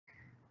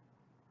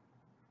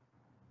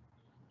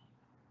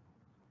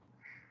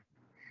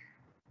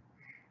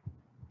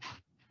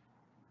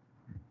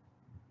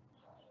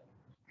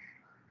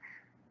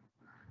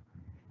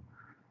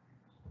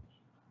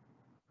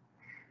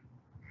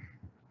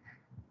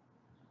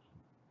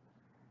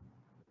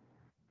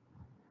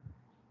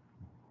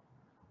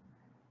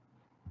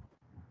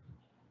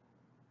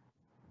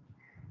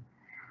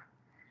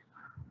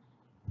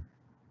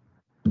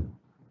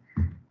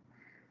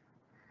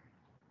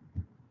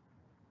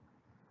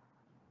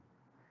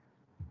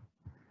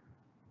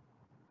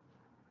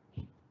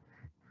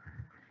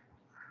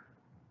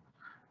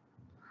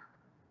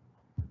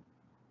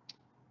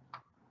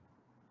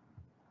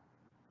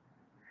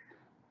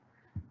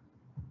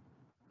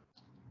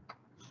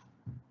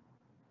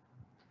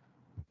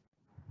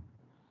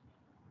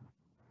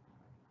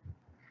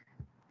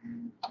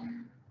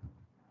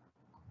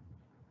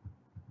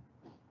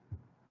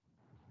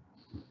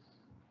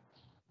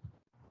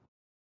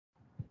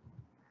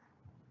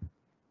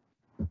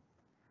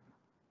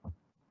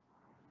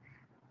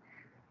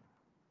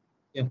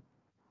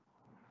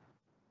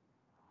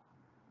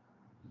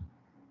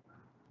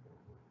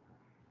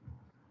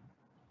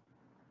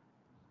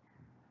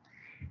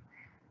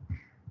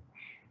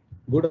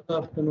Good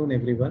afternoon,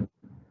 everyone.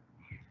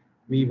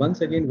 We once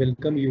again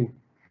welcome you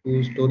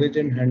to Storage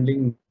and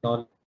Handling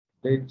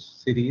Knowledge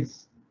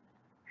series,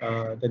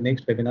 the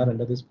next webinar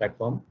under this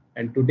platform.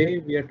 And today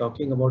we are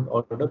talking about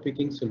order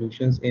picking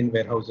solutions in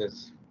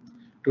warehouses.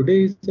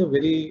 Today is a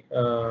very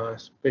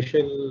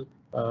special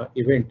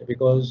event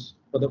because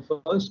for the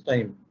first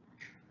time,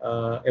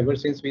 ever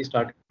since we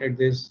started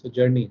this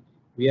journey,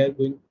 we are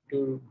going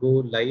to go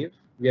live.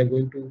 We are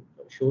going to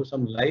show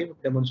some live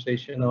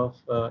demonstration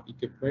of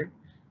equipment,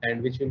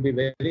 and which will be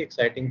very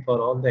exciting for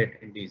all the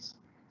attendees.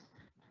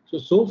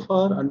 So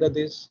far under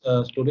this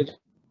storage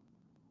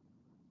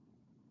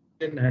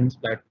and hands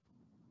platform,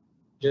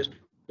 just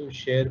to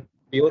share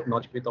pure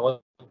knowledge with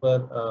all of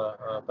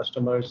our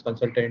customers,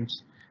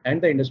 consultants,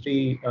 and the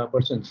industry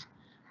persons.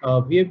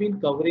 We have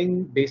been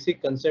covering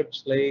basic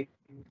concepts like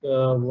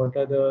what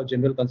are the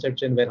general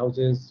concepts in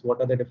warehouses, what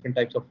are the different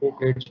types of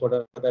forklifts, what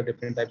are the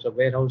different types of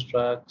warehouse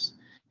trucks.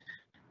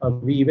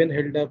 We even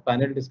held a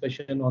panel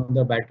discussion on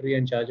the battery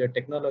and charger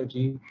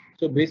technology.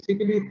 So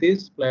basically,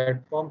 this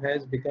platform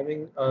has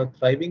becoming a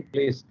thriving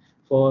place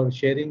for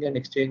sharing and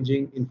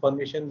exchanging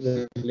information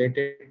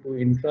related to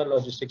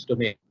intra-logistics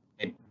domain.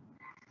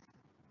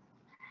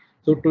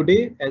 So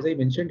today, as I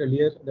mentioned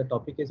earlier, the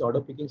topic is order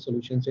picking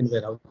solutions in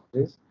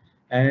warehouses,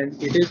 and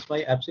it is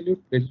my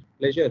absolute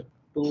pleasure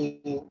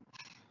to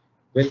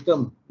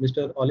welcome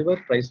Mr.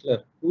 Oliver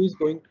Preisler, who is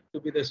going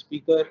to be the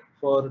speaker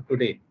for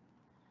today.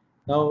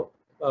 Now,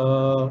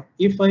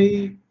 if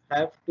I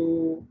have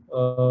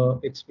to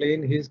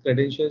explain his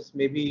credentials,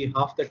 maybe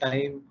half the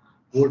time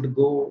would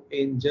go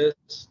in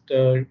just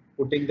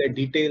putting the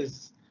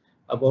details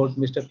about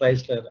Mr.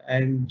 Preisler.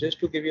 And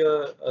just to give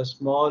you a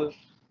small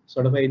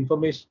sort of a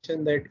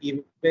information that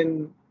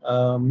even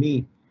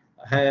me,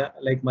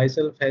 like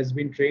myself, has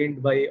been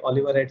trained by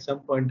Oliver at some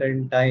point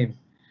in time,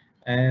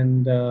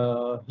 and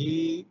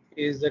he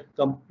is a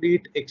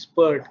complete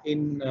expert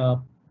in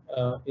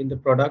the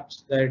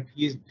products that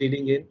he's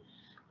dealing in,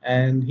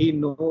 and he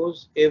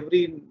knows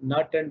every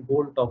nut and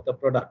bolt of the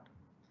product.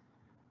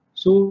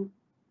 So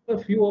these are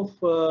a few of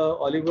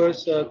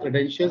Oliver's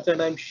credentials, and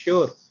I'm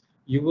sure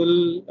you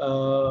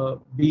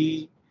will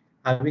be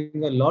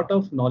having a lot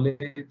of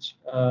knowledge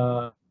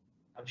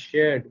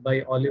shared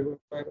by Oliver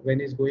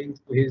when he's going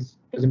through his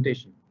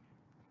presentation.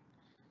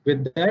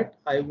 With that,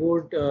 I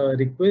would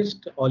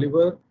request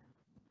Oliver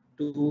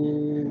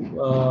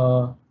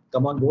to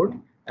come on board.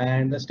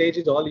 And the stage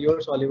is all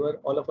yours, Oliver.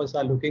 All of us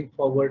are looking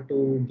forward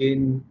to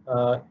gain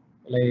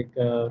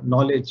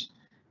knowledge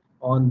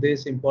on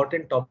this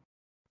important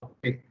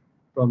topic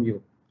from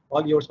you.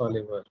 All yours,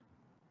 Oliver.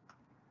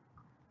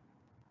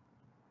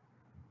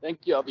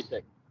 Thank you,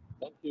 Abhishek.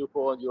 Thank you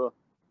for your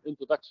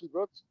introduction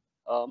words.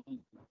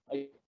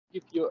 I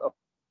give you a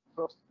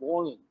first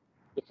warning.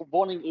 The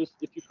warning is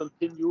if you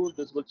continue,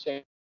 this will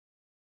change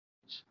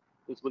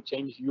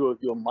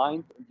your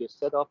mind and your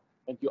setup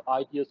and your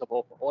ideas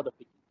about order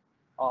picking.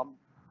 Um,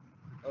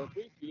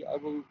 Briefly, I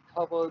will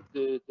cover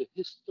the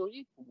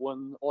history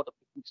when order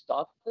picking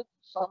started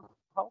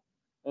somehow,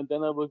 and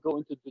then I will go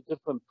into the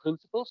different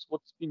principles,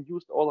 what's been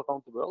used all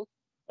around the world,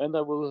 and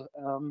I will,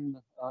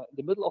 in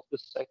the middle of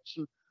this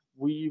section,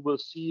 we will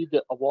see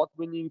the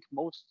award-winning,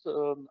 most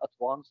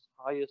advanced,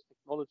 highest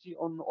technology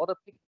on order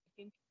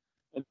picking,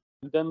 and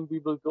then we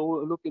will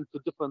go look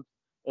into different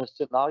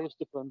scenarios,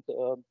 different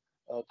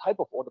type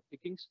of order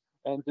pickings,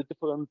 and the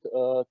different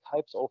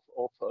types of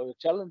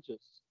challenges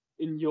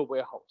in your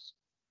warehouse.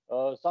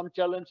 Some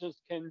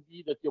challenges can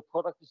be that your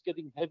product is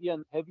getting heavier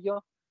and heavier.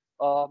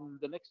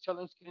 The next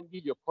challenge can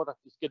be your product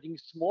is getting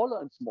smaller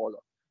and smaller.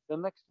 The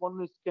next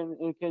one is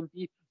can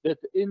be that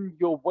in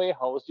your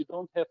warehouse you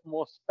don't have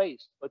more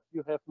space, but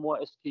you have more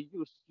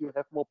SKUs, you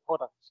have more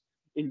products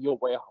in your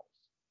warehouse,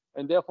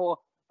 and therefore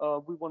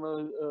we want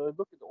to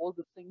look at all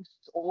the things,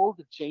 all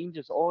the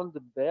changes, all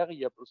the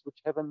variables which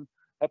happen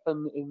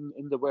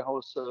in the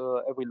warehouse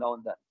every now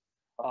and then.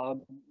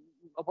 Um,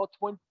 about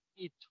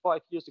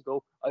 25 years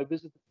ago, I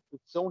visited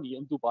Sony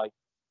in Dubai.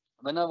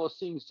 When I was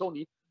seeing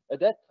Sony at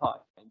that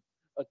time,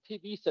 a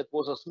TV set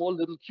was a small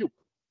little cube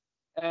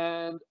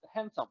and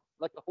handsome,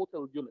 like a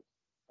hotel unit.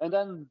 And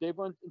then they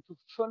went into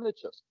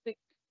furnitures,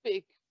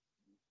 big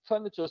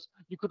furnitures.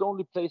 You could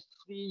only place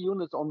 3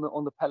 units on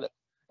the pallet.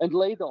 And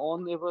later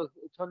on, they were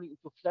turning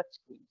into flat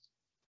screens.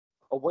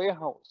 A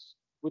warehouse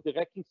with the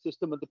racking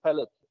system and the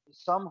pallet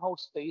somehow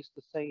stays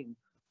the same,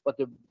 but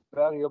the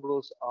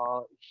variables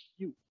are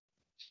huge.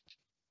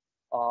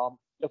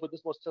 Therefore,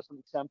 this was just an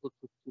example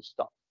to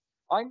start.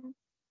 I'm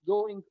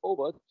going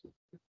over to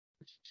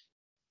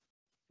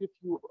give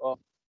you a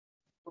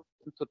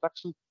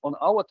introduction on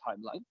our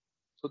timeline.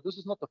 So this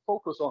is not the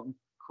focus on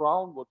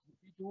Crown, what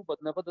we do, but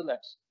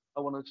nevertheless,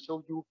 I want to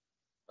show you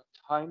a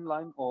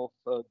timeline of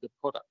the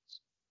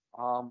products.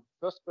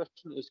 First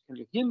question is, can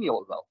you hear me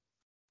all well?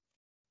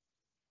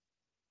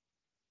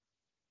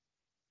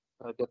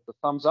 Get the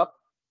thumbs up,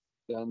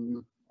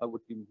 then I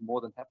would be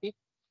more than happy.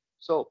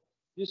 So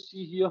you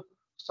see here,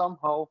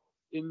 somehow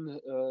in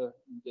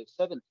the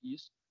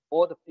 70s,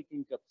 order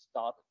picking got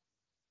started.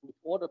 With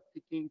order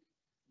picking,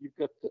 you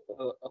get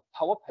a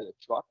power pellet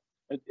truck,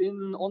 and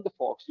on the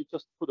forks you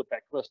just put a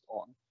backrest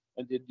on,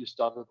 and then you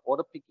started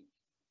order picking.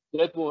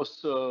 That was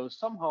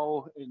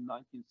somehow in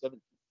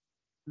 1970.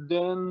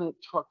 Then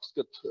trucks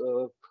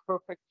got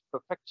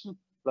perfection,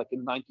 like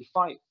in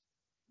 95.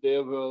 They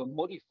were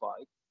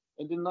modified,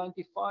 and in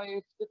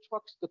 95 the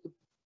trucks got a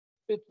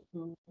bit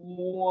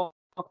more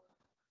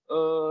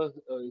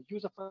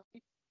user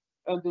friendly.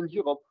 And in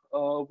Europe,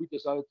 we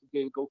decided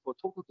to go for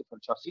a total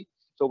different chassis.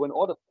 So when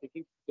order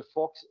picking, the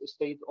forks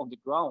stayed on the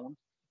ground,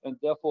 and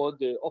therefore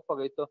the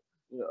operator,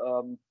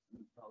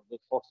 the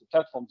forks, the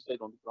platform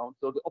stayed on the ground.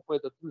 So the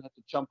operator didn't have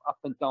to jump up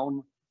and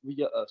down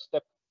via a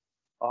step.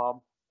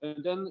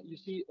 And then you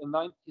see in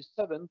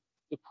 97,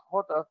 the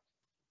product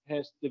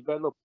has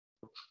developed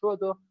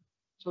further.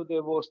 So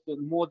there was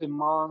more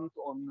demand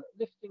on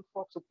lifting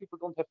forks, so people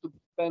don't have to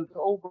bend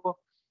over.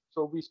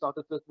 So we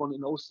started that one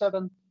in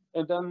 07.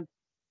 And then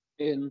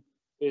in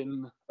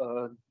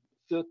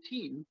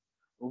 13,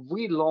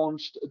 we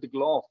launched the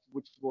glove,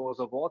 which was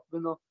award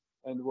winner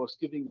and was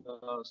giving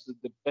us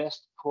the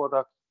best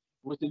product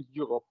within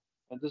Europe.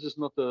 And this is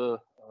not a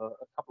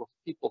couple of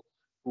people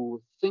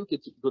who think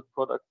it's a good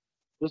product.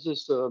 This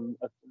is an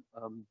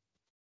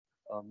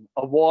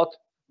award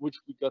which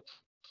we got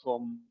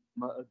from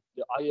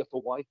the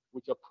IFOY,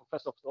 which are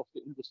professors of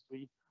the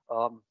industry,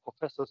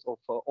 professors of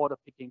order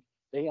picking.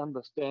 They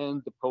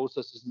understand the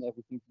processes and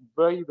everything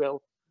very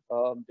well.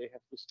 They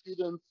have the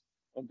students,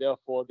 and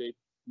therefore they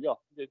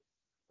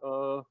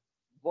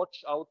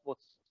watch out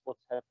what's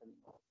happening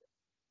out there.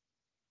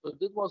 So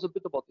this was a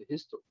bit about the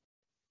history.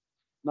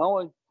 Now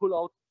I pull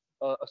out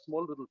a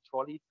small little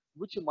trolley,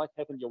 which you might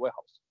have in your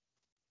warehouse.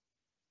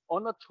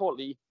 On a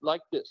trolley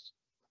like this,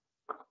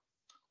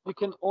 you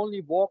can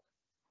only walk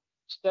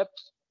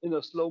steps in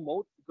a slow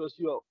mode because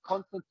you are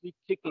constantly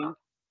kicking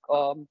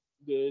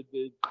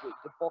the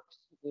box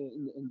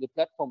in the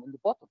platform in the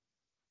bottom.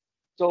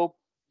 So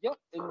yeah,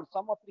 in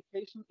some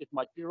application it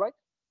might be right.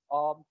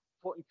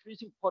 For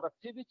increasing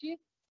productivity,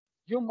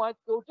 you might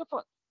go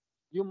different.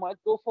 You might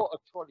go for a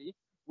trolley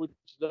which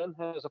then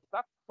has a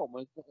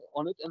platform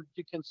on it, and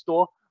you can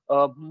store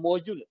more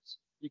units.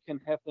 You can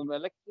have them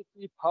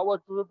electrically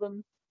power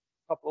driven.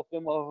 A couple of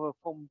them are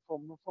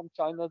from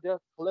China. They're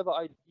clever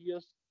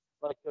ideas,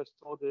 like I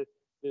saw the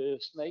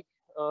snake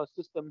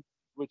system,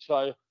 which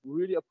I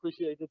really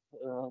appreciated.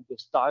 The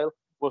style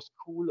was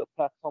cool, a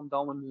platform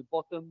down on the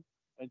bottom,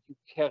 and you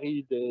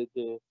carry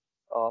the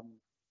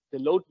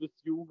load with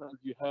you, and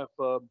you have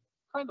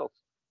kind of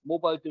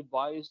mobile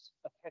device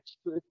attached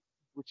to it,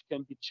 which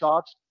can be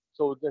charged.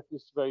 So that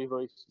is very,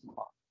 very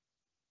smart.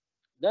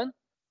 Then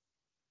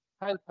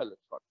hand pallet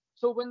truck.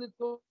 So when it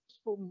goes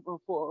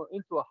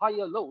into a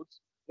higher loads,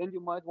 then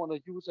you might want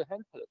to use a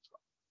hand pallet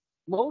truck.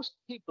 Most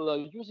people are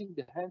using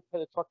the hand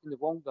pallet truck in the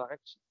wrong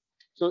direction.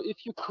 So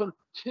if you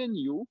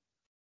continue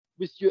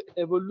with your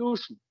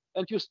evolution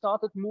and you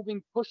started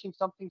pushing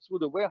something through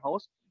the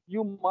warehouse,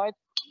 you might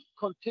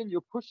continue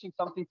pushing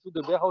something through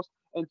the warehouse,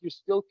 and you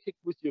still kick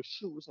with your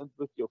shoes and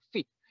with your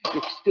feet.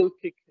 You still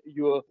kick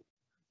your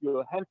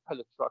hand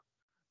pallet truck,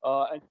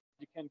 and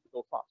you can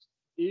go fast.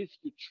 If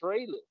you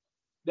trail it,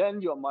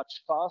 then you're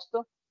much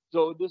faster.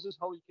 So this is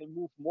how you can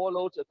move more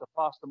loads at a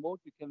faster mode.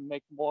 You can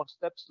make more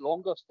steps,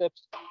 longer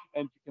steps,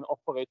 and you can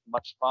operate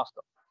much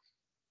faster.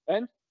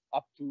 And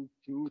up to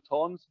 2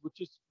 tons, which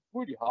is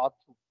really hard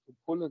to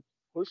pull and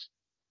push.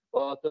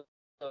 But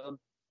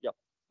yeah,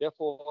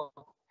 therefore,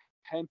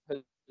 hand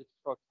pallet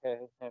truck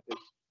have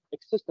its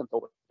existence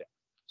over there.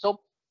 So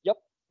yep,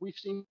 we've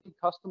seen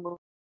customers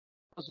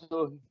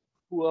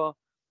who are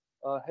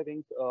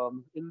having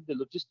in the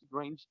logistic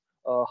range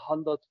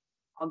 100,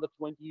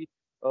 120,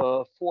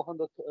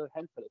 400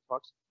 hand pallet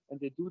trucks, and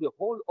they do the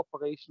whole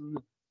operation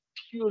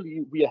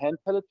purely via hand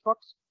pallet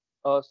trucks.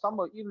 Some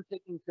are even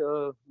taking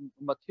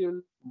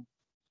material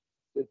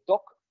the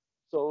dock,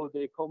 so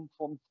they come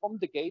from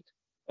the gate,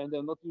 and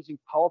they're not using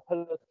power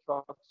pallet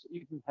trucks,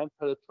 even hand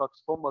pallet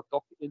trucks from a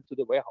dock into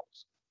the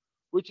warehouse,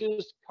 which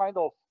is kind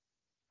of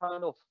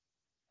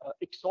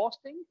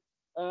exhausting,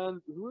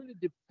 and really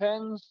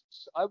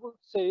depends, I would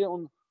say,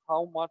 on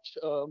how much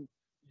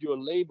your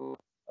labor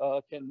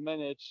can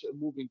manage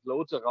moving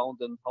loads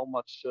around, and how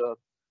much,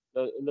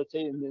 let's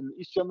say in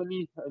East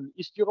Germany and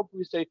East Europe,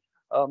 we say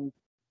how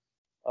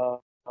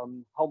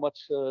much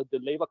the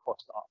labor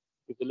costs are.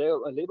 If the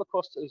labor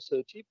cost is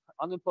cheap,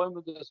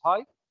 unemployment is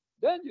high,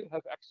 then you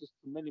have access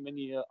to many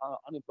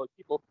unemployed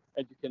people,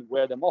 and you can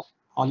wear them off.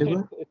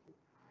 Oliver,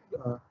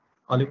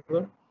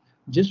 Oliver,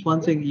 just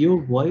one thing,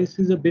 your voice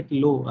is a bit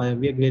low.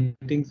 We are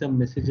getting some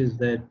messages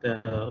that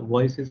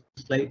voice is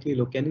slightly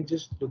low. Can you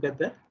just look at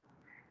that?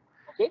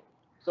 Okay,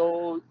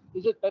 so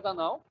is it better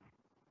now?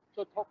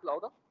 So talk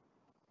louder.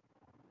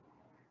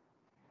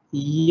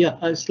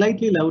 Yeah,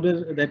 slightly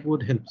louder, that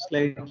would help.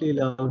 Slightly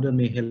louder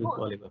may help,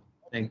 Oliver.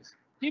 Thanks.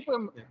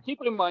 Keep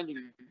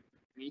reminding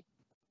me,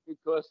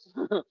 because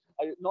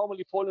I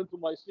normally fall into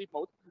my sleep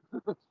mode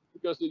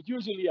because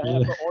usually I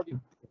have the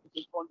audience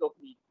in front of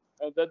me,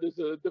 and that is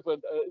a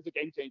different, it's a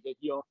game changer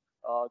here,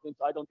 since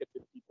I don't get the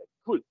feedback.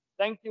 Cool.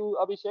 Thank you,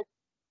 Abhishek.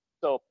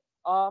 So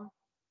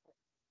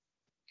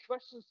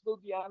Questions will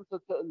be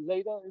answered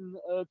later in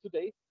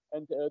today,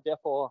 and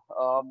therefore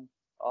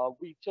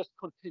we just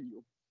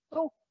continue.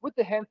 So with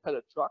the hand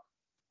pallet truck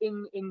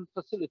in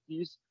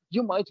facilities,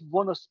 you might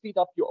want to speed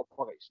up your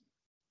operation.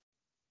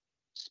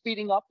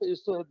 Speeding up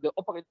is the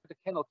operator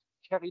cannot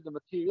carry the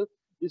material.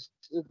 Is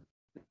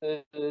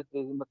the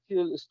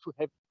material is too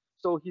heavy,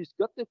 so he's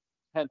got the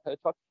hand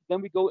pallet truck.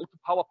 Then we go into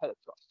power pallet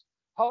trucks.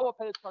 Power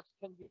pallet trucks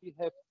can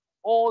have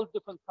all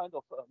different kind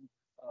of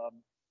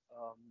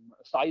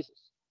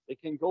sizes. They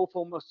can go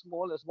from as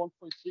small as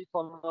 1.3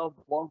 tonner,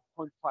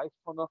 1.5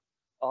 tonner.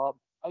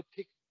 I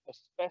picked a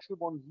special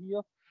one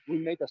here. We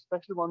made a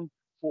special one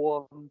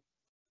for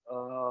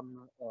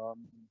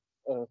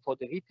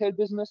the retail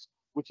business,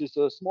 which is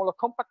a smaller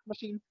compact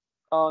machine.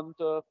 And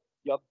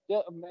yeah, there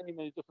are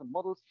many different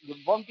models. The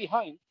one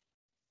behind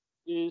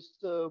is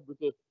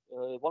with a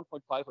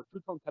 1.5 or 2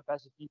 ton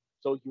capacity,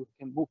 so you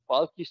can move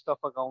bulky stuff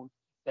around,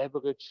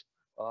 beverage,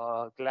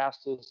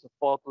 glasses,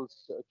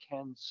 bottles,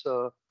 cans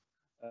of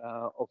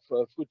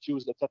fruit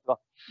juice, etc.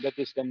 That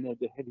is then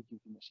the heavy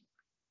duty machine.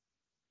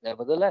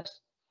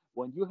 Nevertheless,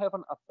 when you have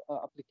an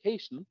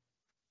application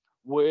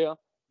where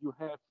you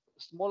have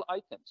small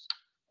items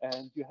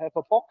and you have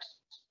a box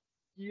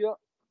here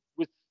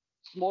with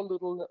small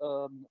little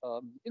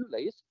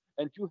inlays,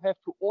 and you have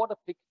to order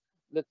pick,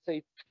 let's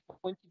say,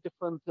 20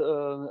 different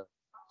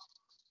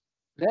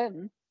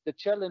then the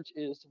challenge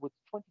is with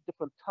 20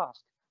 different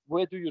tasks,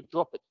 where do you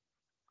drop it?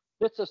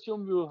 Let's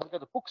assume you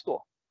got a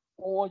bookstore,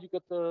 or you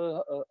got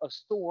a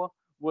store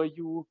where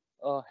you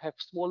have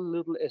small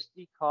little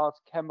SD cards,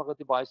 camera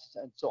devices,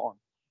 and so on.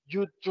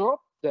 You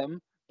drop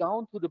them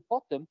down to the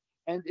bottom,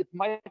 and it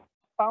might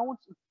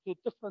bounce into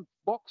a different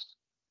box,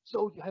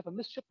 so you have a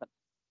misshipment.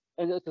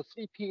 And as a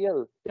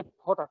 3PL, the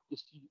product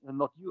is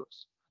not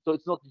yours. So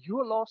it's not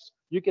your loss.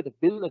 You get a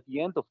bill at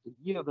the end of the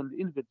year when the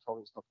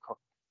inventory is not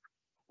correct.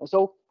 And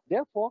so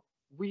therefore,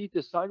 we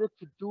decided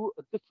to do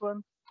a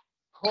different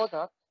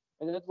product,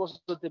 and that was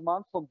the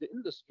demand from the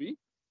industry,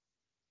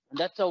 and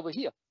that's over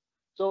here.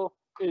 So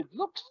it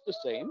looks the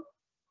same,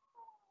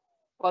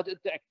 but it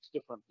acts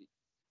differently.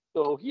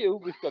 So here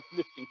we've got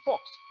lifting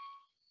forks.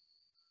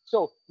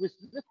 So with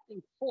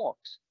lifting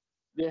forks,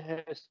 there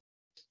has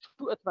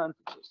two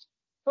advantages.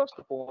 First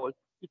of all,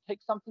 you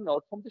take something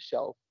out from the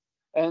shelf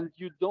and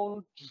you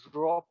don't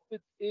drop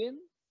it in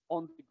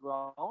on the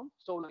ground.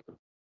 So like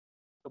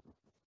a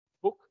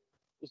book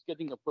is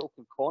getting a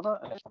broken corner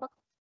and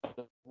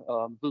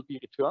will be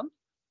returned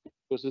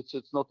because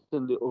it's not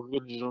in the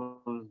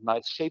original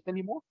nice shape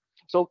anymore.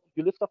 So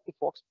you lift up the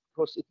forks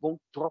because it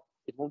won't drop,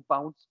 it won't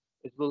bounce,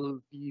 it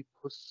will be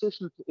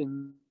positioned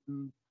in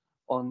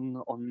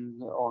on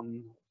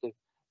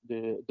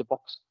the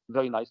box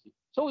very nicely.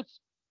 So it's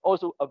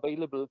also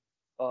available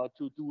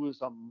to do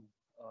some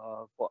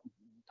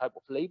type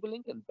of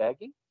labeling and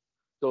bagging.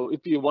 So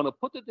if you want to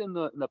put it in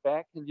a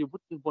bag and you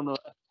wouldn't want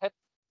to attach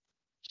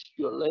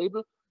your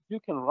label, you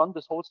can run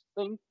this whole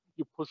thing.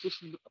 You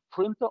position a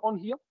printer on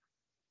here,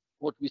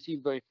 what we see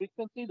very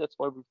frequently. That's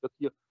why we've got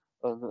here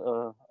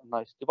a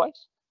nice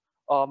device.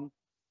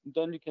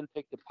 Then you can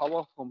take the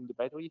power from the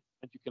battery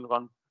and you can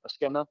run a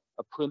scanner,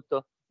 a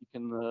printer. You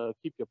can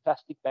keep your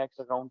plastic bags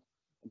around,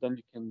 and then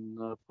you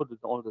can put it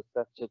on the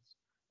gadgets,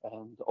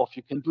 and off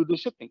you can do the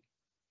shipping.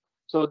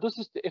 So this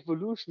is the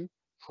evolution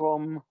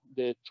from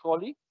the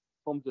trolley,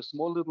 from the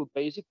small little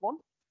basic one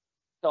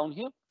down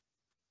here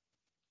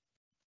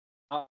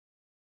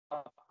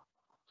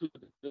to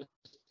the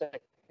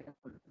second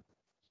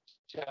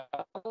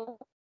chapter,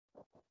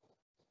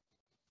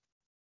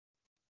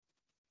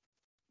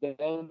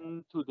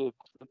 then to the.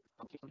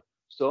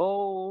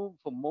 So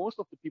for most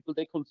of the people,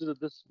 they consider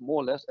this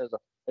more or less as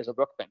a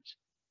workbench.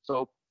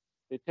 So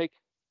they take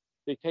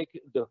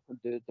the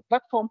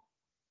platform.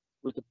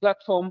 With the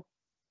platform,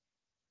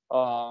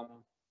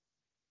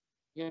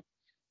 here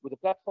with the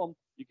platform,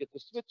 you get the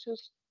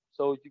switches,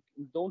 so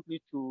you don't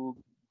need to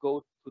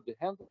go to the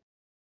handle.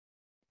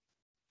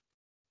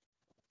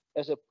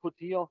 As I put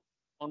here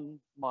on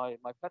my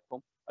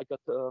platform, I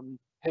got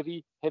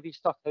heavy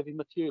stuff, heavy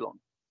material on.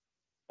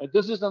 And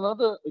this is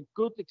another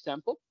good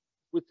example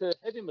with the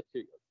heavy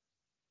material.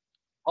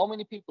 How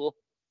many people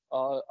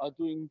are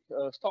doing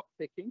stock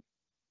picking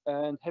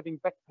and having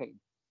back pain,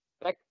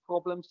 back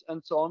problems,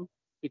 and so on,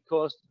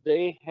 because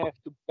they have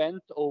to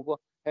bend over,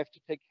 have to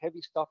take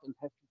heavy stuff, and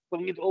have to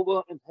bring it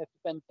over and have to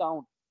bend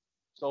down.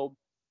 So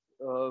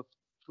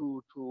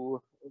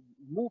to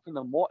move in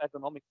a more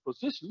ergonomic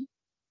position,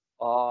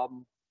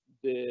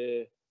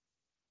 the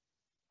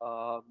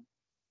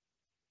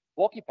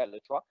walkie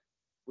pallet truck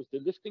with the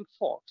lifting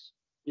forks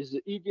is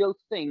the ideal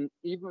thing,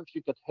 even if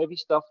you get heavy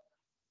stuff,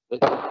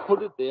 that you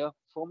put it there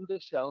from the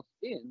shelf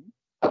in,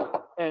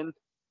 and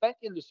back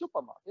in the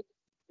supermarket,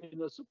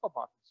 in a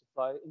supermarket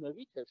supply, in a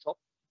retail shop,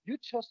 you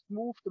just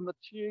move the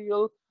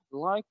material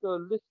like a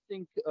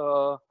lifting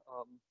a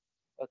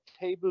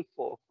table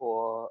for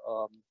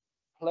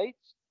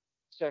plates,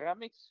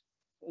 ceramics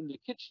in the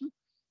kitchen.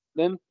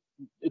 Then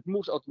it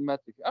moves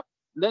automatically up.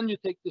 Then you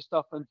take the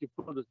stuff and you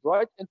put it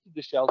right into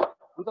the shelf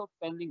without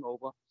bending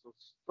over. So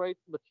straight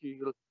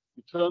material,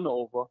 you turn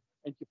over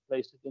and you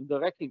place it in the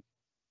racking.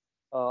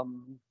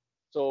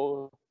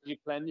 So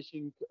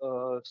replenishing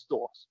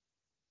stores.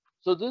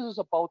 So this is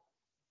about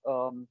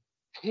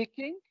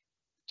taking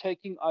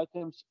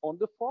items on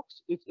the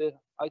forks if the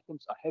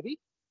items are heavy.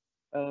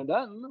 And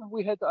then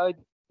we had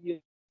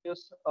ideas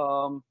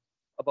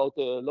about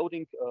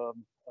loading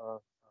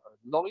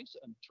lorries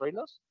and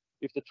trailers.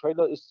 If the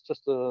trailer is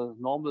just a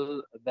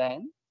normal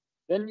van,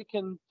 then you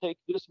can take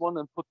this one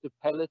and put the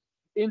pallet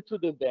into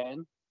the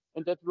van,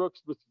 and that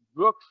works with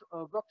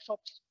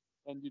workshops.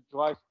 And you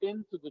drive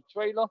into the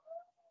trailer,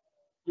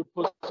 you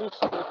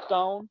position it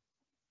down,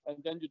 and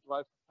then you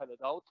drive the pallet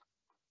out,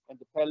 and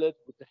the pallet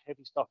with the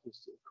heavy stuff is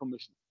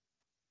commissioned.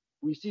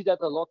 We see that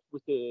a lot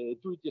with the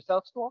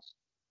do-it-yourself stores.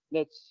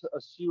 Let's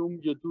assume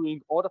you're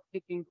doing order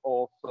picking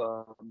of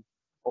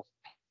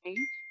paint.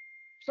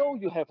 So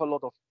you have a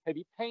lot of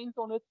heavy paint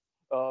on it.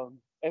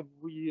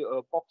 Every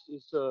box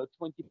is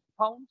 20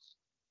 pounds.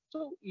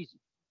 So easy.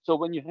 So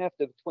when you have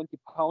the 20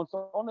 pounds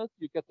on it,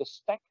 you get the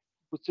stack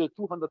with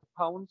 200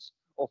 pounds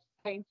of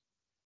paint.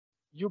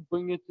 You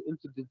bring it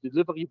into the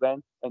delivery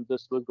van, and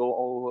this will go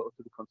over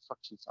to the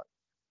construction site.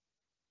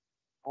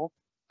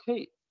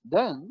 Okay,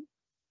 then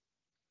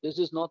this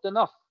is not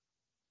enough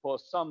for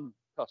some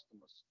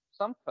customers.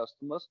 Some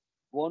customers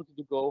wanted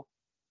to go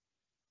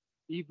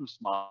even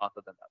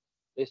smarter than that.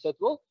 They said,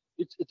 well,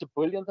 it's a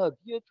brilliant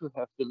idea to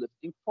have the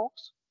lifting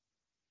forks,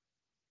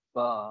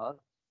 but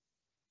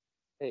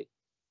hey,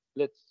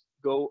 let's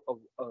go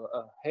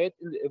ahead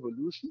in the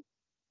evolution.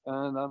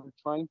 And I'm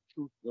trying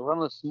to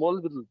run a small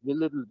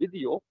little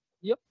video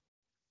here.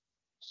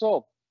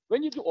 So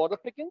when you do order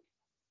picking,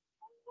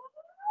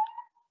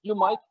 you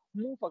might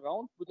move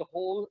around with the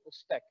whole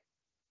stack.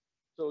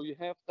 So you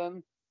have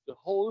then the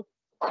whole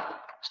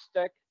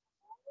stack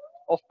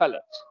of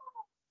pallets.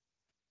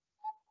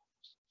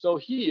 So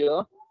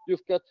here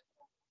you've got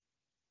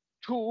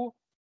two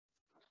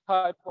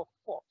types of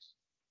forks.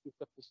 You've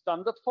got the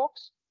standard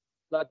forks,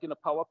 like in a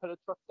power pallet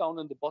truck down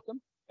in the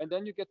bottom, and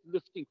then you get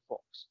lifting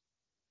forks.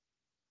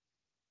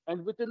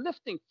 And with the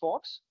lifting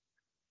forks,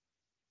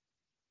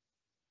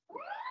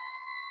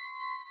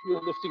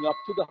 you're lifting up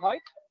to the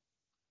height.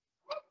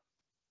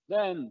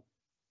 Then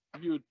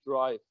you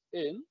drive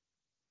in.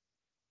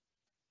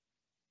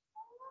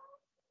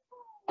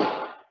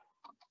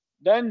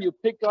 Then you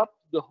pick up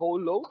the whole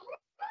load.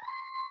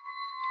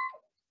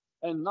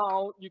 And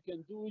now you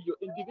can do your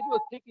individual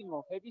picking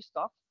of heavy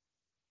stuff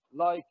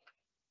like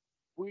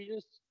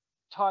wheels,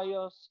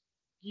 tires,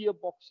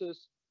 gearboxes,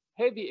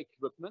 heavy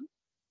equipment.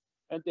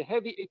 And the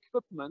heavy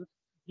equipment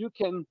you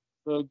can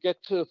get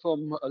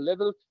from a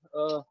leveled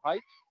height,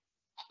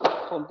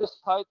 from this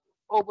height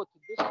over to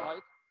this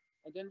height,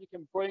 and then you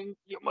can bring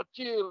your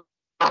material.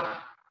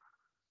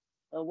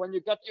 And when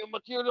you got your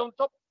material on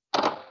top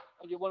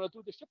and you want to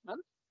do the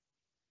shipment,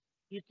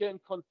 you can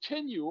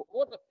continue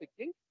order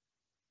picking.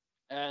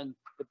 And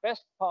the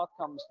best part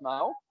comes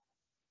now.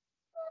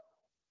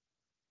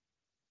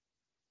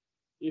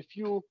 If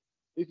you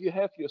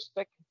have your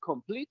stack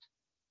complete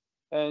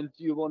and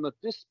you want to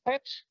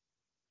dispatch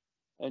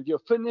and you're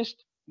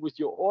finished with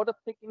your order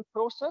picking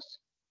process,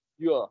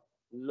 you're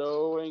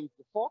lowering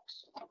the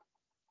forks,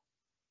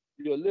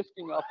 you're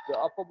lifting up the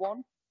upper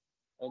one,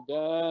 and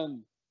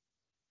then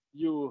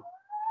you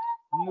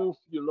move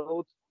your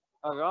load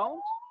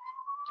around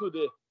to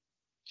the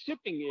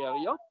shipping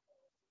area.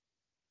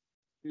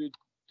 You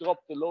drop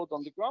the load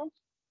on the ground,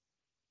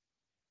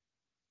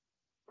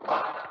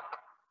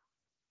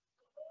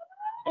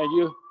 and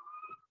you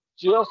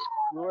just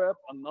grab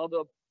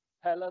another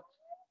pallet.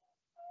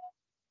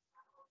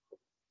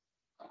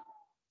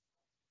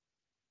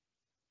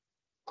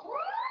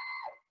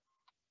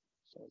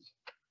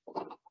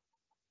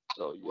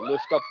 So you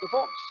lift up the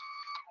box,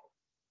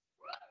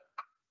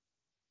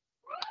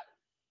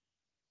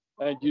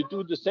 and you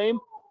do the same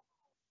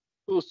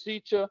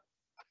procedure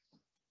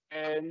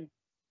and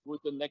with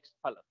the next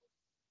pallet.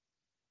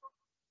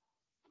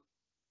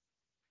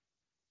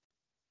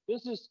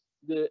 This is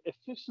the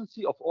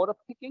efficiency of order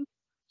picking.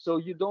 So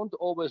you don't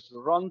always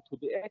run to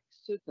the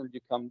exit and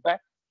you come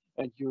back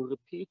and you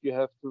repeat. You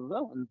have to,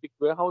 well, in big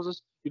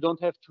warehouses, you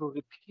don't have to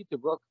repeat the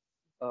work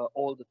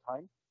all the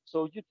time.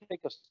 So you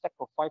take a stack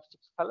of 5-6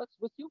 pallets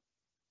with you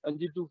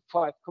and you do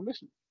 5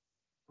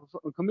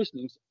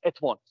 commissionings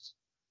at once.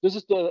 This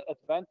is the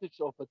advantage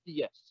of a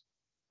DS,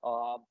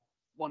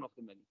 one of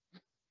the many.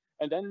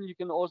 And then you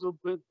can also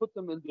put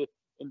them in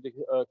the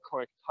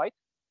correct height.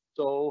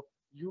 So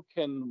you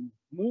can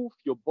move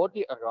your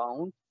body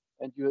around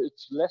and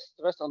it's less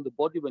stress on the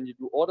body when you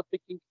do order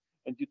picking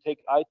and you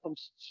take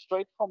items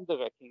straight from the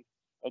racking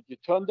and you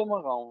turn them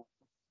around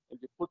and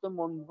you put them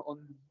on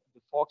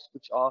the forks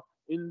which are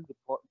in the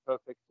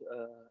perfect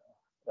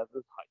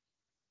level height.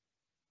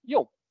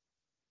 Yo.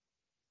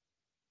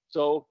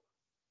 So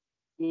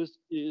this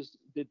is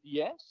the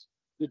DS.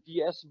 The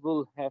DS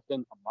will have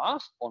then a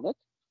mast on it.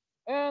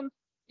 And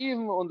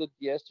even on the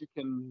DS, you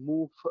can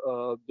move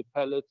the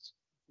pallets.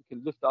 You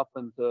can lift up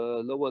and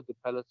lower the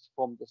pallets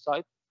from the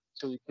side.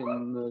 So you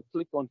can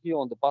click on here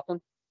on the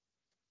button,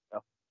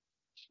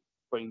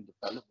 bring the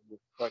pallet in the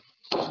correct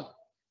position,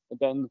 and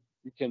then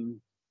you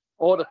can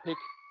order pick,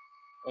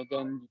 and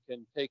then you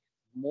can take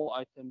more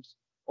items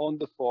on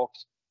the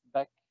forks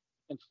back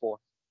and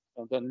forth,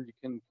 and then you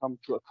can come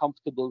to a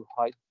comfortable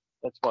height.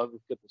 That's why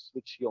we've got the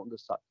switch here on the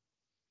side.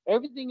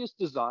 Everything is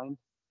designed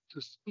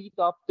to speed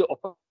up the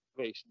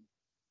operation,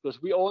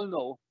 because we all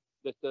know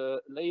that the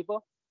labor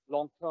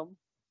long term,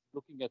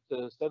 looking at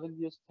 7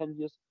 years, 10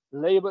 years,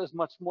 labor is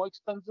much more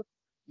expensive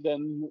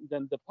than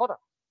the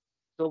product.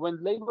 So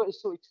when labor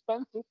is so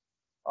expensive,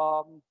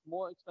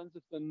 more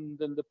expensive than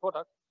the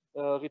product,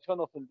 return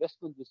of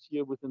investment is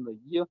here within a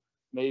year,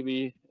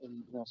 maybe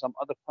in some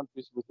other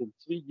countries within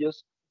 3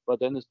 years. But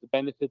then it's the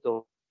benefit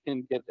of you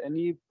can get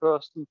any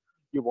person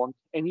you want,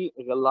 any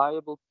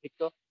reliable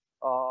picker,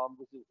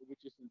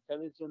 which is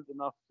intelligent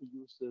enough to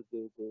use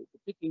the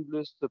picking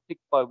list, to pick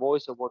by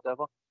voice or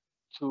whatever,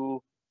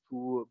 to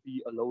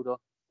be a loader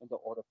and the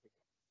order picker.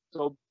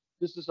 So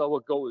this is our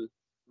goal. We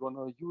want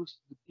to use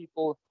the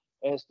people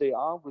as they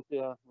are with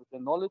their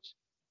knowledge,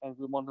 and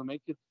we want to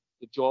make it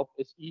the job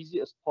as easy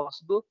as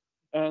possible,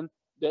 and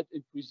that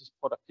increases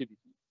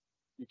productivity.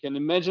 You can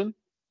imagine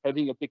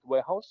having a big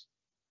warehouse,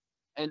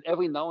 and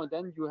every now and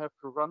then you have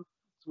to run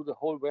through the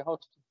whole warehouse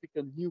to pick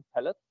a new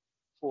pallet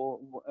for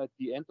at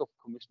the end of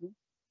commissioning.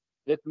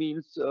 That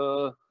means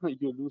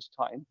you lose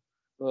time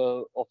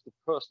of the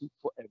person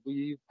for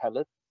every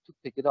pallet to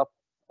pick it up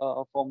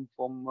from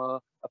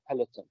a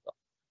pallet center.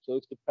 So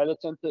if the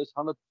pallet center is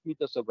 100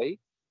 meters away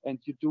and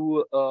you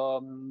do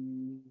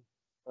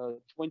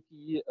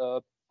 20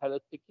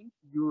 pallet picking,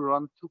 you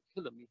run 2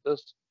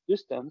 kilometers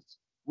distance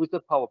with a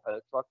power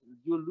pallet truck.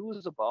 You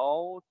lose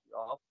about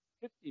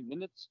 50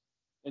 minutes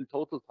in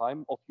total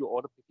time of your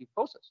order picking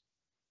process.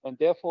 And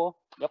therefore,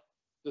 yep,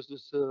 this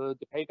is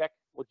the payback,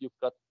 what you've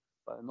got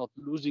by not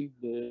losing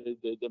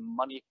the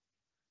money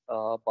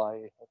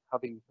by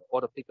having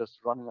order pickers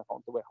running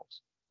around the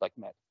warehouse like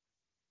mad.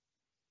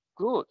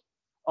 Good.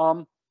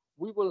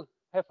 We will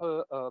have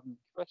a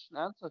question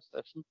answer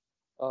session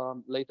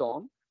later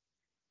on,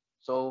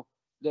 so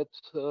that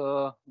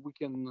we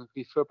can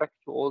refer back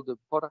to all the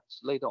products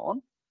later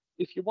on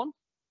if you want.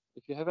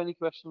 If you have any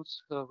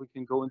questions, we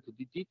can go into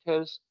the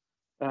details.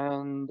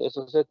 And as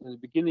I said in the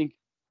beginning,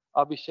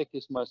 Abhishek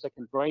is my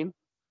second brain.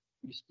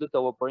 We split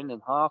our brain in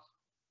half.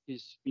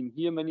 He's been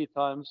here many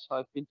times.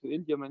 I've been to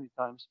India many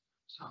times.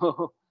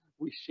 So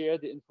we share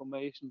the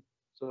information.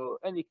 So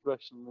any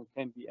question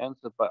can be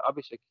answered by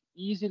Abhishek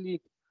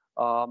easily.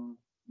 Then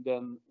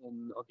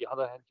on the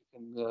other hand, you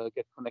can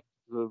get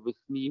connected with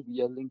me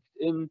via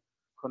LinkedIn.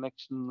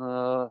 Connection,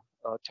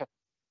 chat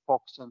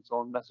box and so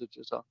on.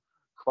 Messages are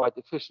quite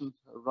efficient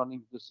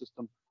running the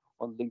system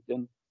on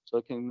LinkedIn. So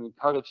I can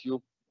encourage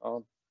you.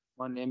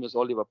 My name is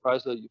Oliver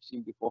Preisler. You've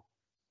seen before.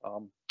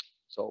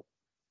 So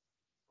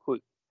cool.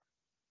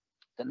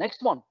 The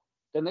next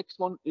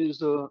one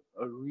is a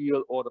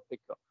real order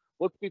picker.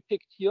 What we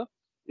picked here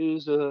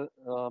is a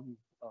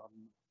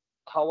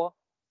power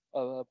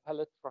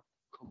pallet truck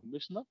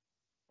commissioner,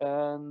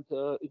 and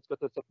it's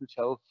got a second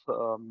shelf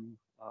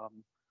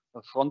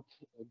front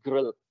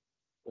grill.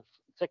 The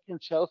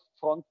second shelf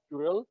front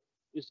grill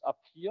is up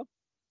here,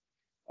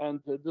 and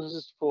this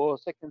is for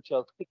second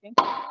shelf picking.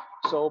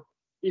 So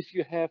if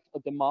you have a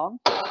demand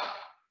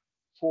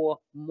for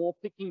more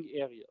picking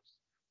areas,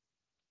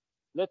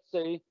 let's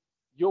say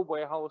your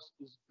warehouse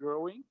is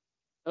growing,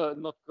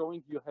 not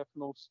growing, you have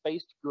no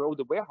space to grow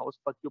the warehouse,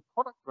 but your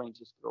product range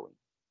is growing.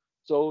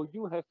 So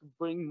you have to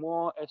bring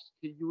more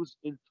SKUs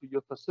into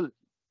your facility.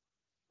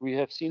 We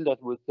have seen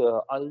that with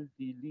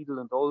Aldi, Lidl,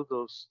 and all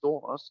those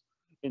stores.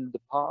 In the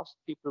past,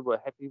 people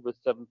were happy with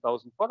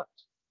 7,000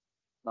 products.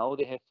 Now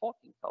they have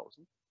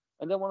 14,000,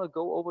 and they want to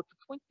go over to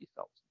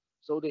 20,000.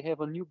 So they have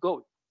a new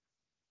goal.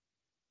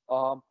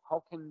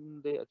 How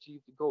can they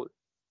achieve the goal?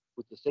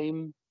 With the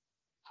same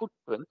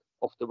footprint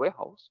of the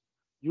warehouse,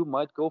 you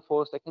might go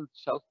for a second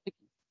shelf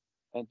picking,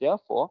 and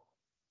therefore,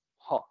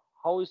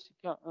 how is he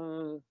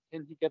can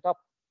he get up?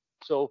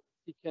 So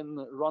he can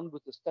run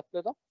with the step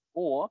ladder,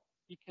 or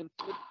he can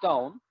flip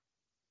down,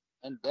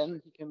 and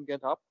then he can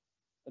get up,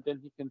 and then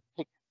he can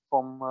pick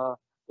from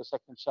the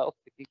second shelf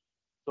picking.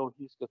 So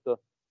he's got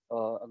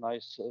a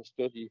nice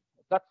sturdy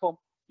platform.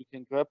 He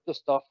can grab the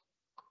stuff,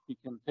 he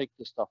can take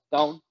the stuff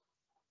down,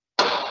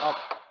 up,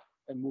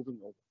 and moving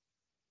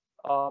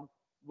over.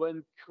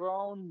 When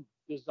Crown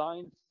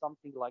designs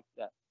something like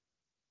that,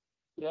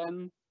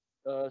 then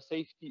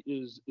safety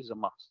is a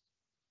must.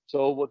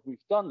 So what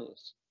we've done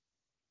is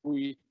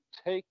we've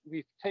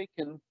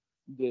taken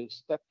the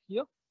step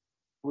here,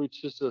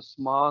 which is a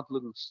smart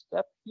little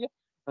step here,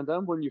 and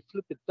then when you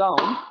flip it down,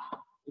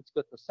 it's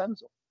got a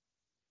sensor.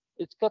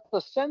 It's got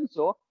a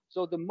sensor,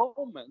 so the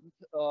moment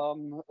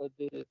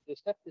the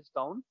step is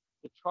down,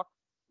 the truck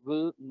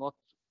will not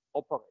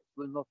operate,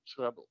 will not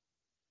travel.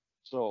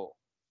 So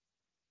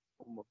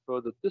from a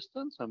further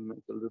distance, I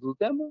make a little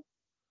demo.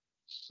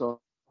 So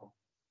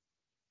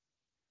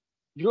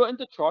you're in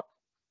the truck,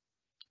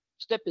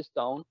 step is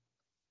down,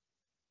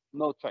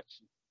 no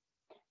traction.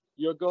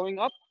 You're going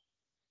up,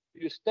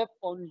 You step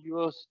on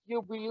your steer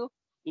wheel,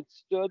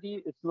 it's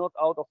sturdy, it's not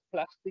out of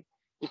plastic,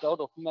 it's out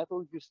of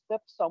metal. You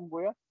step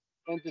somewhere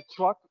and the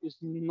truck is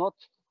not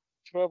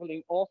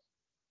traveling off,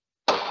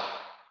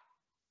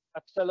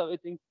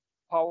 accelerating,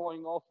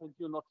 powering off, and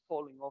you're not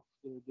falling off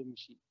the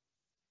machine.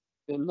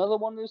 Another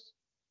one is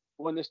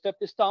when the step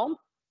is down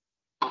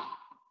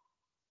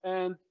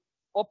and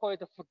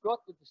operator forgot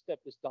that the step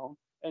is down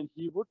and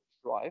he would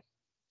drive.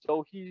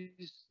 So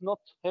he's not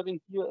having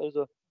here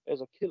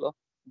as a killer,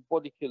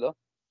 body killer.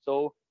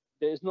 So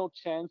there is no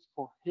chance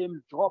for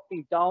him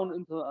dropping down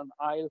into an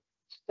aisle,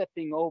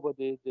 stepping over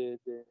the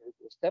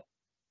step.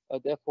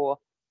 Therefore,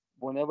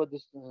 whenever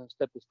this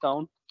step is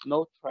down,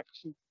 no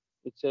traction,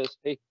 it says,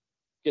 hey,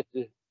 get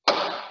the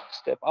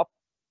step up.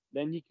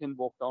 Then he can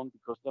walk down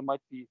because there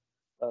might be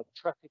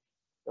traffic,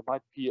 there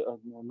might be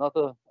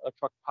another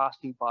truck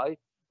passing by,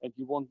 and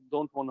you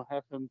don't want to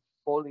have him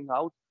falling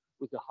out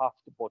with half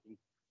the body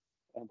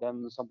and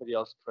then somebody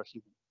else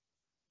crashing him.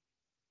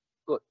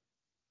 Good.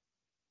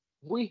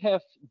 We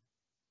have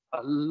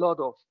a lot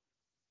of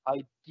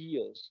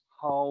ideas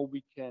how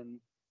we can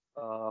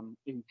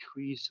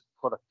increase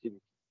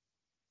productivity.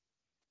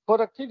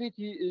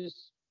 Productivity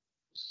is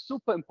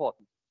super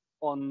important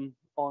on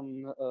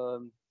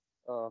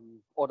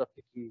order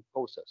picking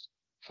process.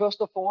 First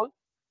of all,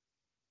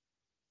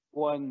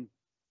 when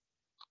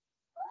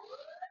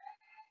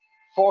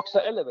forks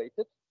are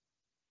elevated,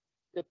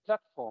 the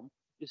platform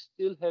is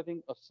still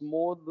having a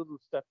small little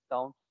step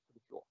down to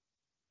the floor.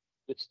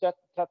 The step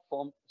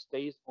platform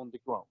stays on the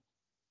ground.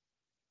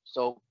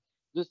 So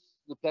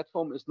the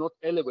platform is not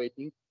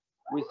elevating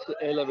with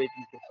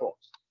elevating the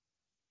forks.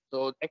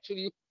 So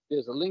actually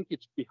there's a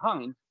linkage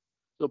behind.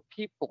 So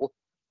people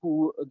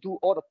who do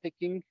order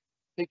pickings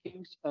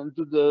and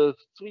do the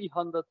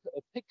 300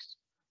 picks,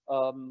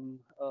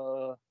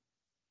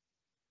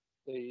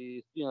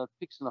 they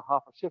picks and a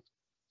half a shift,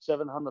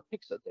 700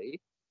 picks a day.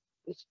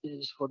 This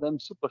is for them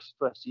super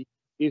stressy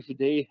if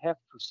they have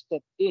to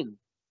step in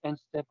and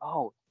step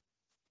out.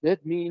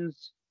 That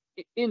means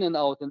in and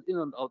out and in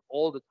and out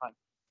all the time.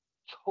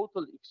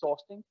 Totally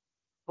exhausting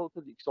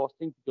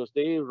because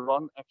they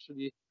run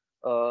actually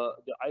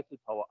the Eiffel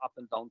Tower up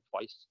and down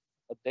twice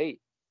a day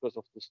because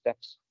of the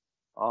steps.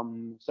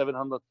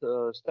 700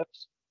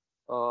 steps,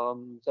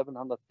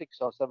 700 picks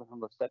are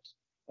 700 steps,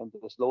 and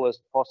the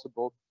slowest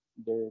possible,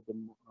 the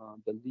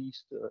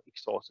least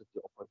exhausted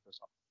the operators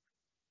are.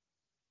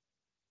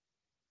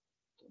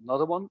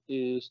 Another one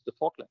is the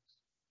fork length.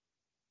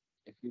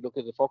 If you look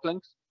at the fork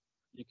length,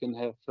 you can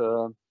have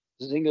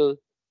single,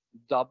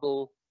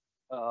 double,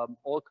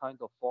 all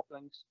kinds of fork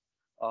lengths.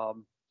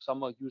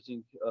 Some are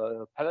using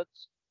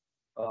pallets.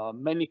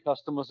 Many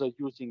customers are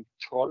using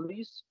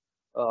trolleys.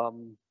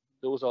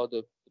 Those are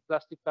the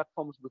plastic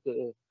platforms with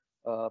the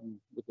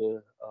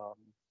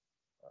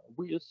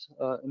wheels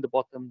in the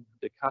bottom,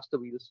 the caster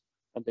wheels,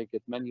 and they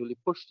get manually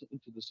pushed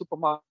into the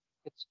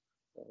supermarkets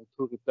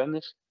to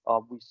replenish.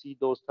 We see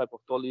those type of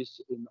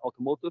trolleys in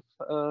automotive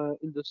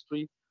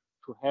industry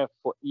to have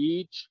for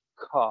each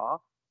car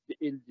the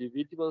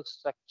individual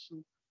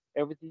section,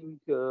 everything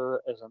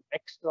as an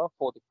extra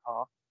for the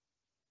car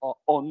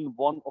on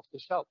one of the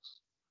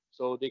shelves.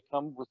 So they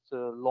come with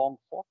long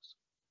forks.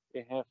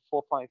 They have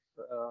 4 or 5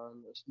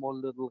 small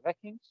little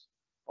rackings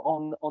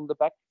on the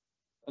back,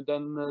 and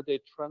then they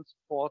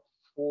transport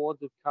for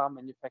the car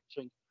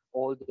manufacturing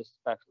all the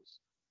specials,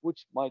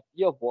 which might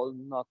be a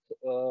walnut,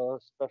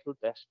 special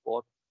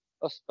dashboard,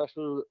 a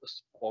special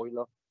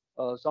spoiler,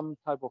 some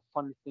type of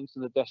funny things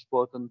in the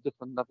dashboard and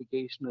different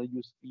navigational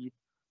USB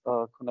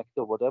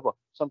connector, whatever.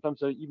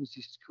 Sometimes I even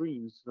see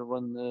screens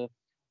when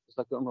it's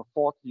like on a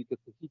 40, you get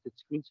the heated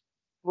screens,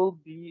 will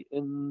be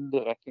in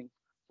the racking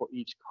for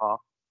each car,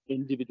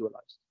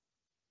 individualized.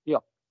 Yeah.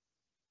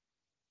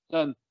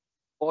 And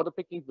order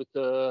picking with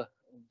the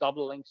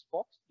double length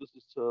forks. This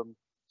is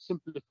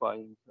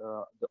simplifying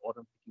the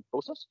order picking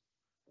process.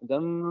 And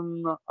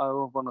then I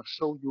want to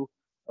show you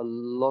a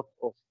lot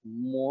of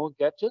more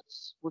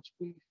gadgets which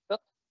we got.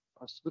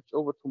 I switch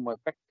over to my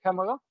back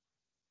camera.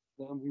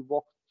 Then we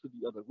walk to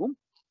the other room.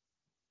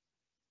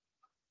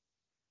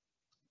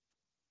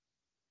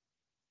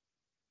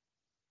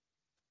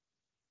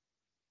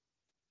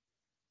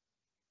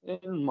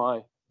 In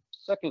my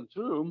second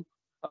room,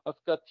 I've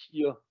got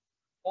here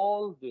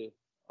all the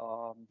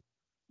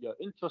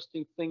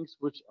interesting things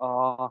which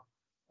are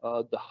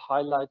the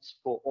highlights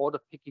for order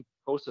picking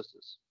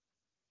processes.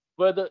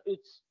 Whether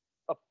it's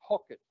a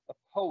pocket, a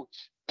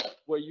pouch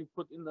where you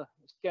put in the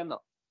scanner,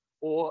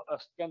 or a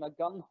scanner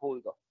gun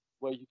holder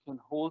where you can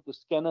hold the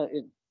scanner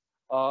in,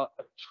 a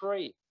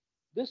tray.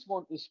 This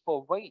one is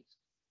for waste.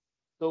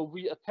 So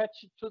we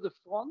attach it to the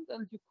front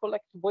and you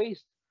collect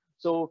waste.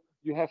 So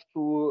you have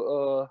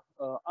to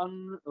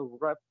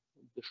unwrap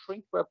the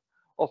shrink wrap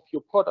of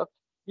your product.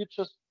 You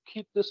just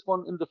keep this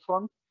one in the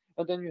front,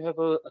 and then you have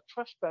a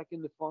trash bag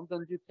in the front,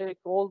 and you take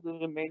all the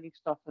remaining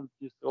stuff and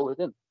you throw it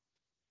in.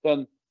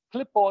 Then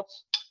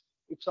clipboards,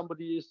 if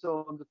somebody is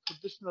on the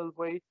traditional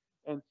way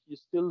and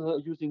he's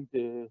still using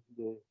the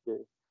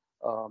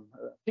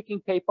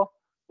picking paper,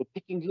 the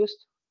picking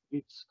list,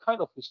 It's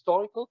kind of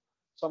historical.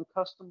 Some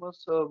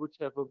customers which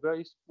have a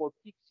very small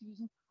peak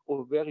season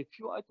or very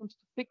few items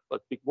to pick,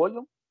 but big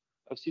volume.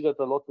 I see that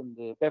a lot in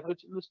the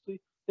beverage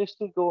industry. They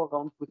still go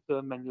around with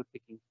the manual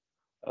picking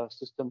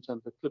systems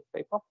and the clip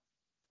paper.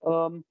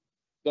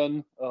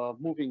 Then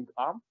moving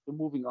arm. The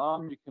moving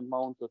arm, you can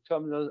mount a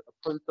terminal, a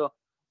printer,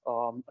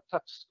 a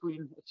touch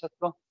screen,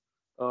 etc.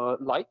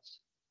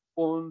 Lights,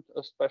 and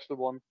a special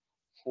one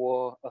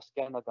for a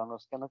scanner gun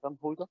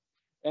holder,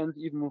 and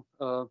even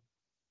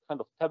kind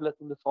of tablet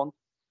in the front.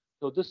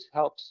 So this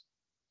helps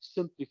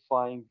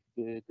simplifying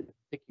the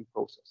picking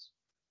process.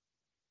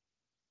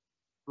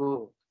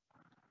 Good.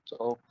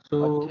 So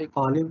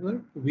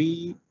Oliver,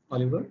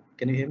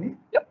 can you hear me?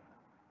 Yep.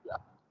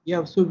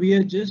 Yeah, so we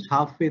are just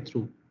halfway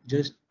through.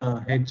 Just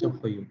heads up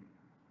for you.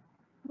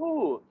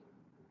 Good.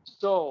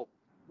 So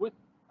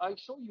I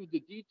show you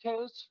the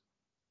details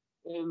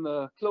in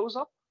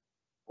close-up,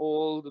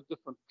 all the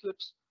different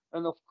clips,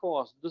 and of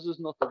course, this is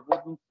not a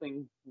wooden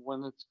thing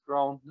when it's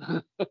ground.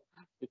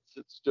 it's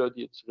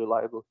sturdy, it's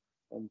reliable,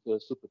 and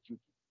super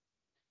duty.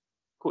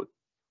 Cool.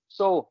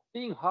 So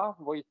being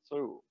halfway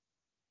through,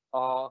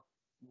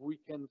 we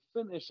can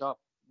finish up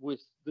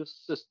with this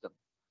system.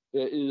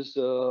 There is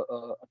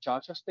a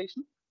charger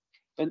station,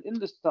 and in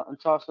this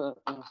charger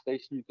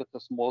station, you get a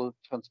small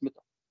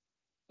transmitter.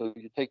 So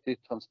you take the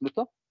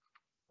transmitter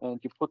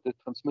and you put the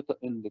transmitter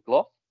in the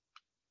glove,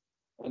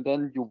 and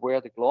then you wear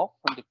the glove,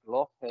 and the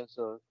glove has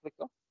a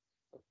clicker,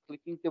 a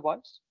clicking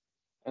device.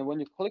 And when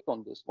you click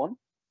on this one,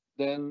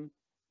 then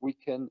we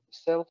can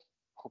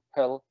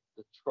self-propel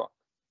the truck.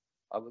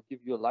 I will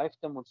give you a live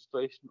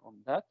demonstration on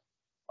that.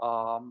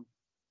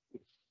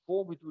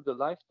 Before we do the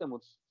live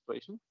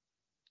demonstration,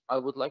 I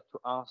would like to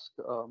ask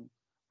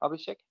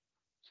Abhishek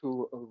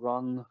to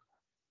run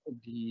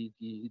the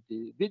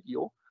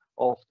video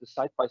of the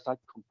side-by-side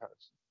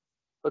comparison.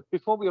 But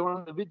before we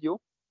run the video,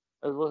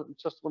 I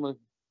just want to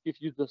give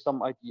you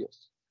some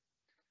ideas.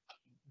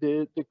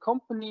 The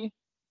company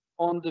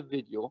on the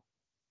video,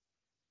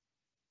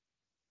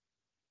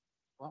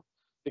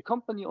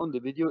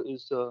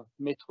 is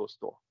Metro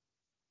Store.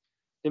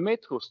 The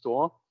Metro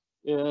Store,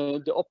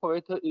 the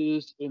operator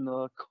is in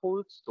a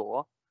cold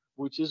store,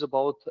 which is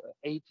about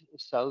 8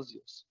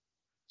 Celsius.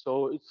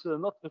 So it's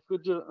not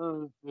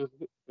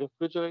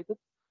refrigerated.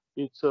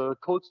 It's a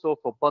cold store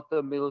for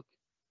butter, milk,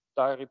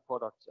 dairy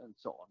products, and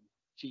so on,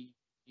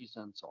 cheese,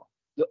 and so on.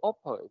 The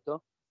operator,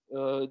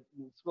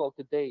 throughout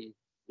the day,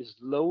 is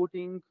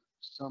loading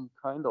some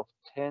kind of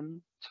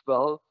 10,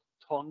 12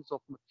 tons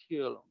of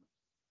material on it.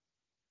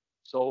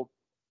 So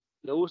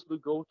those will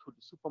go to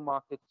the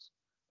supermarkets,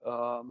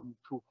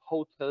 to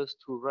hotels,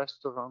 to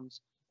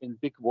restaurants in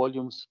big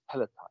volumes,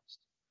 palletized.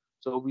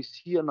 So we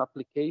see an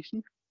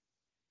application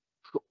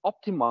to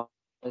optimize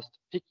the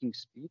picking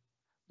speed.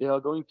 They are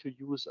going to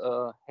use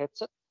a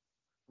headset.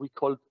 We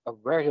call it a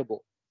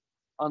wearable.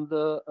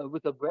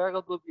 With a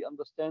wearable, we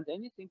understand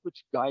anything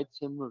which guides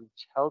him,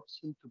 which helps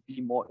him to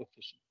be more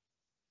efficient.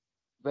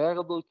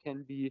 Wearable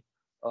can be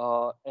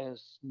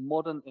as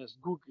modern as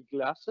Google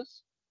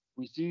Glasses.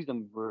 We see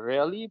them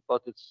rarely,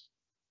 but it's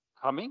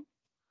coming.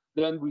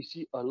 Then we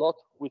see a lot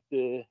with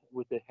the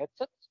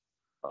headsets.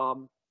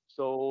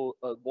 So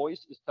a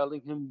voice is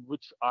telling him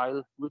which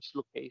aisle, which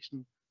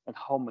location, and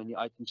how many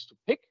items to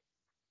pick.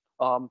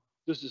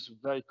 This is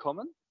very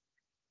common.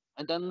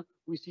 And then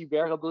we see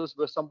wearables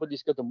where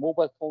somebody's got a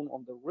mobile phone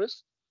on the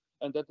wrist,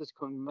 and that is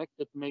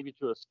connected maybe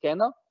to a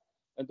scanner.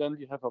 And then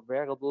you have a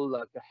wearable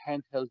like a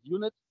handheld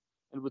unit.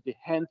 And with the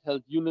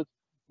handheld unit,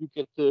 you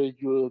get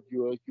your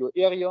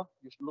area.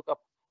 You should look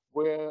up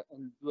where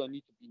and do I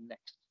need to be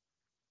next.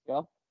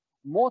 Yeah.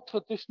 More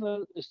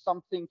traditional is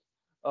something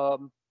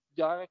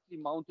directly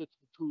mounted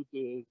to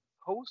the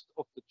post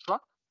of the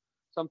truck,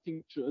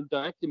 something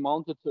directly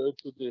mounted to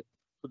the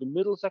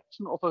middle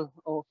section of a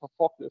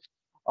forklift.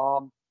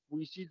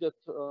 We see that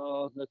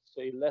let's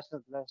say less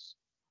and less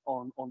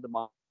on the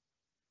market.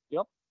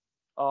 Yep.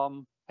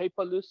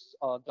 Paper lists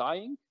are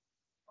dying.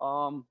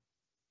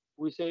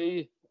 We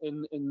say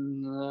in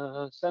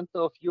center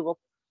of Europe,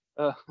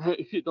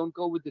 if you don't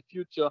go with the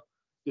future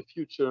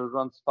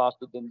runs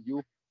faster than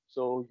you,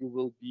 so you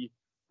will be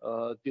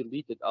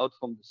deleted out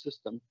from the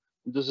system.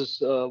 And this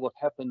is what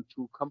happened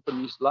to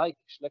companies like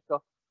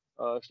Schlecker.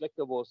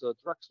 Schlecker was a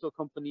drugstore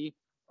company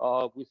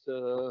with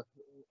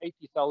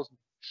 80,000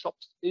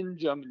 shops in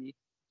Germany.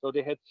 So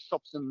they had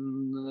shops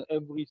in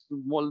every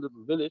small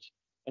little village,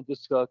 and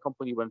this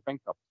company went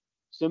bankrupt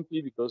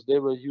simply because they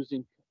were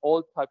using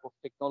all type of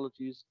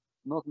technologies,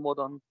 not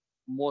modern,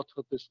 more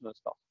traditional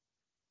stuff.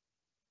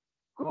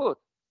 Good.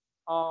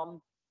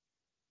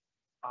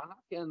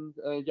 Anak and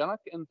Janak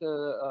and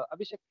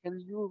Abhishek, can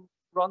you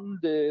run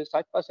the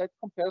side-by-side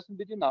comparison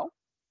video now?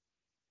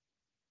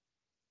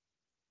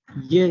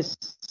 Yes,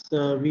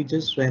 we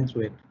just ran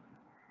through it.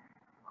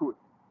 Cool.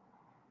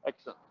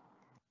 Excellent.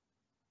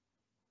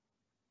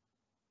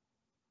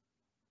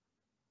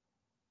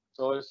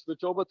 So I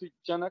switch over to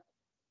Janak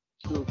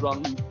to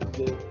run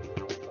the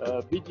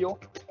video,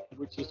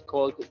 which is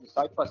called the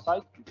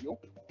side-by-side video.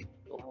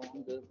 So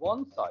on the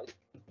one side,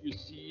 you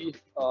see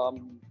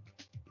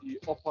the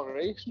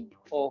operation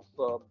of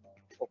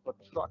a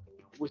truck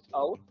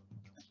without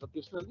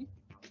traditionally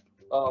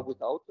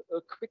without a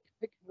quick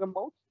pick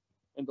remote,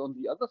 and on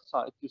the other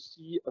side you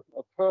see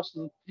a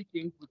person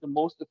picking with the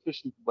most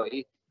efficient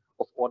way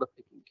of order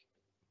picking.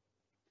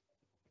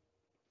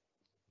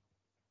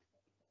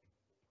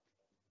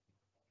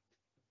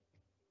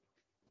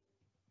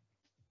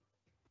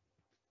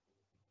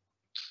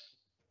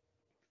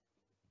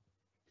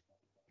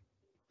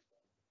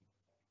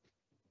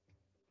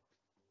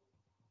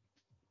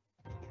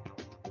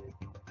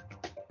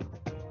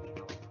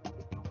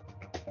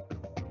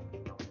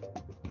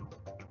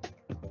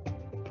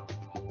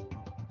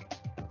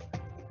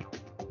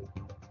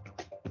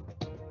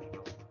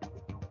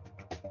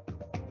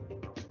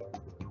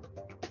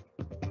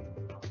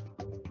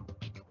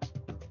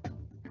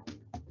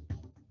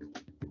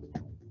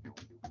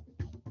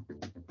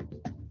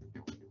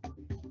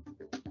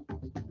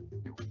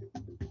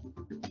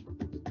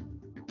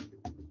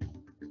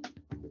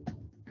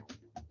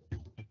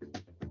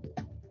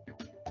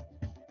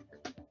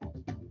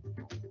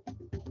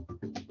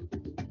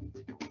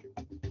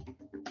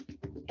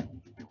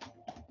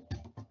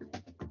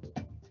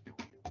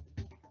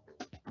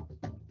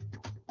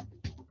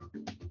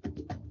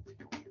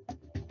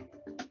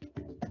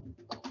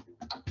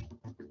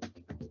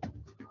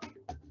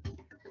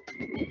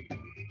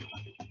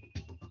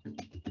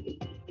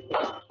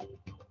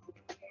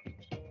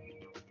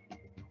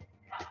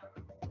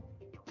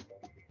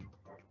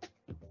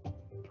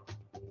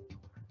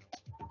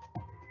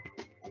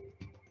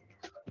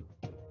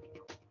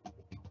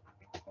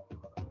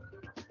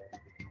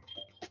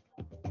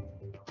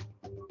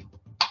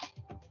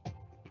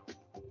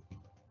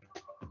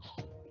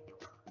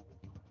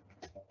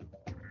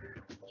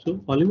 So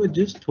Oliver,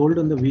 just hold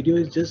on, the video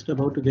is just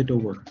about to get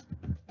over.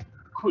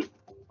 Cool.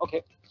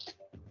 Okay.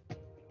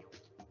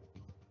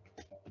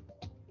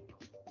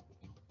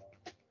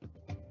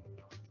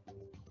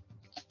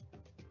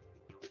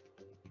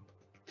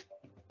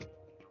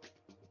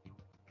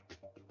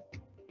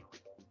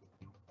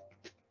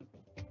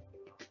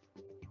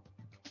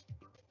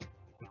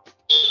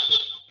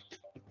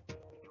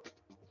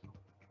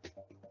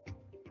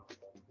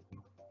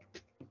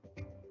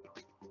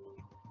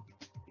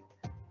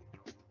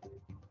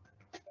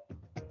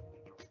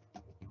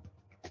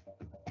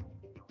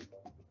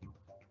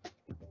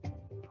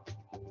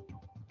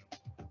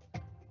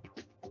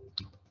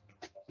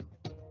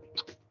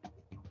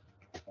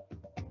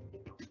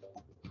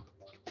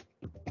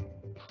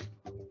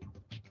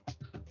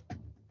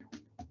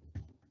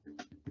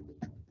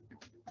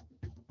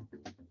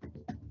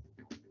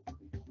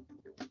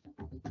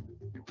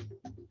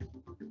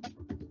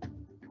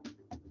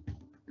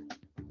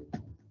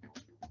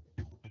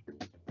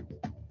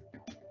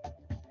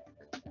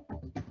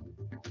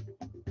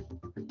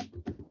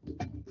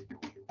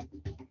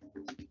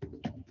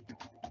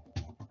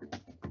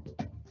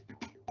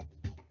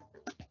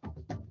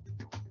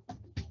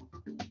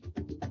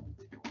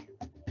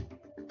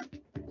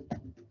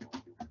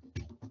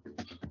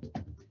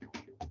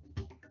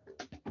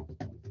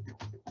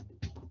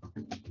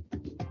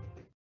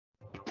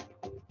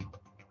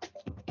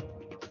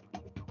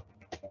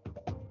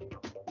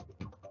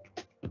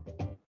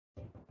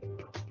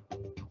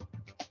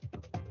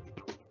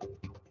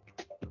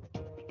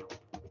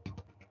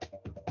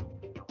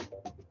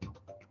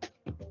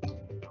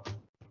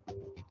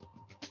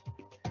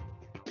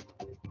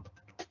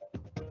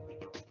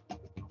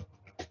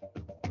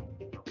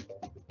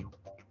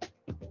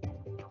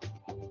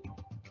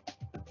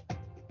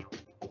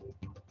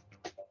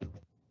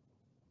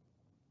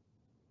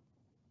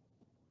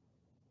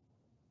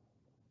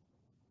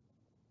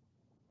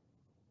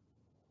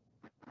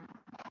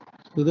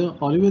 So the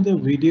Oliver, the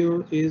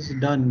video is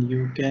done.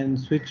 You can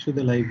switch to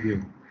the live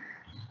view.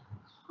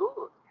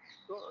 Good.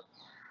 Good.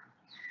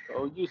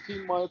 So you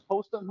see my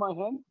poster in my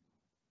hand?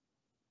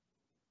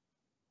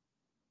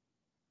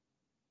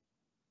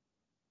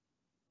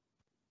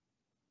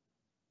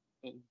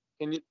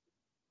 Can you?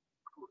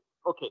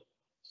 Okay.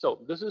 So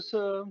this is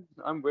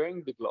I'm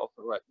wearing the glove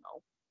right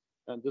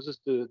now, and this is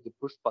the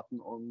push button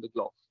on the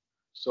glove.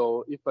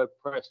 So if I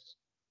press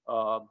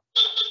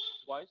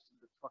twice,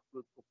 the truck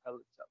will propel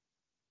itself,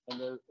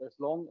 and as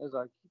long as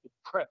I keep it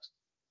pressed,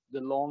 the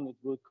long it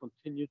will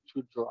continue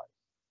to drive.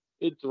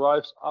 It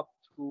drives up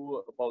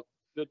to about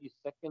 30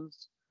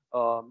 seconds,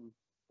 and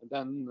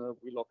then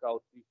we lock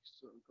out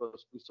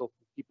because we saw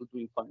people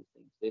doing funny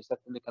things. They sat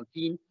in the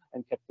canteen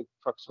and kept the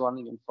trucks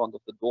running in front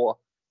of the door,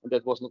 and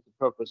that was not the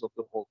purpose of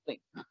the whole thing.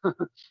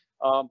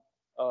 um,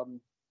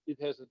 it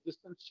has a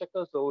distance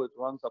checker, so it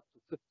runs up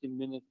to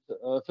 15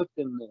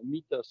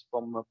 meters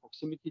from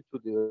proximity to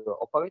the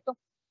operator.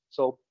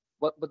 So,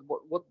 what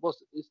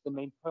is the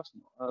main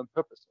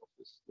purpose of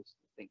this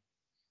thing?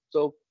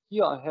 So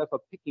here I have a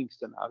picking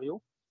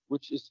scenario,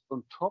 which is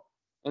on top,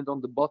 and on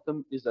the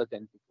bottom is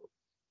identical.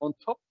 On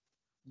top,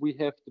 we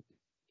have the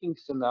picking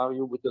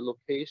scenario with the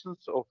locations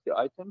of the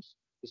items.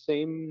 The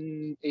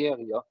same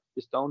area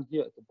is down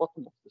here at the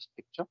bottom of this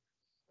picture.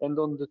 And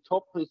on the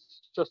top is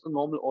just a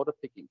normal order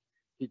picking.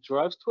 He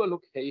drives to a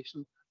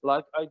location,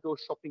 like I go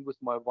shopping with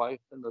my wife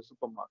in the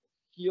supermarket.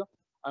 Here,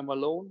 I'm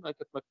alone, I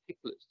get my pick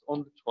list on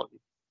the trolley.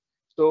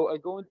 So I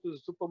go into the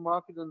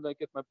supermarket and I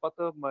get my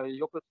butter, my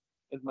yogurt,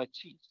 and my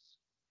cheese.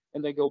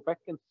 And I go back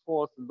and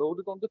forth, load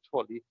it on the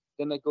trolley.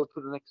 Then I go to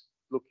the next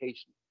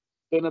location.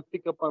 Then I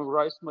pick up my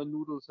rice, my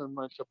noodles, and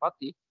my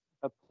chapati.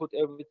 I put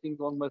everything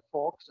on my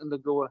forks and I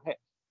go ahead.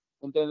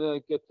 And then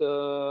I get,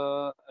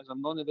 as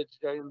I'm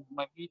non-vegetarian,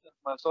 my meat and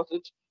my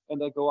sausage,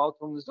 and I go out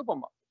from the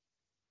supermarket.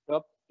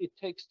 Yep. It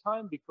takes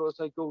time because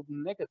I go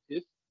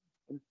negative,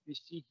 and we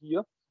see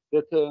here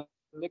that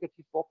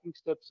negative walking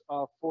steps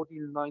are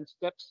 49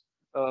 steps,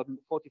 44%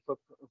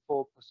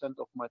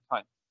 of my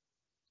time.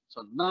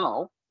 So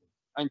now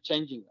I'm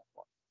changing that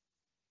one.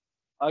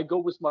 I go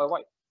with my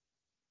wife.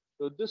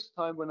 So this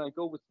time when I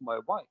go with my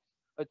wife,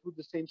 I do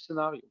the same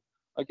scenario.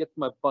 I get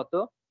my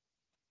butter,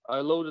 I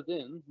load it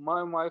in.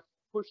 My wife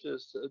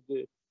pushes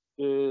the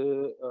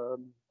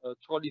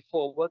trolley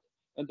forward,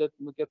 and then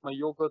we get my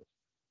yogurt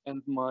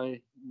and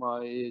my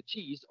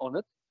cheese on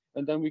it,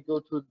 and then we go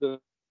to the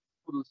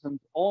noodles. And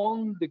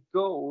on the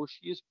go,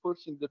 she is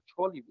pushing the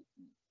trolley with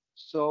me.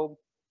 So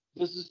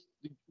this is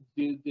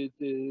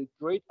the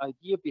great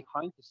idea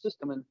behind the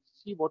system, and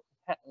see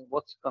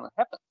what's gonna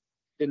happen.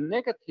 The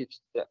negative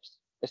steps,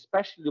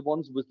 especially the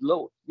ones with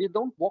load, we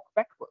don't walk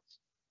backwards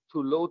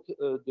to load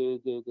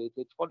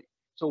the trolley.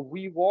 So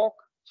we walk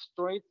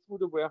straight through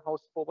the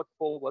warehouse,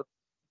 forward.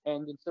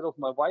 And instead of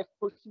my wife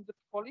pushing the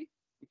trolley,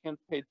 we can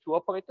pay two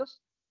operators.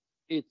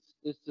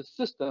 It's the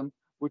system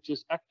which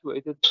is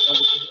actuated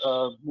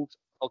and moves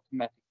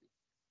automatically.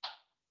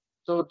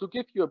 So to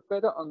give you a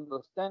better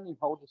understanding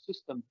how the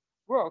system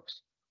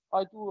works,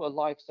 I do a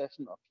live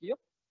session up here.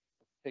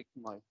 Take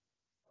my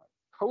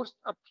post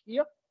up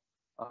here.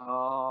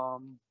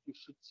 You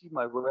should see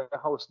my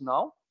warehouse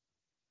now.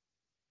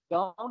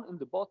 Down in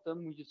the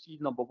bottom, you see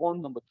number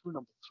 1, number 2,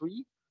 number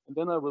 3, and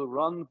then I will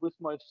run with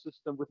my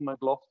system, with my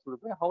glove to the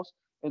warehouse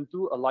and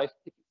do a live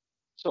picking.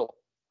 So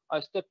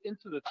I step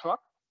into the truck.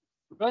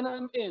 When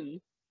I'm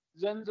in,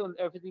 sensor and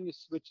everything is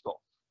switched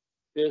off.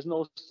 There's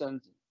no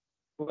sensing.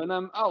 When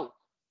I'm out,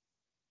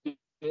 the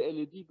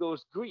LED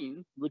goes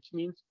green, which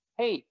means,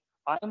 hey,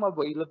 I'm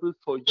available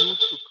for you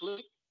to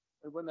click.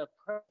 And when I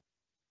press,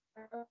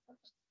 as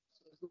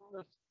long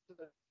as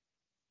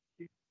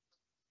the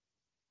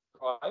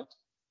drives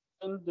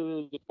and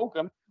the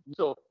program.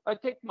 So I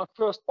take my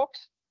first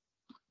box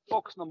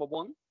number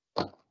 1.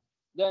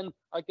 Then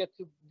I get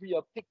to be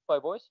picked by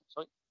voice.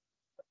 Sorry,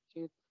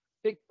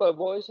 picked by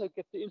voice. I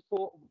get the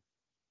info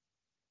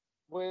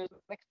where the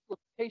next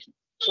location.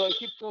 So I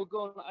keep going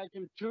on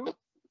item 2,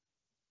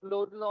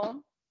 load it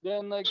on.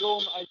 Then I go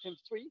on item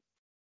 3.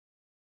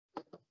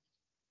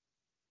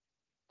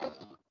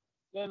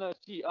 Then I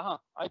see,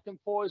 item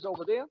 4 is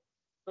over there.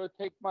 So I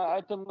take my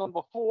item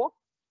number 4.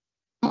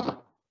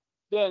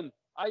 Then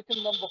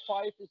item number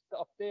 5 is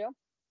up there.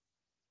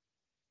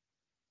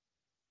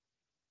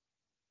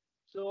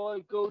 So I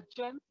go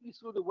gently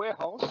through the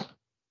warehouse.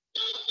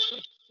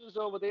 6 is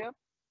over there.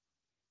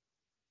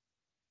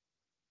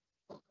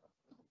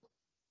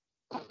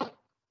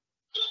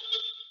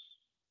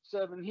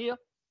 7 here.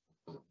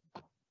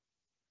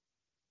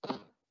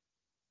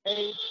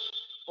 8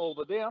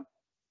 over there.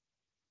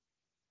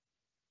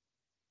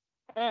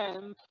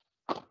 And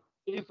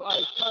if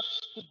I touch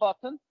the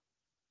button,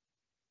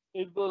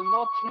 it will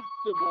not hit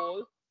the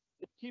wall.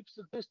 It keeps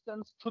the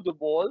distance to the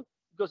wall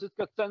because it's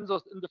got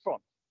sensors in the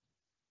front.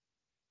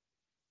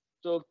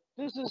 So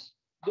this is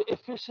the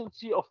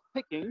efficiency of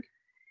picking.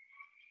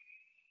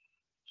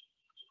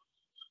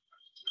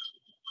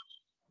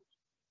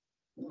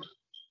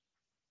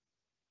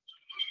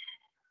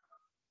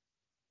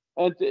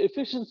 And the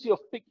efficiency of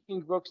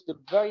picking works the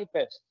very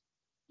best.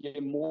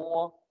 The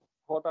more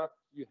product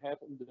you have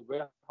in the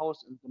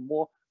warehouse and the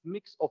more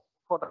mix of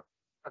product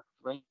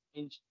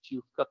range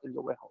you've got in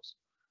your warehouse.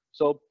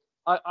 So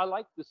I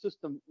like the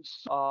system.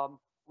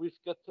 We've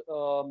got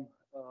the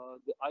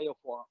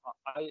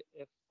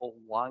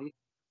IFOY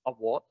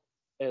award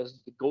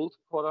as the gold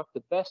product,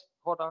 the best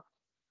product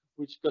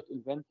which got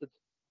invented,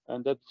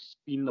 and that's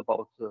been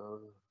about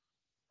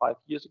 5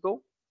 years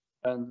ago.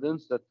 And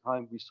since that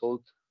time, we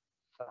sold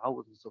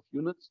thousands of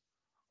units.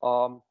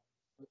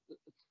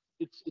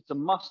 It's a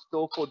must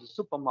go for the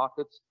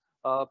supermarkets.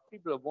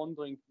 People are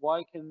wondering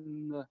why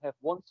can have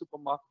one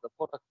supermarket a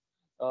product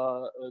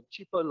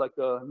cheaper, like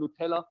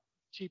Nutella,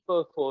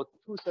 cheaper for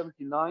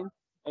 $2.79,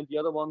 and the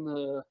other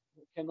one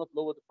cannot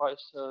lower the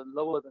price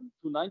lower than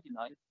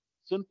 $2.99,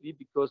 simply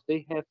because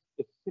they have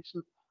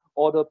efficient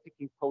order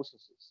picking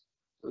processes.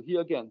 So here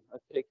again, I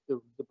take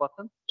the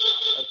button,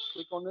 I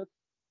click on it,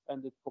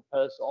 and it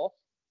propels off.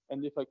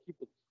 And if I keep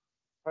it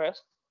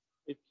pressed,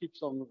 it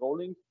keeps on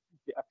rolling.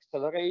 The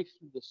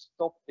acceleration, the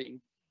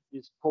stopping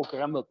is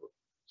programmable.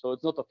 So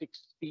it's not a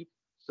fixed speed.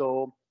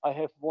 So I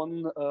have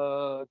one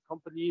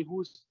company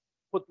who's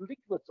put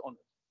liquids on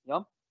it.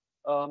 Yeah,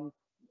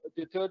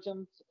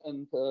 detergents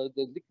and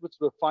the liquids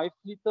were 5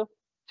 liter,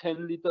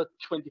 10 liter,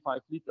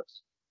 25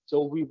 liters.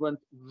 So we went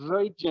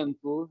very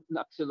gentle in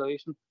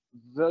acceleration,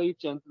 very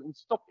gentle in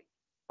stopping.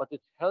 but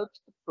it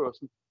helps the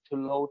person to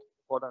load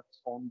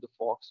products on the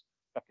forks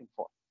back and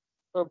forth.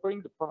 So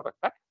bring the product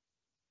back.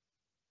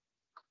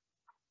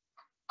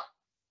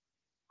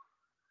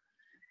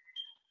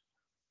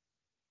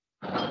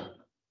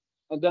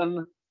 And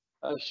then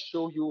I'll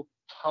show you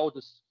how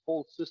this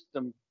whole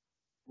system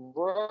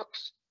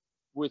works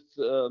with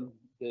the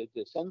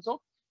sensor.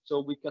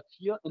 So we got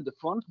here in the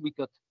front, we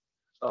got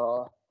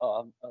a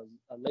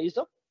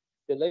laser.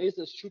 The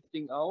laser is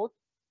shooting out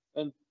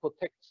and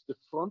protects the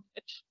front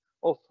edge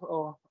of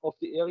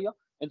the area.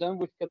 And then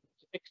we've got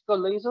extra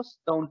lasers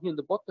down here in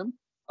the bottom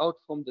out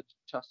from the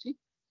chassis.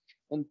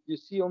 And you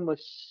see on my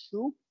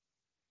shoe,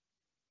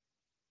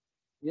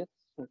 yes,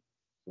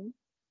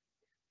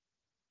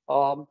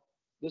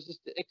 this is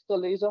the extra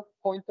laser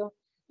pointer.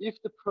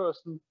 If the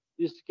person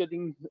is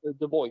getting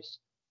the voice,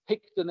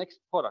 pick the next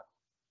product,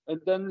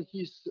 and then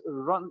he's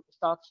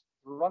starts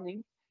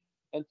running,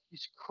 and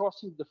he's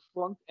crossing the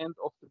front end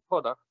of the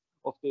product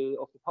of the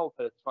power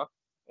pellet truck,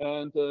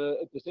 and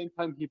at the same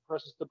time he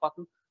presses the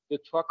button, the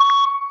truck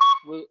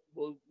will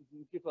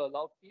give a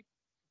loud beep.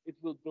 It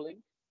will blink,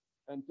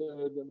 and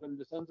when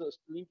the sensor is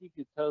blinking,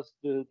 it tells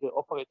the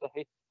operator,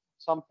 hey,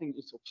 something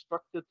is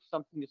obstructed,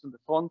 something is in the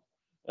front,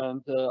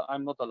 and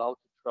I'm not allowed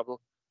to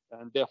travel,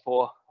 and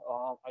therefore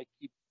I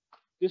keep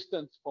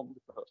distance from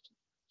the person.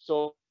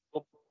 So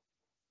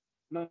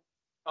now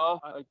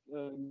I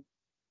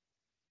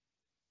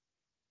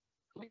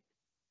click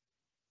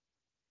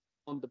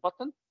on the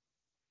button.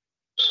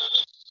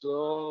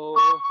 So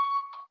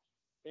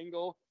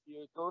bingo,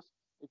 here it goes.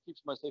 It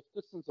keeps my safe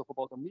distance of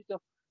about 1 meter,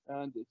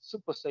 and it's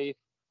super safe.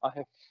 I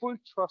have full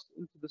trust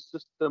into the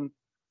system.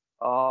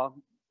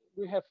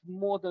 We have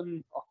more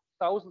than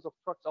thousands of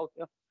trucks out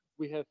there.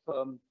 We have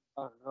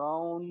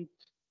around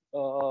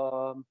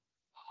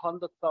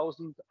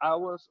 100,000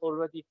 hours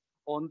already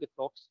on the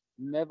clocks.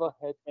 Never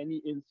had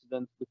any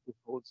incident with the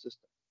whole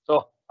system.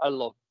 So I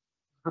love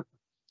it.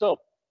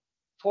 So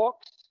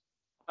forks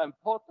are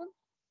important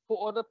for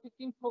order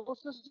picking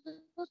processes.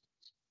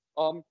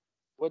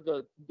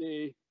 Whether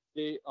they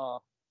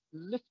are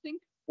lifting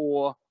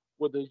or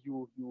whether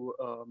you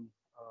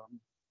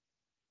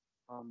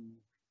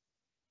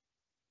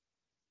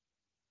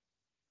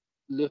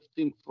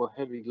lifting for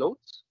heavy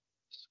loads.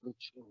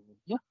 Switch over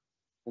here,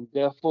 and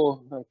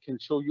therefore I can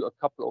show you a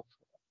couple of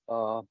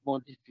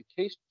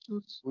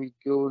modifications. We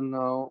go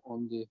now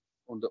on the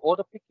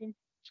order picking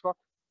truck,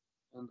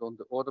 and on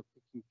the order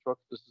picking truck,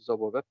 this is our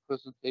web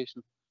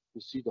presentation.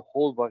 You see the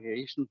whole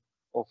variation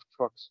of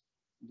trucks,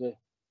 the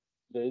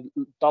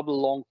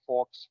double long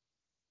forks.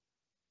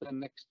 The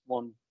next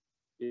one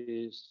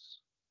is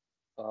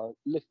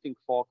lifting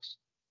forks.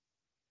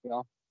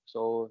 Yeah,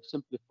 so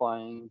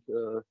simplifying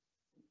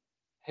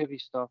heavy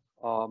stuff.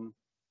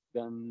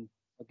 Then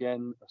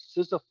again, a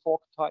scissor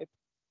fork type.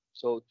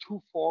 So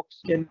 2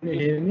 forks. Can you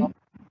hear me?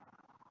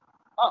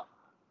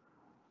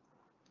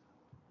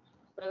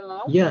 Better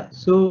now? Yeah,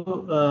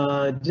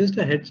 so just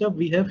a heads up,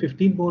 we have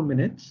 15 more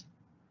minutes.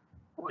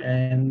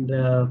 And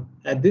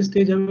at this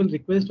stage, I will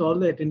request all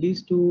the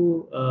attendees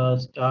to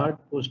start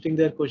posting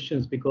their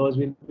questions, because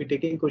we'll be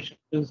taking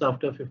questions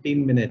after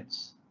 15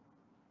 minutes.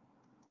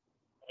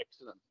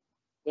 Excellent.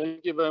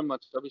 Thank you very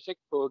much, Abhishek,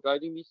 for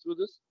guiding me through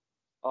this.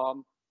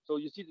 So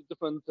you see the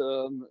different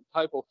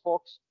type of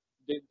forks,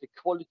 the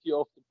quality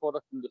of the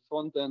product in the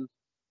front end,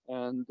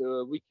 and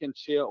we can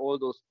share all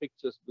those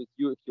pictures with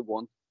you if you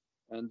want.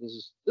 And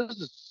this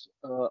is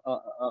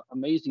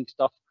amazing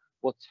stuff.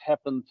 What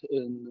happened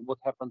in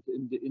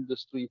the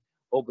industry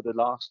over the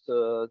last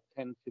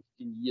 10,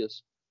 15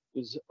 years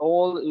is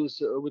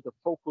with a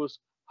focus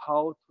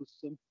how to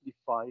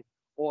simplify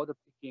order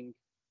picking,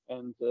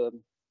 and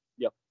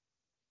yeah,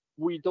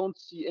 we don't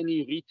see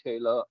any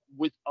retailer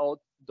without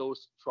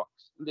those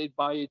trucks.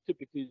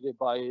 Typically they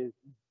buy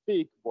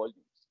big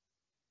volumes.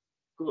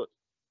 Good.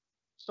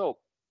 So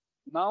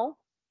now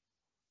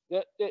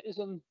there is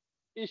an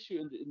issue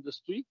in the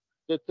industry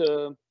that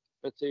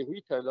let's say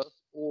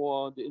retailers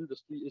or the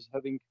industry is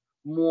having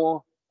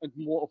more and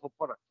more of a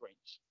product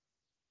range.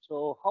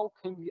 So how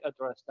can we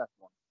address that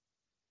one?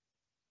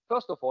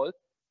 First of all,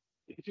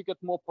 if you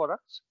get more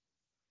products,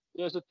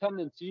 there's a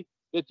tendency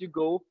that you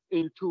go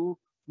into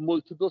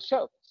multiple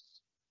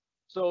shelves.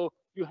 So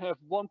you have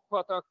one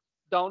product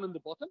down in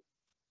the bottom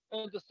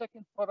and the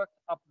second product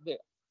up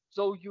there.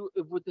 So you,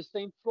 with the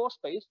same floor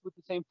space, with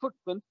the same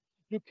footprint,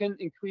 you can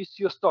increase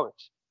your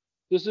storage.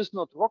 This is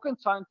not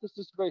rocket science. This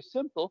is very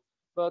simple,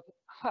 but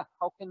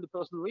how can the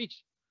person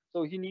reach?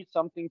 So he needs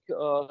something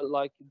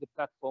like the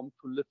platform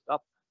to lift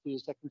up to the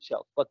second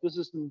shelf. But this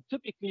is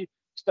typically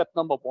step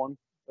number 1.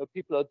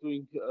 People are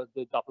doing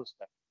the double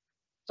step.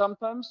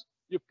 Sometimes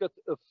you've got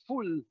a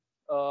full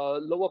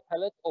lower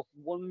pallet of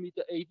 1.80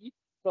 meter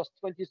plus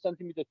 20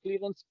 centimeter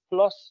clearance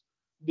plus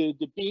the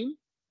beam,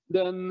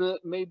 then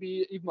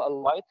maybe even a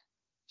light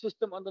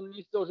system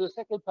underneath. So the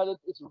second pallet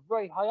is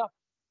very high up.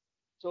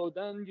 So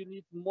then you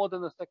need more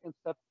than a second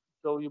step.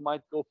 So you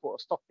might go for a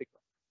stock picker.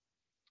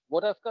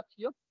 What I've got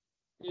here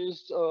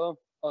is a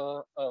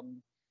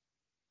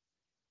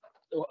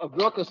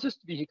work assist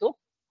vehicle,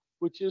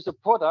 which is a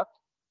product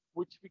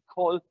which we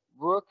call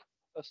work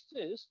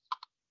assist.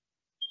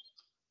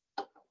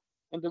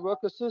 And the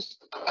work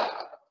assist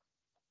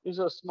is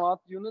a smart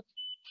unit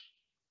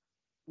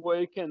where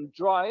you can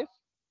drive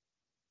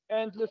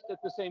and lift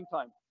at the same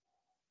time.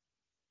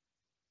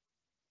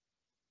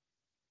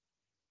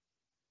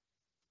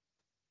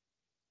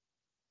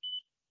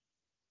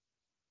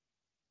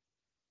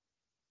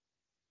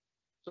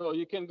 So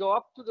you can go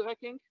up to the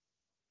racking,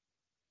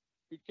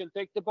 you can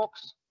take the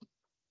box,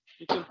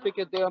 you can pick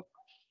it there,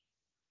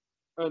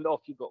 and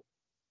off you go.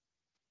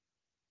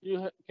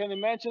 You can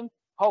imagine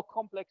how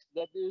complex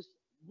that is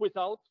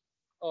without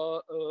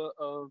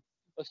a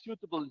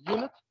suitable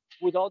unit,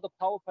 without a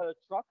power pallet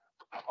truck.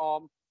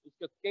 It's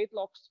got gate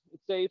locks, it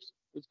saves,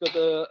 it's got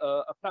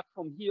a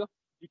platform here.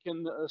 You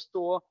can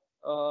store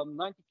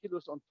 90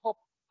 kilos on top,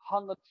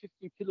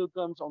 150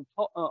 kilograms on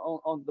top,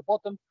 on the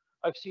bottom.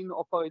 I've seen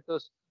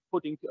operators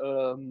putting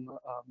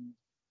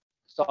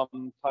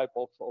some type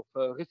of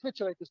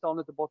refrigerators down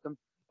at the bottom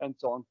and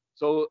so on.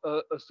 So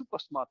a super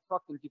smart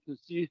truck, and you can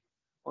see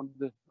on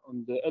the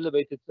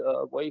elevated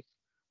wave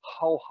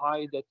how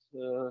high that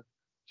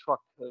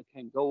truck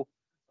can go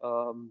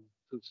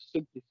to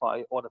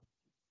simplify order.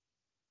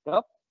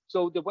 Yeah.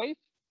 So the wave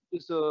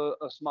is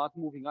a smart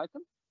moving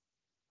item.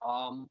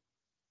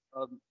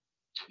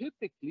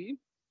 Typically,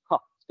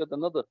 it's got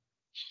another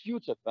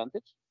huge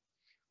advantage.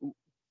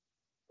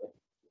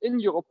 In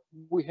Europe,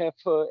 we have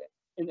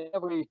in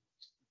every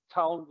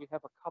town we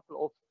have a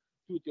couple of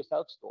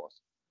do-it-yourself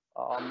stores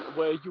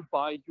where you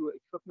buy your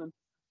equipment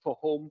for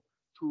home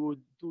to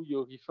do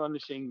your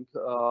refurnishing.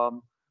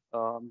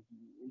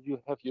 You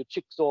have your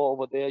jigsaw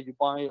over there. You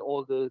buy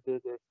all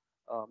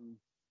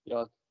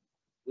yeah,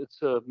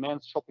 it's a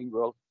man's shopping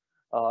world.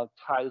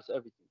 Tiles,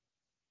 everything.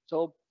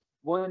 So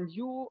when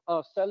you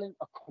are selling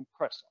a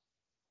compressor,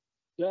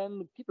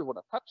 then people want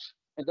to touch,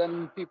 and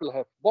then people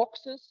have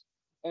boxes,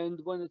 and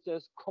when it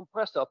says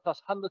compressor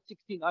plus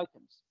 116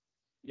 items,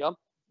 yeah,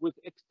 with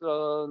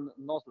extra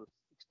nozzles,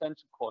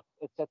 extension cord,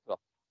 etc.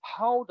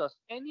 How does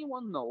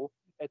anyone know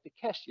at the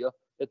cashier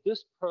that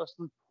this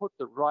person put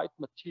the right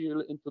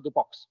material into the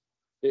box?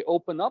 They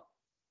open up,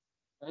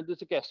 and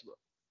it's a guesswork.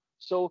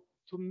 So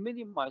to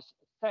minimize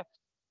theft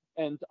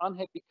and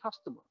unhappy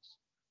customers,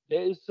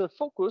 there is a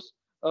focus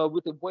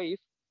with a wave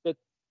that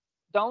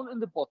down in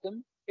the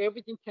bottom,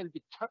 everything can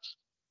be touched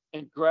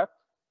and grabbed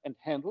and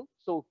handled.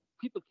 So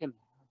people can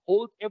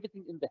hold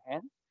everything in the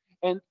hand.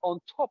 And on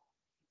top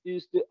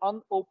is the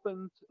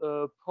unopened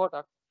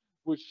product,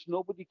 which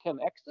nobody can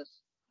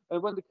access.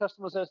 And when the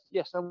customer says,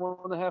 yes, I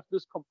want to have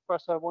this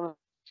compressor, I want a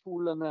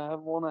tool, and I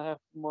want to have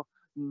more,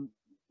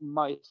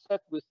 my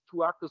set with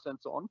 2 axes and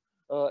so on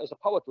as a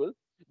power drill,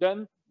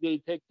 then they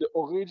take the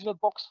original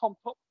box from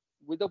top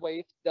with a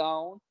wave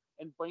down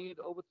and bring it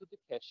over to the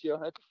cashier.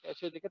 At the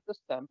cashier, they get the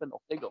stamp and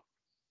off they go.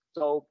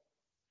 So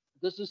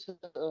this is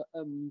a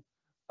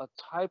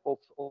type of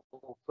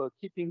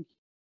keeping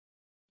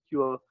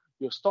your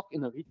stock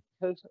in a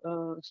retail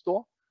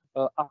store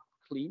up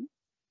clean,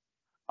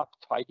 up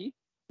tidy.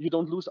 You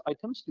don't lose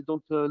items, you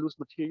don't lose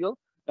material,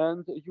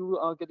 and you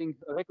are getting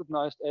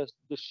recognized as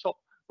the shop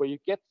where you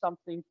get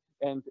something,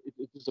 and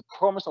it is a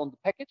promise on the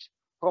package,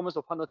 promise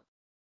of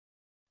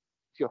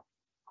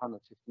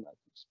 115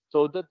 items.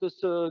 So that is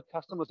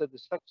customer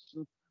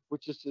satisfaction,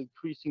 which is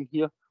increasing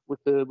here with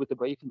the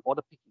wave in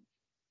order picking.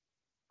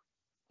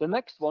 The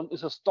next one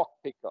is a stock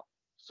picker.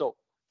 So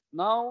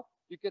now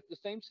you get the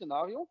same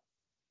scenario,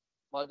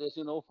 but as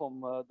you know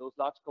from those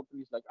large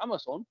companies like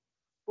Amazon,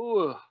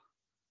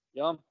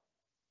 yeah,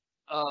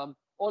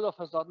 all of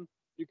a sudden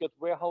you get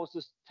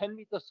warehouses 10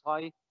 meters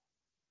high,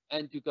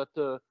 and you got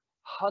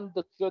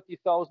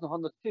 130,000,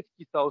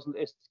 150,000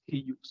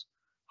 SKUs.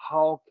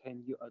 How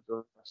can you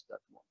address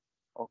that one?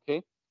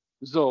 Okay,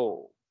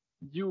 so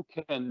you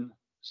can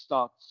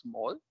start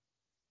small,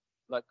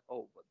 like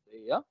over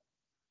there.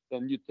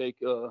 Then you take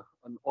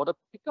an order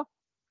picker,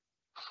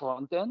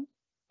 front end,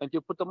 and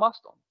you put the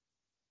mast on.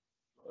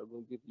 So I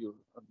will give you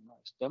a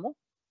nice demo.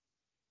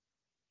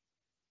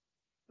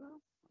 I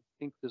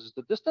think this is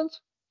the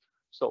distance.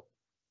 So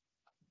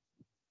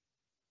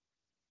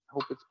I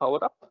hope it's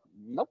powered up.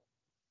 Nope.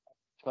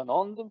 Turn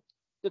on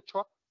the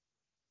truck.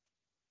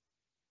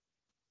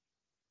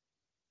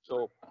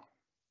 So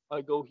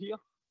I go here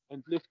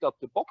and lift up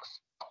the box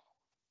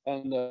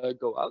and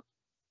go out.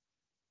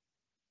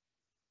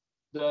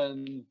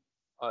 Then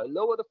I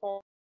lower the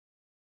form.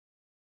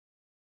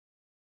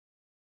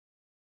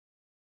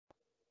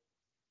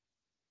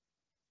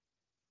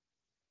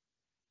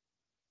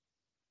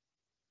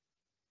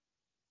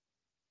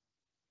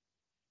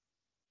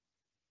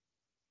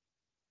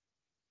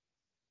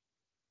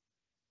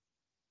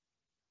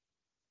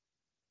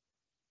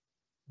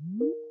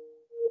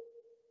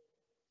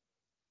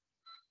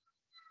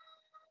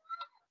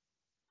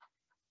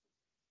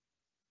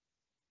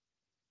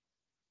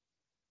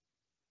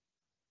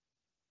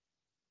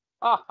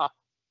 Aha.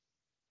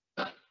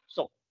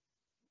 So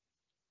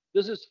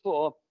this is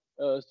for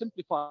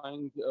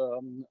simplifying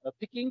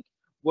picking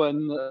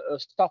when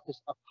stuff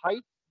is up high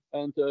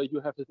and you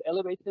have it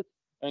elevated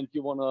and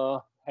you want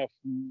to have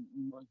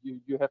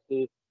you have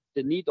the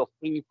need of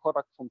bringing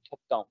product from top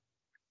down.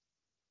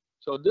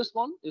 So this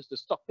one is the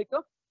stock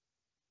picker.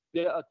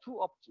 There are two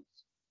options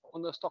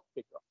on the stock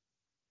picker.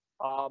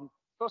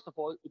 First of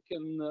all, you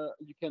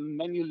can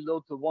manually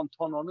load the 1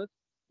 ton on it.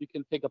 You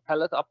can take a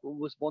pallet up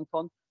with 1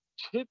 ton.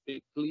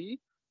 Typically,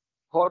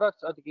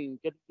 products are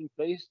getting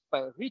placed by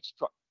a reach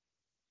truck.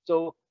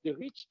 So the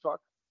reach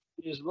truck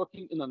is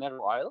working in a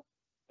narrow aisle,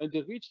 and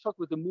the reach truck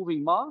with the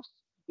moving mast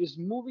is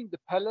moving the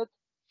pallet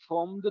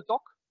from the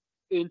dock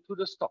into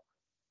the stock.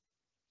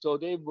 So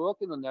they work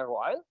in a narrow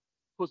aisle,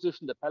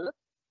 position the pallet,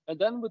 and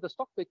then with the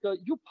stock picker,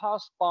 you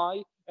pass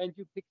by and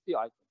you pick the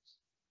items.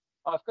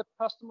 I've got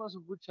customers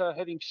which are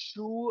having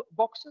shoe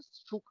boxes,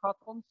 shoe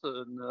cartons,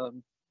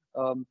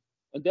 and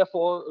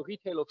therefore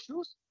retail of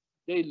shoes.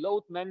 They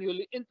load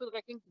manually into the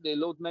racking, they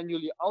load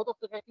manually out of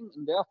the racking,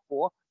 and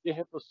therefore they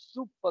have a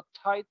super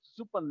tight,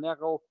 super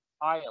narrow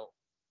aisle.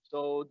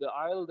 So the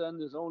aisle then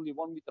is only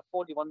 1.40 meters,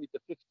 1.50 meters.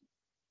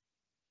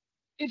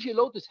 If your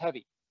load is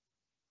heavy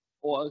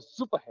or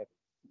super heavy,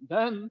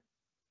 then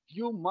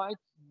you might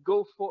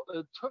go for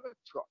a turret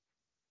truck.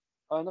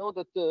 I know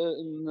that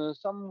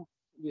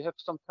we have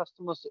some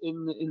customers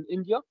in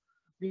India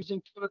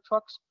using turret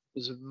trucks.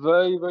 It's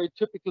very, very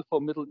typical for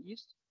Middle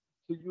East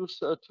to use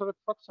turret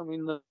trucks. I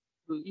mean, the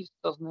Middle East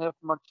doesn't have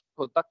much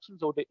production,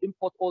 so they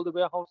import all the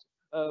warehouse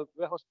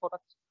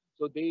products.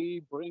 So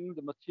they bring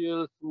the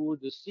material through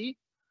the sea.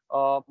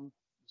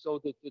 So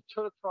the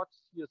turret trucks,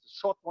 here's a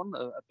short one,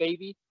 a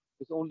baby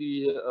with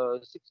only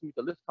 6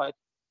 meter lift height,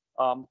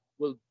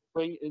 will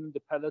bring in the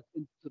pallet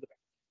into the back.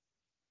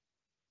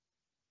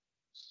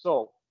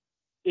 So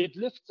it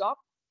lifts up,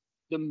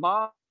 the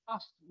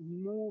mast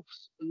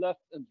moves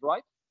left and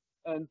right,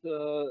 and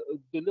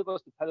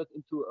delivers the pallet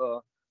into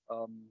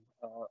a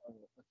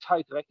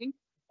tight racking.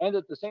 And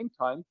at the same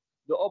time,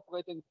 the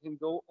operator can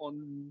go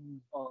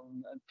on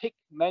and pick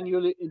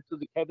manually into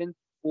the cabin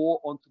or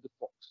onto the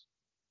box.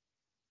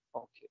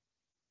 Okay.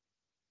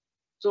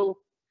 So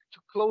to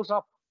close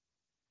up,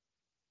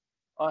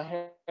 I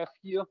have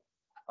here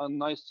a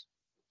nice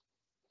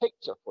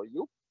picture for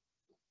you.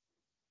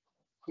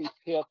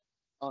 Prepared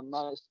a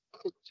nice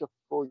picture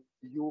for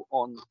you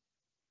on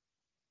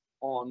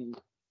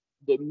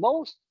the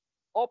most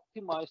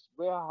optimized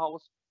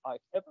warehouse I've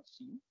ever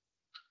seen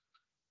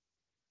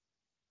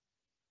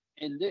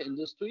in the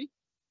industry.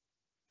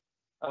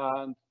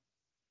 And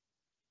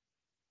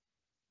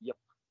yep,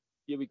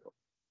 here we go.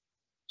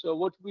 So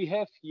what we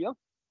have here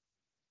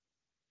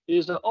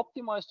is an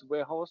optimized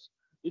warehouse.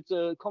 It's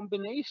a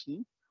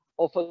combination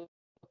of a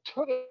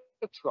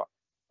turret truck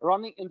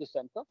running in the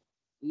center,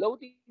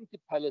 loading the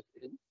pallet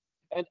in,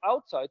 and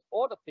outside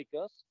order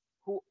pickers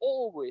who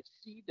always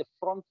see the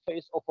front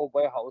face of a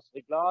warehouse,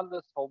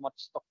 regardless how much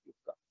stock you've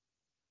got.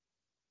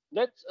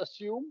 Let's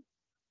assume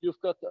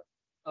you've got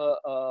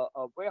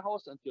a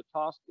warehouse and your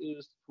task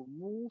is to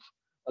move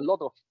a lot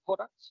of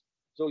products.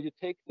 So you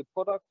take the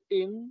product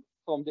in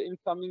from the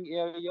incoming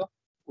area,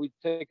 we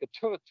take a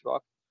turret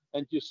truck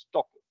and you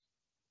stock it.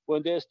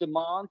 When there's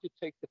demand, you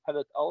take the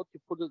pallet out, you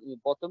put it in the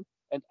bottom,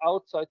 and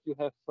outside you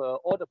have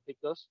order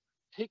pickers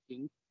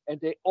picking, and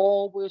they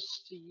always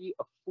see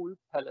a full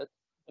pallet,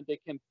 and they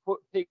can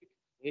pick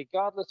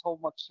regardless how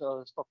much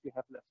stock you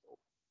have left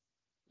over.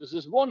 This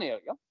is one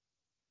area.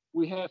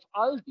 We have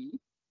Aldi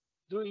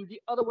doing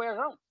the other way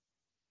around.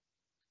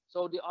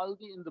 So the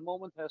Aldi in the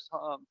moment has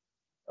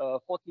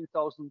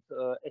 14,000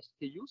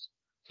 SKUs.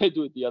 They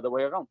do it the other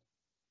way around.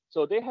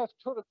 So they have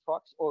turret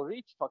trucks or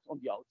reach trucks on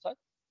the outside.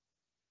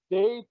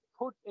 They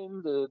put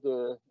in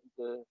the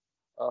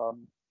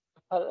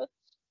pallets,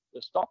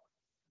 the stock,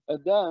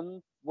 and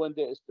then when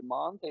there is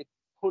demand, they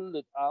pull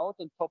it out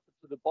and top it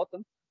to the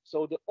bottom.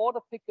 So the order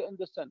picker in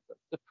the center,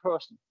 the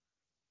person,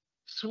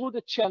 through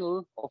the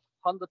channel of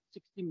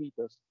 160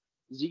 meters,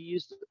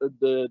 sees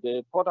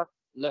the product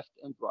left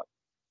and right.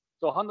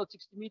 So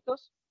 160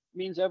 meters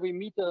means every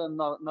meter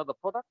another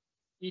product.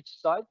 Each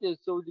side is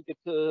so you get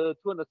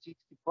 260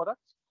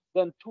 products.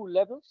 Then 2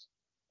 levels,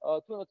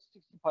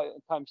 260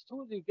 times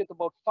 2, you get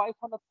about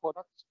 500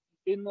 products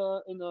in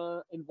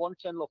one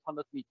channel of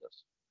 100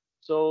 meters.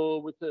 So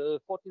with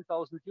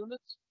 14,000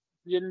 units,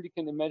 then you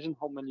can imagine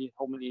how many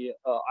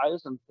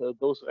aisles and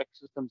those rack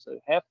systems they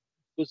have.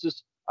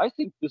 I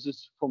think this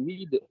is for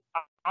me the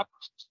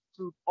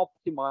absolute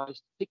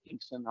optimized picking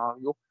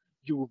scenario.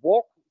 You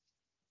walk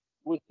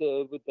with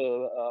the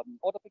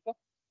order picker,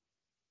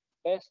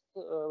 best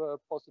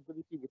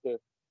possibility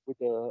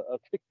with a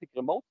quick pick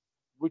remote,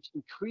 which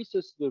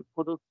increases the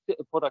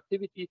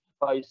productivity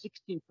by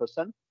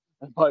 16%.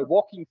 And by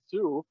walking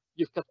through,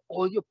 you've got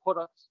all your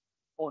products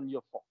on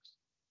your box.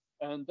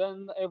 And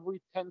then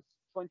every 10th,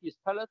 20th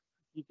pallet,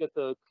 you get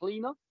a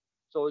cleaner.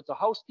 So it's a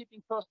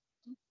housekeeping person.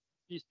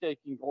 He's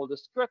taking all the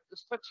stretch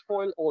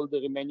foil, all the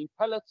remaining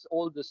pallets,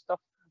 all the stuff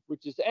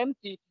which is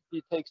empty,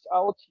 he takes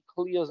out, he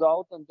clears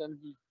out, and then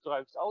he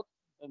drives out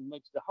and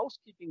makes the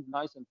housekeeping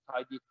nice and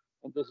tidy.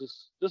 And this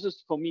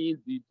is for me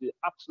the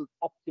absolute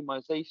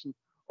optimization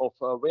of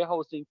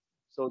warehousing.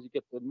 So you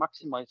get the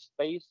maximized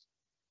space,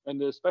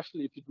 And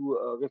especially if you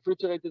do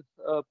refrigerated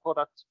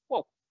products,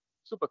 whoa,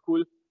 super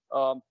cool.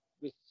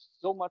 With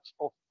so much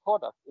of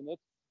product in it,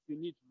 you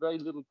need very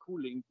little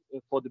cooling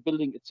for the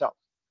building itself.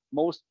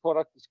 Most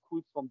product is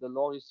cooled from the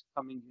lorries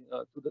coming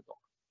to the dock.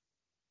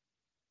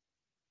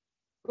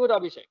 Good,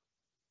 Abhishek.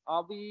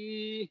 Are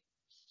we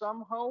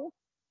somehow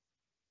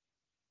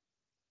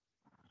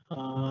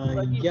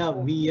ready Yeah,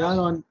 for we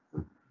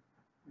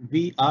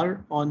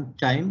are on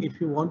time. If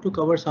you want to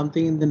cover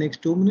something in the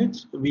next 2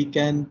 minutes, we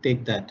can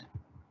take that.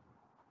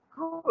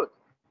 Good.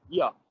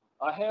 Yeah,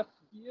 I have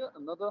here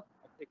another.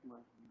 I take my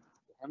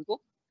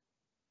handle.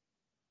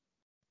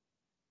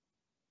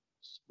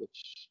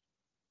 Switch.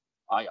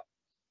 Ah,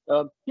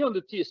 yeah. Here on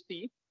the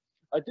TSP,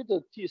 I did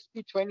a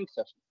TSP training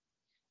session,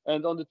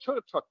 and on the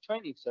turret truck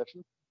training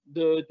session,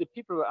 the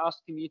people were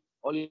asking me,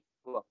 Oliver,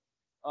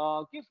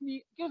 give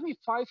me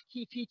 5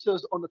 key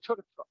features on the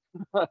turret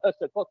truck. I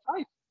said, well,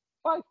 five.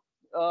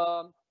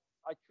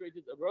 I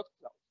created a word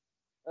cloud.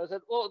 I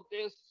said, oh,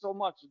 there's so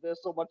much. There's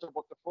so much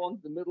about the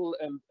front, the middle,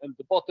 and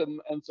the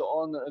bottom, and so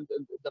on, and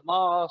the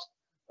mast.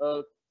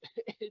 Uh,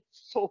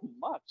 it's so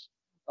much.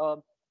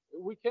 Um,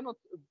 we cannot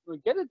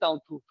get it down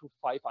to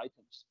 5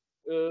 items.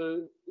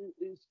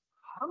 It's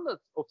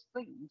hundreds of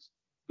things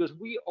because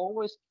we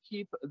always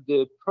keep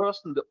the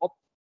person, the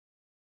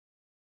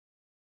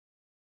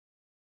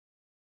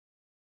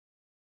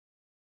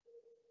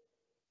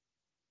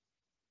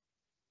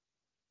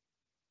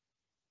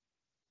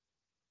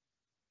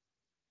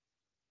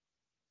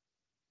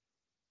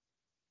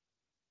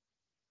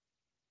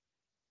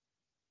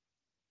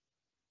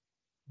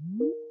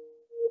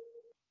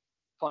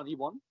funny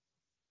one.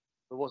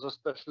 There was a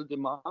special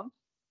demand.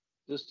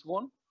 This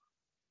one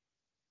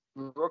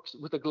works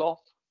with a glove.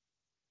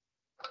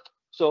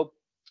 So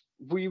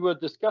we were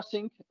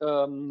discussing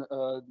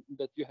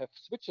that you have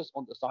switches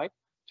on the side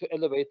to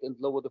elevate and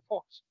lower the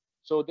forks.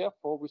 So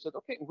therefore, we said,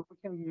 okay, we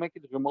can make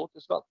it remote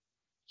as well.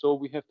 So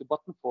we have the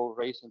button for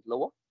raise and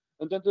lower,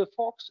 and then the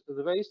forks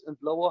raise and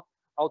lower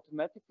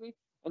automatically,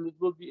 and it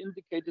will be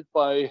indicated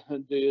by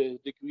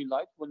the green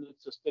light. When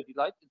it's a steady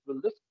light, it will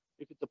lift.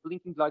 If it's a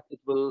blinking light, it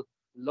will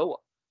lower.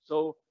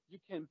 So you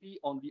can be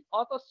on the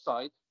other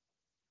side.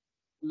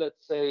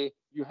 Let's say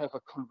you have a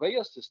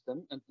conveyor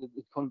system and the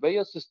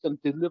conveyor system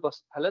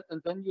delivers pallet,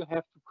 and then you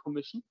have to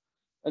commission,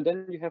 and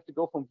then you have to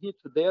go from here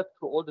to there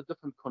to all the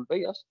different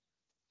conveyors.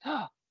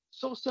 Ah,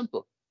 so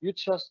simple. You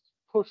just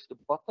push the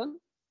button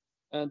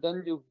and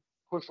then you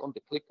push on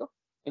the clicker,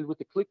 and with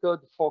the clicker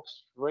the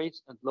forks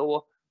raise and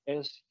lower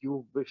as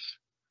you wish.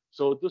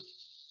 So this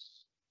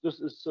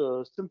is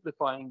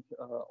simplifying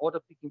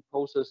order picking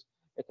process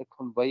at a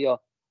conveyor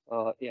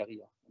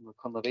area, in a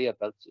conveyor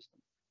belt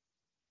system.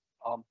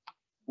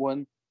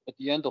 When at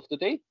the end of the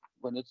day,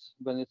 when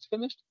it's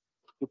finished,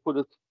 you put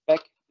it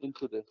back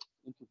into the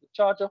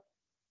charger,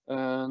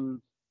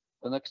 and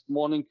the next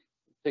morning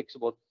it takes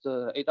about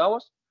 8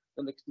 hours.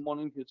 The next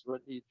morning it's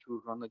ready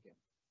to run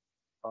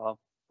again.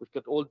 We've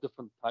got all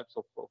different types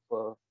of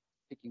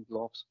picking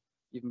gloves,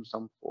 even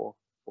some for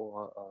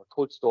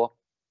cold store.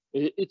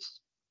 It's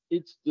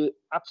the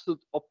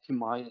absolute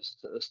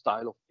optimized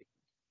style of picking.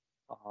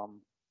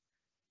 Um,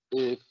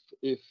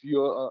 if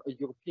you're a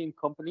European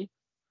company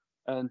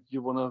and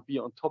you want to be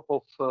on top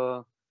of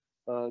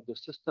the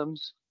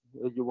systems,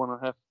 you want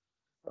to have,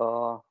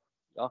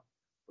 yeah,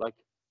 like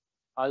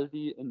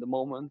Aldi in the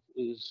moment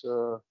is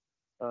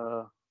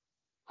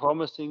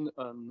promising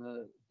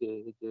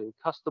the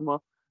customer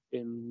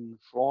in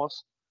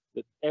France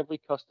that every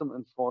customer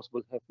in France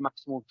will have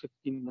maximum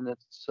 15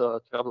 minutes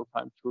travel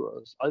time to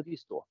a Aldi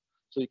store.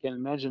 So you can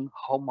imagine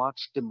how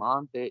much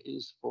demand there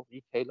is for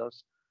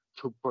retailers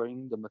to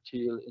bring the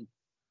material in.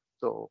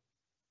 So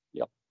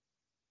yeah,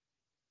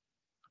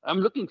 I'm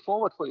looking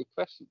forward for your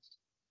questions.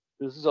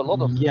 This is a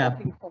lot of Yeah,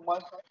 talking from my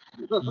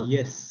side. Yeah.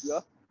 yes.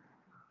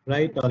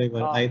 Right,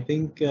 Oliver. Ah, I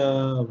think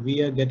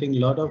we are getting a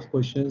lot of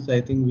questions.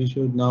 I think we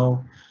should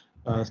now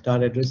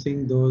start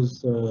addressing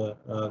those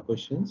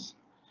questions.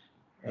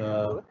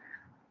 Uh, good.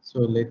 so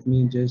let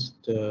me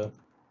just uh,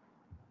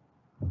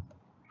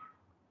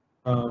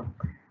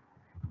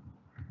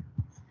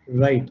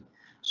 right.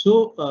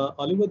 So,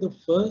 Oliver, the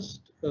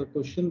first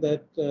question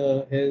that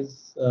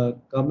has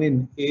come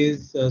in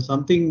is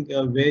something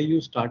where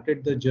you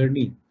started the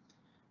journey.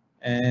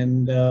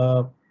 And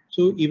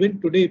so even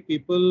today,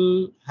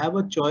 people have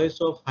a choice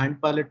of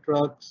hand pallet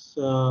trucks,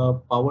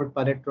 powered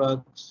pallet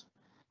trucks,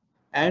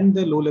 and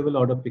the low-level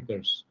order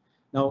pickers.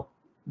 Now,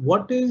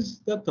 what is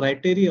the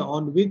criteria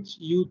on which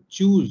you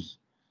choose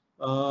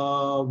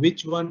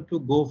which one to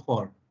go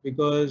for?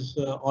 Because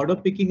order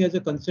picking as a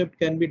concept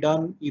can be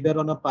done either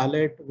on a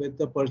pallet with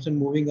the person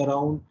moving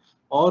around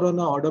or on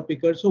an order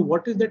picker. So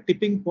what is the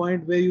tipping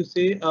point where you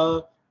say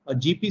a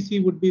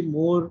GPC would be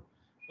more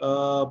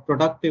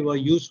productive or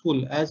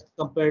useful as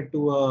compared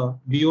to a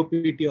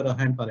BOPT or a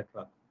hand pallet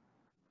truck?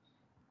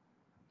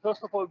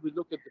 First of all, we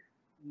look at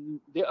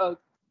there are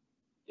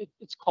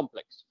it's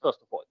complex. First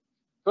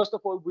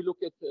of all, we look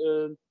at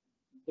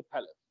the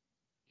pallet.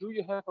 Do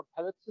you have a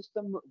pallet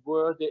system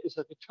where there is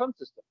a return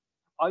system?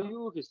 Are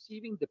you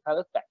receiving the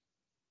pallet back?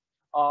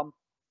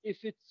 If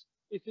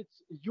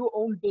it's your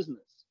own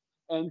business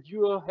and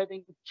you're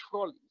having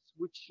trolleys,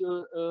 which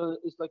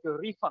is like a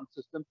refund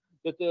system,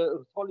 that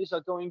the trolleys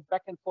are going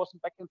back and forth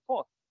and back and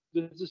forth.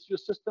 This is your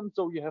system,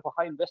 so you have a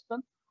high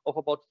investment of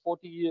about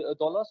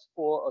 $40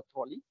 for a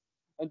trolley,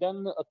 and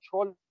then a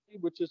trolley,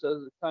 which is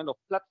a kind of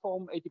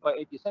platform, 80 by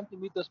 80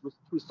 centimeters with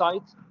two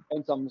sides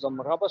and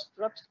some rubber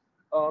straps.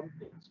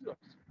 It's yours.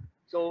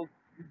 So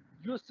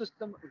your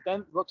system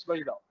then works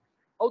very well.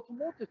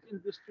 Automotive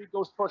industry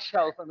goes for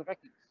shelf and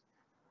racking.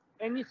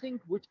 Anything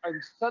which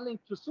I'm selling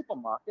to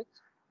supermarkets,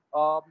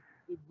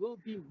 it will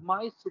be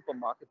my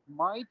supermarket,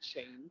 my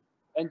chain,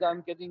 and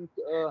I'm getting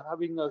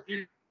having a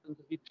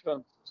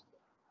return system.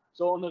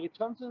 So on a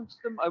return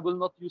system, I will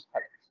not use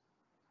pallets.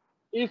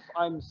 If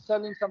I'm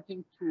selling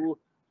something to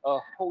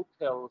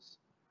hotels,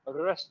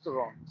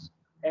 restaurants,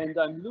 and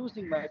I'm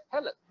losing my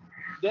pallet,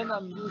 then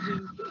I'm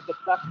using the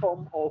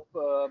platform of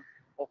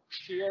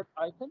shared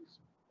items,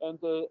 and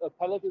a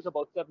pallet is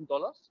about $7.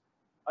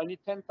 I need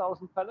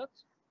 10,000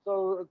 pallets,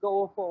 so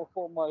go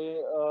for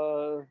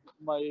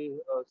my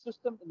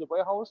system in the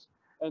warehouse,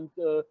 and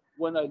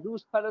when I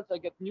lose pallets, I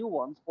get new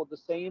ones for the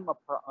same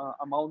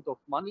amount of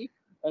money,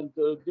 and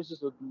this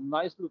is a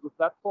nice little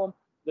platform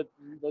that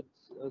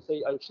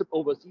say I ship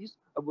overseas,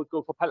 I would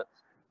go for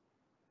pallets.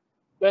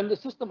 Then the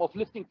system of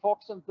lifting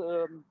forks and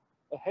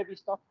heavy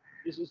stuff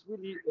is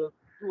really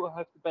do I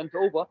have to bend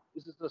over?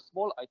 This is a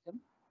small item,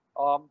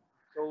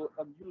 so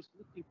I'm used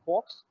lifting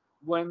forks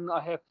when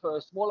I have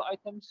small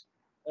items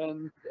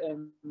and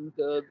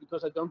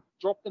because I don't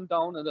drop them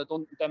down and I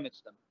don't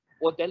damage them,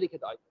 or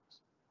delicate items.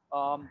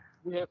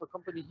 We have a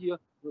company here,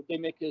 they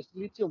make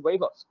lithium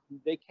wafers.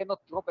 They cannot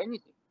drop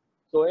anything.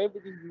 So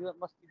everything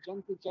must be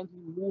gently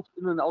moved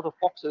in and out of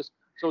boxes.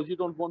 So you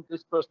don't want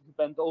this person to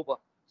bend over.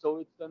 So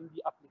it's then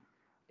the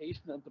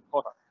application and the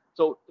product.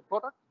 So the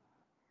product,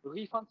 the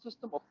refund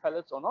system of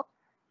pallets or not.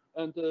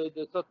 And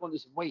the third one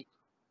is weight.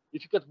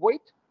 If you get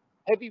weight,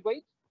 heavy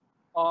weight,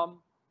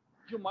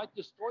 you might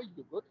destroy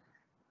your good.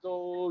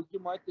 So you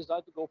might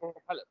decide to go for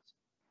pallets.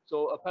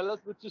 So a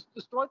pallet which is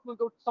destroyed will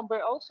go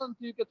somewhere else and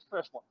you get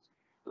fresh ones.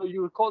 So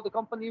you will call the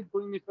company,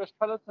 bring me fresh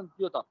pallets, and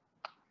you're done.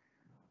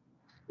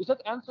 Is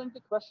that answering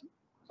the question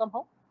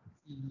somehow?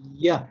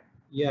 Yeah,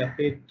 yeah,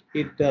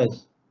 it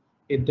does.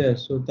 It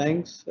does. So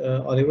thanks,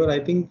 Oliver. I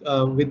think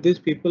with this,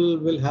 people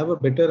will have a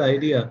better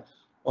idea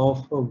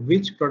of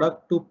which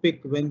product to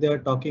pick when they are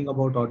talking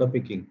about order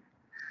picking.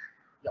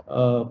 Yeah,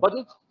 Uh, but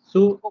it's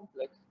so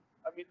complex.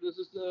 I mean, this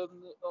is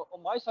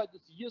on my side.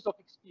 It's years of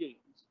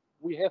experience.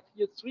 We have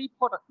here 3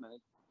 product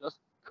managers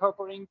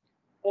covering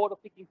order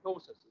picking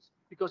processes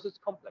because it's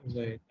complex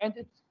right, and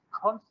it's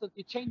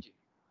constantly changing.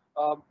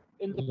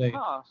 In the right.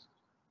 past,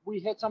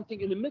 we had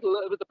something in the middle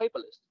with the paper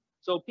list,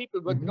 so people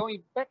were Mhm.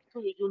 going back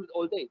to the unit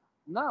all day.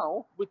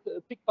 Now, with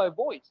pick by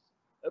voice,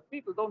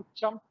 people don't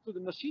jump to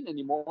the machine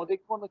anymore. They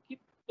want to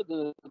keep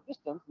the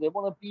distance. They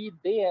want to be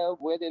there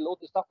where they load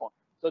the stuff on.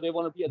 So they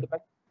want to be at the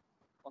back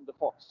on the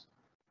Fox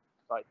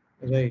side.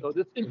 Right, So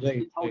that's right,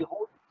 interesting how the right,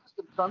 whole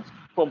system turns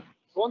from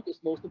front is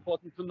most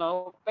important to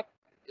now back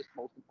is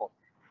most important.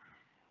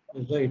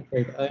 right,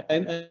 right.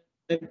 And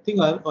I think,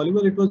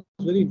 Oliver, it was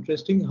very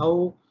interesting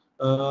how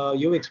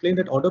you explained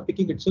that order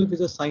picking itself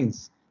is a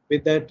science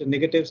with that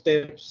negative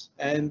steps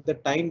and the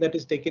time that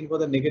is taken for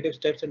the negative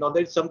steps and all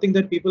that. It's something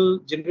that people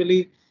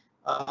generally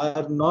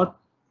are not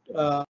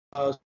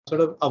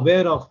sort of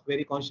aware of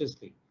very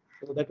consciously.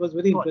 So that was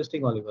very Right.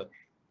 interesting, Oliver.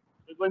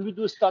 When we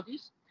do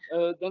studies,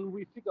 then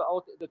we figure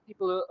out that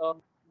people,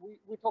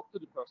 we talk to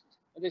the persons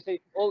and they say,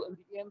 oh, in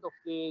the end of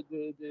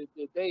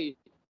the day,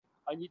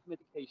 I need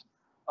medication.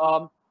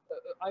 Um,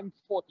 I'm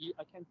 40,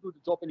 I can't do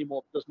the job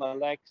anymore because my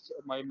legs,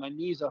 my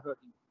knees are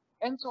hurting,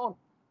 and so on.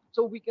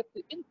 So we get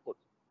the input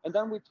and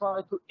then we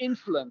try to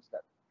influence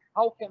that.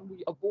 How can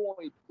we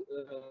avoid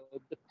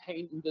the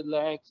pain in the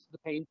legs, the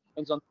pain,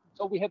 and so on?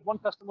 So we had one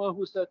customer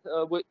who said,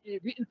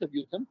 we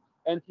interviewed him,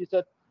 and he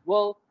said,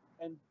 well,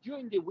 and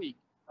during the week,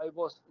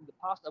 in the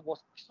past, I was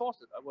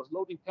exhausted. I was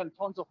loading 10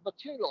 tons of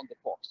material on the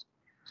box.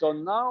 So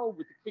now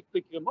with the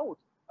quick remote,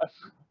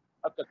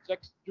 I've got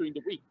checks during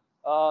the week.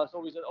 So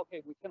we said,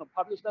 okay, we cannot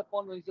publish that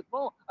one. And he said,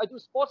 no, I do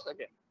sports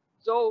again.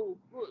 So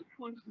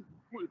cool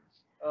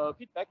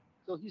feedback.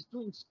 So he's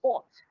doing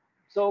sports.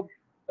 So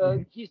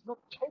Mhm. he's not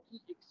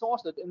totally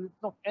exhausted, and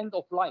it's not end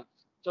of life,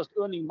 just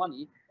earning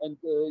money, and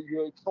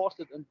you're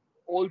exhausted, and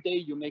all day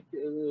you make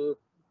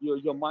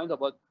your mind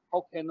about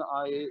how can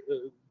I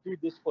do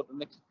this for the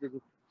next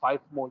 5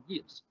 more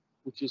years,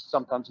 which is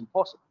sometimes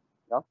impossible.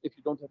 Yeah, if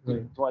you don't have the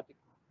Right. right.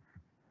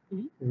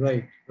 Mhm.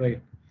 Right,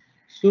 right.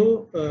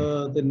 So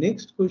the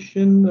next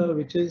question,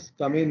 which is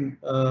coming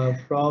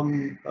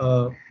from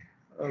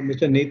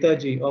Mr.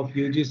 Netaji of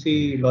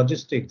UGC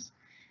Logistics,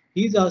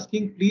 he's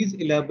asking, please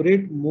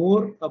elaborate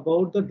more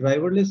about the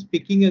driverless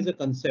picking as a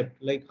concept.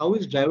 Like, how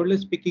is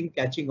driverless picking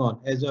catching on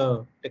as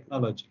a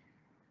technology?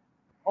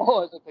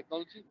 Oh, as a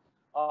technology,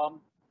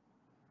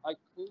 I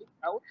click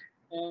out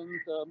and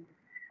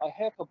I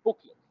have a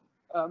booklet.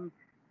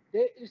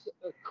 There is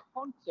a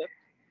concept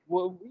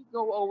where we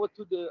go over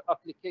to the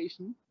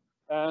application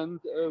And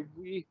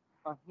we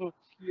have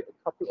here a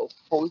couple of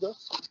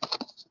folders.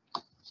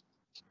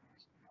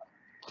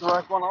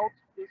 Drag one out.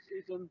 This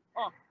is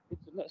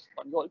it's an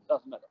Espanol, it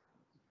doesn't matter.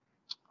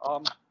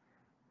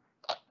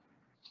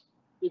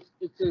 It's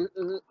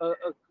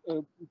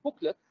a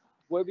booklet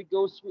where we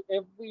go through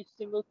every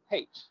single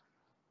page.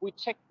 We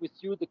check with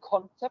you the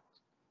concept,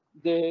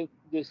 the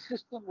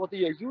system, what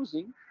they are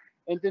using,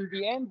 and in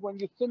the end, when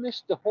you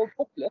finish the whole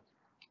booklet,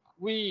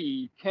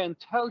 we can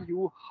tell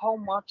you how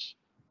much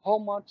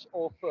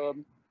of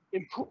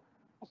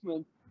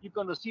improvement you're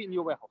gonna see in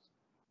your warehouse.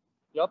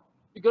 Yep,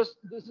 because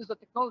this is a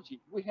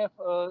technology. We have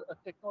a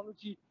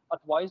technology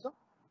advisor,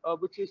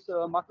 which is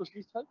Markus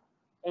Liesfeld,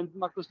 and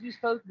Markus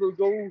Liesfeld will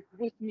go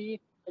with me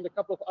and a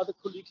couple of other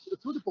colleagues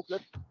through the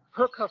booklet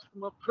per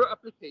customer, per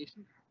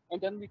application, and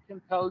then we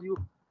can tell you,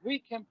 we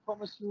can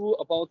promise you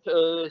about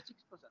 6%,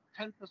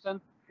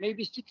 10%,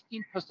 maybe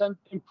 16%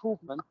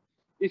 improvement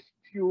if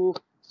you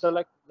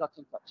select such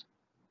and such.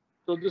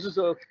 So this is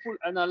a full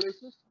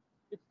analysis.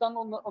 It's done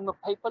on a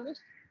paper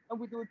list, and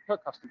we do it per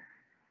customer.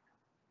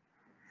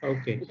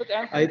 Okay,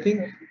 I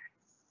think,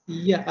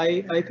 yeah,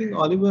 I think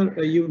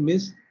Oliver, you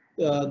missed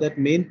that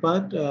main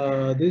part.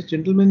 This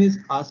gentleman is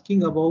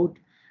asking about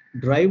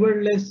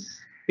driverless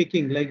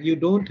picking, like you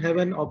don't have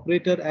an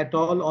operator at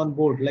all on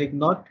board, like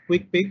not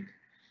quick pick,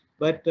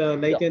 but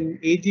like an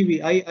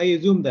AGV. I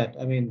assume that.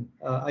 I mean,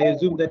 I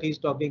assume that he's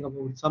talking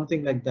about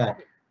something like that.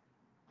 Okay.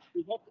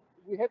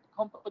 We had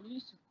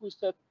companies who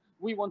said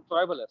we want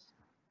driverless.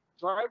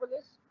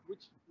 Driverless,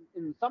 which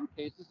in some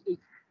cases is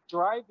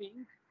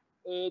driving.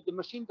 The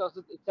machine does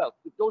it itself.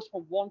 It goes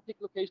from one pick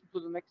location to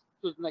the next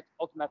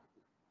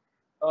automatically.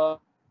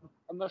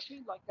 A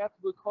machine like that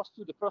will cost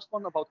you, the first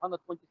one, about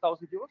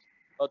 120,000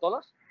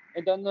 dollars,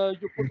 and then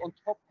you put on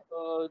top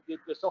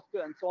the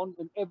software and so on,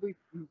 and every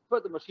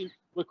further machine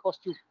will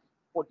cost you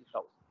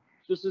 40,000.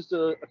 This is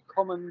a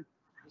common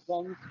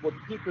sense what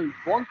people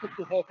wanted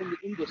to have in the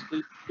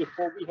industry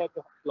before we had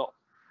the law.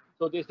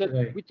 So they said,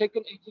 right, we take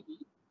an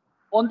AGV.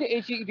 On the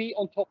AGV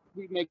on top,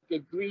 we make a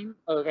green,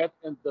 a red,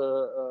 and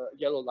the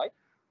yellow light.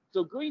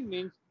 So green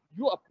means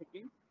you are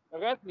picking.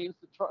 Red means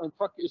the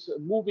truck is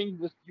moving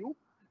with you,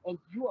 and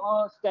you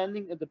are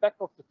standing at the back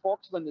of the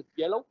forks when it's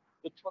yellow.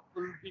 The truck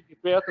will be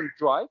prepared and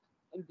drive,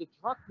 and the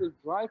truck will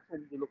drive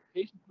from the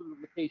location to the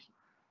location.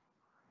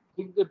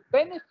 The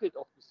benefit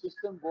of the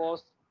system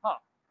was,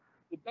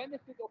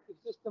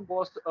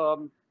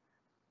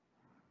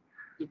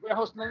 the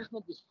warehouse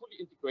management is fully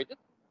integrated.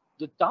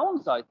 The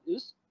downside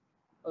is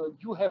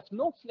you have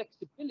no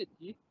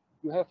flexibility.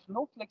 You have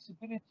no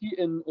flexibility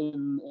in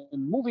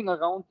moving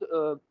around,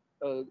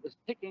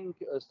 picking,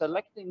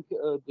 selecting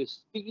the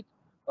speed,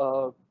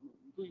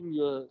 doing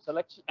your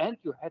selection, and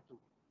you had to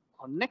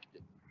connect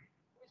it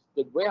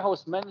with the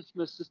warehouse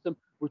management system,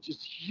 which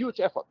is huge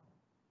effort.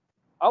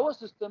 Our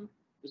system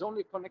is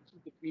only a connection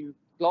between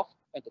glove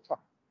and the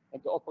truck,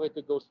 and the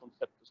operator goes from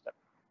step to step.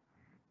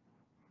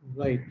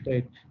 Right,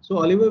 right. So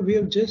Oliver, we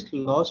have just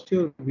lost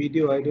your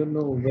video. I don't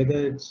know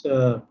whether it's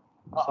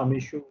some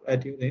issue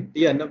at your end.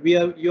 Yeah, no,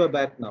 you are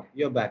back now.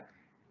 You're back.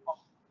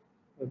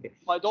 Okay.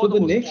 My daughter so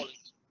the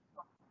next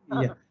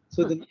calling. Yeah.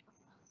 So the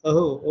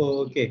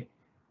okay.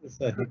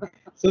 Sorry.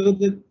 So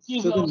the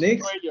She's so the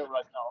next Australia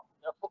right now.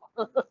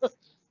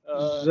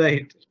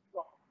 Right.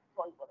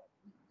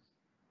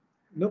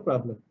 No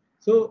problem.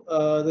 So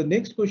the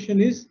next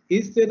question is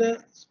there a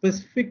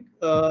specific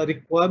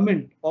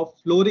requirement of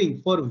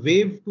flooring for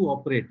Wave to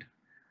operate?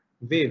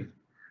 Wave.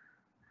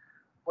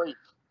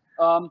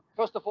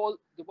 First of all,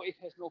 the Wave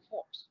has no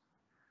forks,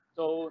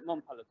 so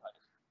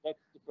non-palletized. That's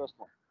the first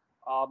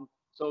one.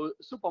 So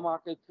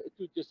supermarket,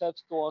 do-it-yourself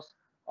stores,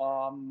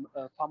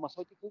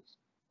 pharmaceuticals,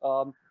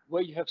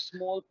 where you have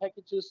small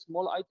packages,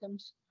 small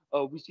items.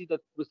 We see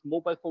that with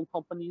mobile phone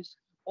companies,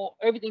 or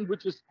everything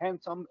which is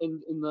handsome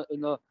in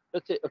a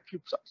let's say a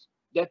cube size.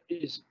 That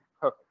is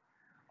perfect.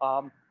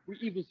 We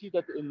even see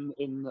that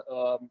in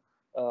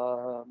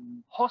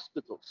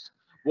hospitals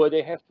where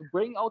they have to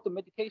bring out the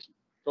medication.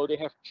 So they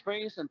have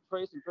trays and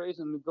trays and trays,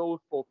 and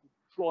go for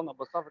floor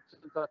number such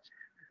and such,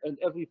 and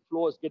every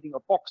floor is getting a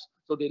box.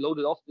 So they load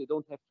it off. They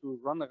don't have to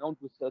run around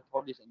with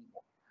trolleys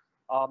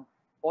anymore.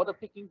 Order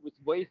picking with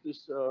Wave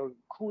is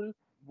cool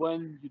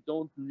when you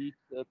don't need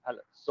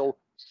pallets. So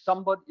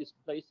somebody is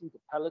placing the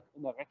pallet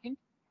in a racking,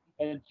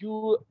 and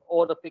you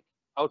order pick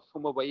out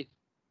from a Wave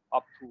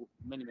up to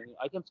many, many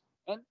items.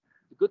 And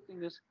the good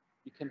thing is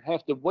you can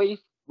have the Wave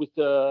with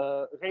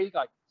the rail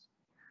guidance.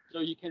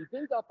 So you can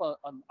build up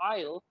an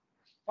aisle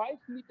 5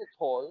 meters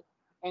tall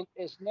and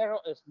as narrow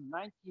as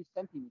 90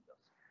 centimeters.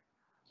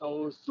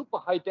 So super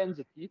high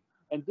density.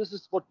 And this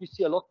is what we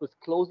see a lot with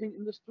clothing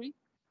industry.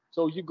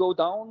 So you go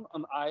down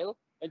an aisle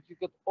and you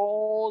get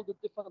all the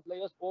different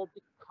layers, all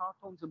big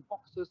cartons and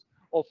boxes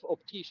of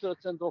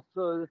t-shirts and of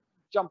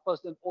jumpers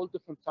and all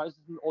different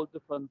sizes and all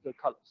different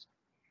colors.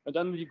 And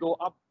then you go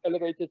up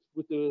elevated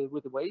with the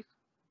Wave.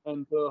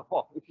 And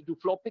if you do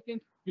floor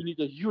picking, you need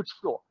a huge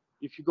floor.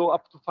 If you go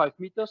up to 5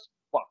 meters,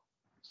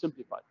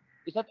 simplified.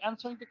 Is that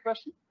answering the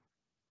question?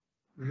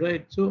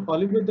 Right. So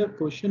Oliver, the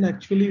question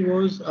actually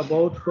was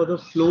about for the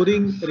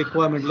flooring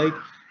requirement,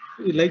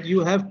 like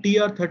you have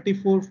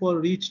TR34 for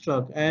reach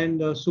truck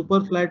and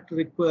super flat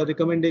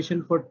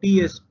recommendation for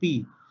TSP.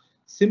 Yeah.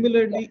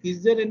 Similarly,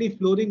 is there any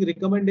flooring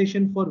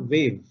recommendation for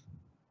wave?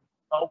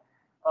 Now,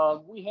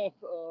 we have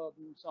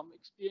some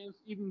experience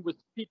even with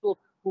people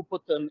who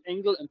put an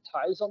angle and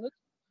tiles on it.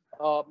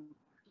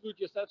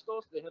 Do-it-yourself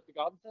stores, they have the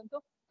garden center.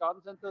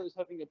 Garden center is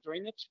having a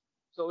drainage,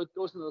 so it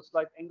goes in a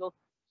slight angle.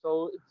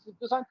 So it's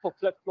designed for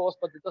flat floors,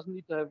 but it doesn't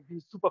need to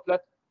be super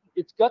flat.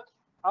 It's got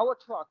our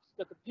trucks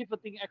got a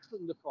pivoting axle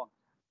in the front,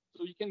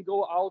 so you can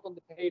go out on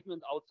the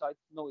pavement outside,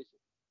 no issue.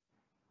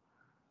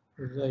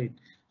 Right.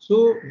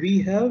 So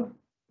we have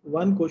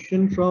one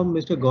question from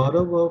Mr.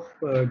 Gaurav of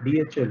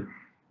DHL,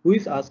 who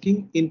is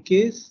asking, in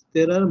case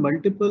there are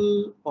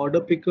multiple order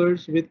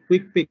pickers with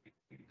quick pick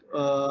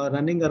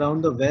running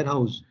around the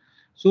warehouse,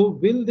 so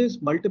will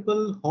this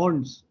multiple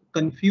horns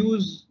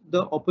confuse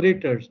the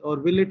operators or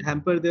will it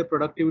hamper their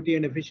productivity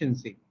and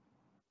efficiency?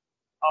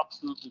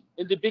 Absolutely.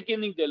 In the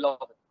beginning, they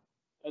love it,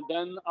 and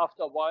then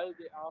after a while,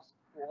 they ask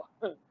for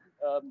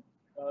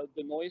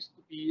the noise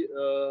to be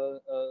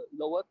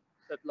lowered,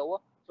 set lower.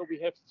 So we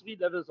have three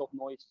levels of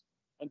noise,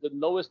 and the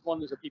lowest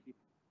one is a beep,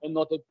 and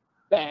not a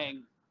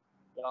bang.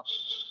 Yeah.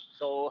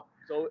 So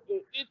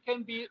it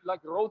can be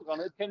like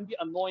Roadrunner. It can be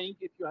annoying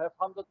if you have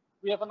 100.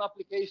 We have an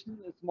application.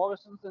 It's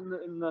Morrison's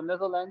in the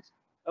Netherlands,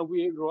 and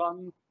we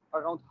run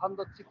around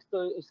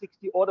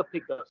 160 order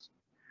pickers,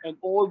 and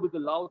all with a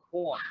loud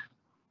horn.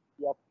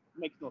 Yeah,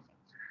 makes no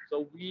sense.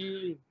 So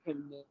we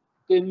can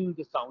dim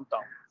the sound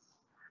down.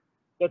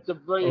 That's a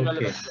very Okay.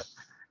 relevant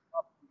question.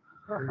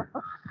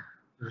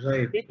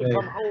 Right, People right.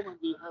 come home and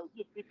they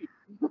hear beep,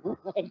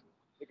 beep.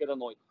 They get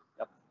annoyed.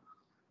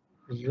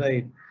 Yeah.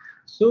 Right.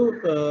 So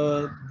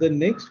the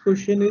next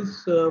question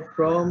is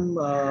from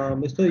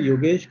Mr.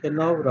 Yogesh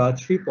Khanna of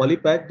Rajshri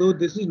Polypack, though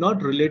this is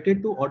not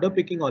related to order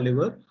picking,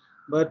 Oliver,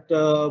 but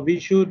we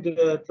should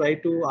try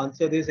to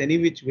answer this any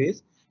which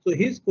ways. So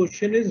his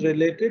question is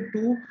related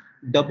to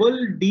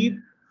double deep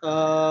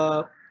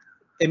uh,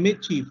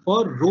 MHE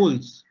for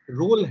rolls,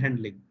 roll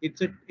handling. I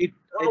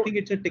Oh, think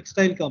it's a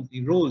textile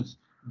company, rolls,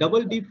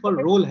 double deep for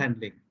okay. roll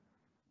handling.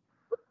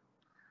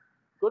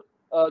 Good.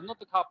 Not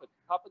the carpet.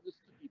 Carpet is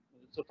too deep.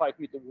 It's a 5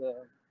 meter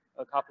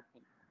carpet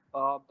pin.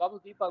 Double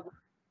deep, I would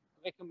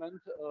recommend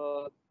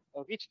a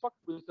reach truck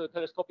with a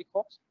telescopic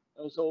forks.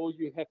 So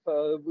you have,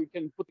 we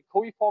can put the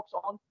Koi forks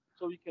on,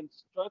 so you can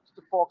stretch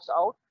the forks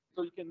out,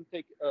 so you can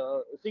take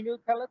a single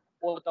pallet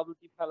or a double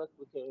deep pallet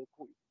with a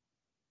Koi.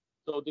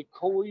 So the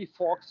Koi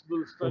forks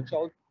will stretch Okay.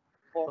 out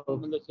from,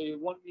 Okay. let's say,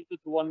 1 meter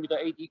to 1 meter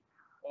 80,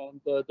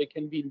 and they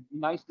can be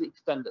nicely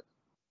extended.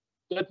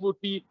 That would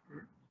be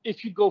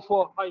if you go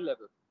for high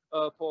level.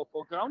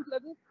 For ground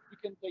level, you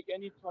can take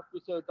any truck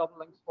with a double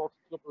length forks,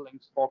 triple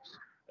length forks,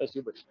 as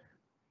you wish.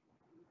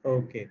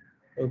 Okay,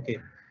 okay.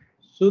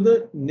 So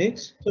the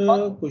next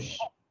But,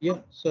 question, yeah,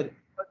 sorry.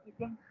 but you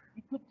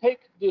could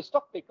take the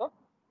stock picker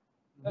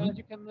and Mhm,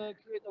 you can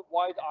create a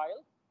wide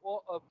aisle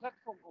or a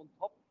platform on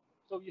top.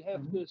 So you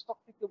have mhm. the stock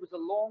picker with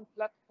a long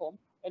platform,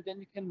 and then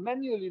you can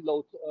manually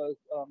load,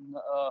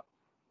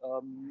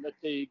 let's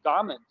say,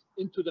 garments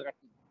into the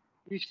racking.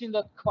 We've seen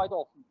that quite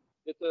often.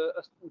 That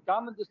a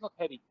garment is not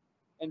heavy,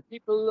 and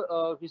people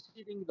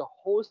receiving the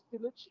whole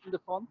stillage in the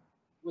front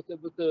with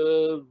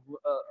the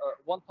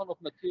 1 ton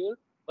of material,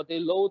 but they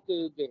load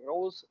the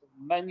rolls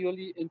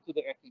manually into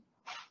the racking.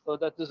 So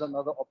that is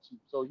another option.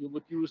 So you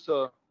would use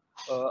a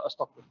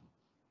stock picker.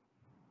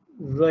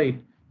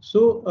 Right.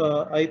 So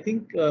I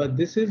think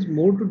this is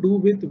more to do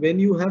with when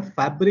you have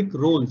fabric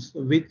rolls,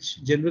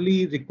 which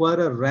generally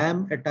require a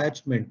ram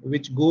attachment,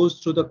 which goes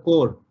through the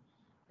core,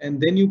 and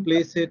then you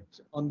place it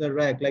on the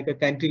rack like a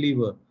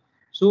cantilever.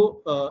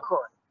 So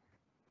Correct.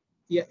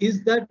 yeah,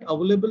 is that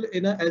available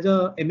in as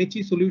a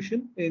MHE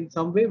solution in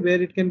some way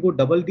where it can go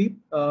double deep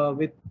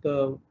with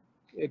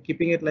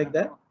keeping it like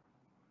that?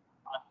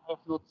 I have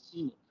not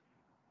seen it.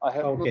 I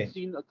have not Okay,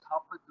 seen a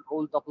carpet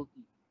roll double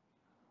D.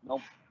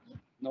 No,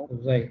 no.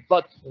 right.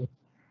 But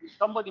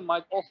somebody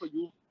might offer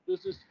you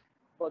this is,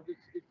 but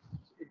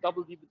it's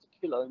double D. It's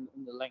a killer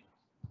in the length.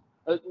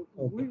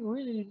 We Okay.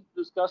 really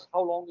discuss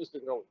how long is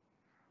the roll.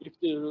 If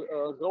the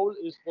roll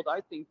is what I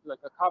think like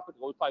a carpet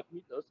roll, 5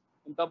 meters,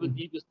 and double Mhm.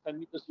 D is 10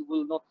 meters, you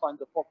will not find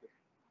a pocket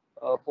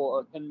for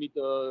a 10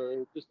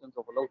 meter distance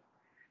of a load.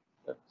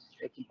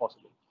 That's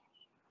impossible.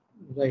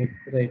 Right,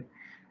 right.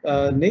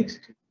 Next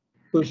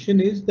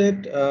question is that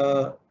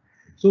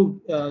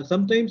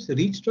sometimes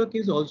reach truck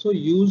is also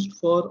used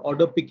for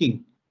order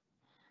picking.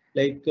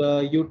 Like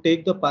you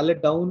take the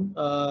pallet down,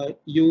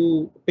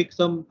 you pick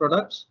some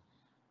products,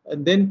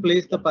 and then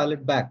place the Yeah.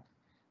 pallet back.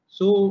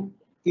 So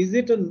is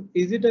it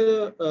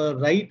a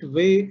right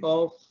way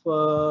of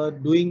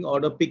doing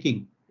order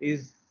picking?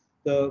 Is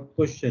the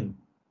question.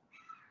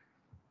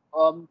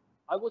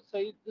 I would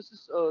say this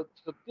is a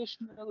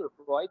traditional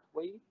right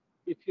way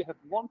if you have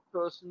one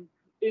person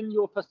in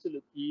your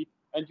facility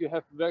and you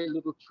have very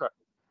little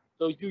traffic.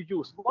 So you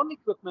use one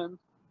equipment,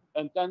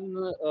 And then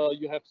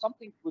you have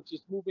something which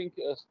is moving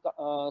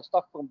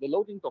stuff from the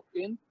loading dock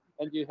in,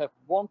 and you have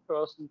one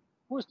person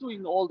who is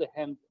doing all the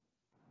handling.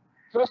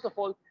 First of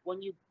all,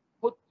 when you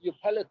put your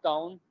pallet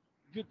down,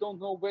 you don't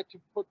know where to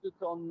put it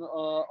on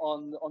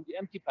the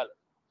empty pallet.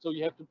 So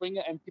you have to bring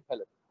an empty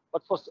pallet.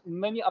 But for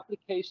many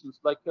applications,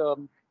 like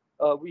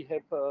we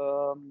have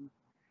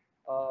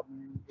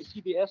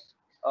CVS,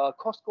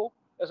 Costco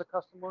as a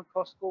customer,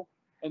 Costco,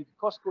 and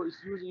Costco is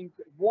using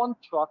one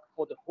truck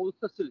for the whole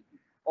facility,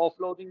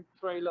 offloading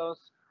trailers,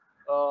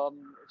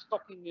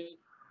 stocking it,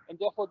 and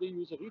therefore they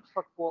use a reach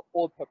truck for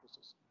all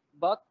purposes.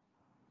 But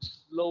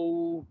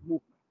slow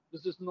movement.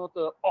 This is not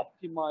an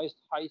optimized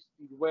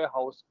high-speed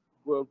warehouse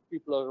where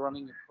people are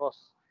running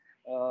across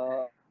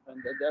and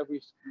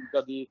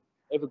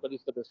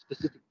everybody's got a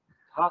specific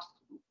task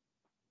to do.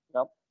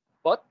 Yeah.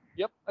 But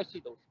yep, I see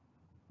those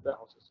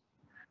warehouses.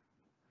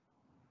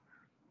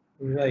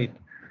 Right.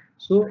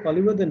 So,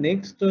 Oliver, the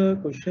next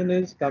question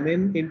is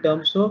coming in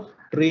terms of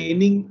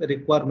training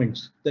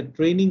requirements, the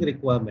training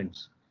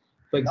requirements.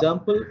 For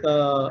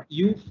example,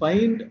 you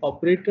find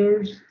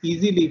operators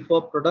easily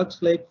for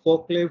products like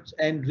forklifts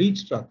and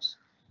reach trucks.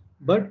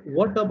 But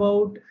what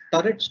about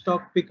turret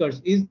stock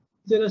pickers? Is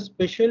there a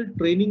special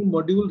training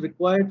module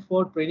required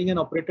for training an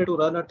operator to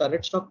run a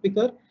turret stock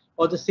picker,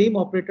 or the same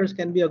operators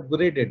can be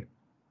upgraded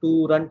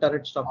to run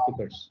turret stock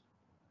pickers?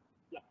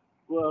 Yeah.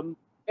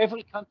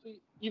 Every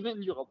country,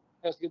 even Europe,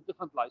 has a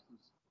different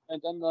license,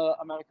 and then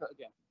America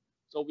again.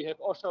 So we have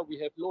OSHA, we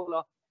have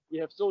LOLA, we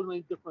have so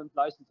many different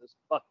licenses.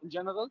 But in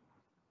general,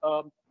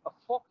 a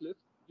forklift,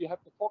 you have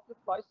the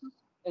forklift license,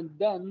 and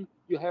then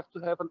you have to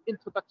have an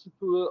introduction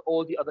to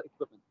all the other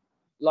equipment.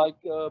 Like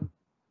you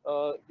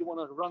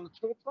want to run a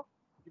turret truck,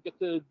 you get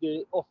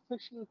the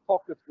official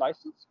forklift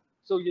license,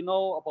 so you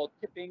know about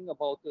tipping,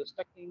 about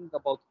stacking,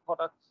 about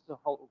products,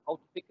 how to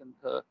pick, and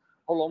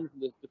how long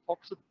the fork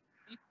should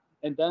be.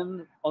 And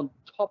then on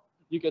top,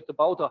 you get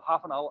about a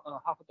half an hour,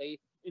 half a day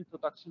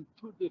introduction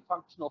to the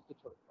function of the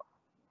turret truck.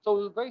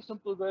 So very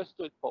simple, very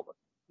straightforward,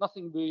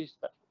 nothing very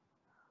special.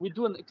 We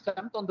do an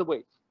exempt on the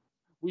wave.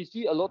 We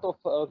see a lot of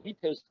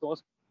retail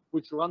stores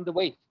which run the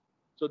wave.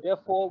 So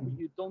therefore,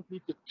 you don't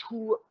need the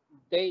 2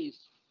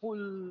 days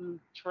full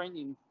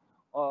training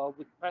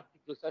with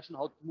practical session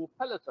how to move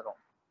pallets around.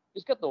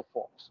 It's got no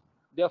forks.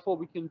 Therefore,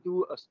 we can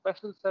do a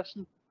special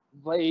session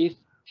wave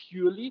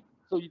purely.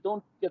 So you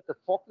don't get the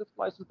forklift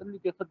license, then you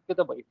get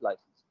a wave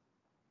license,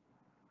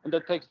 and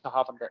that takes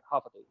half a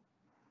day.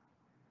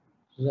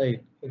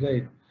 Right,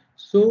 right.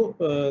 So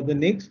the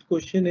next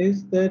question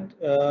is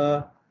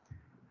that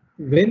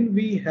when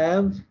we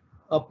have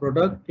a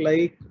product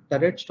like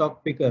turret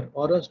stock picker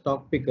or a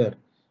stock picker,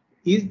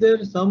 is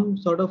there some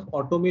sort of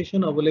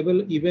automation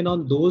available even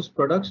on those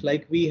products,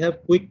 like we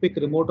have quick pick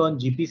remote on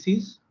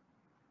GPCs?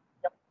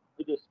 Yep,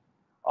 it is.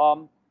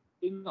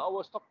 In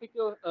our stock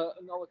picker,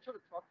 in our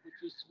turret truck, which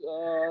is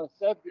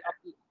sadly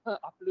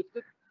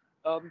uplifted,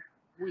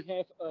 we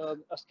have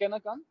a scanner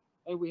gun,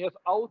 and we have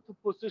auto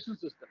position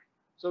system.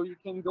 So you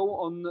can go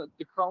on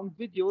the Crown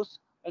videos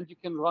and you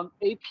can run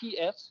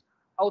APS,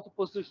 auto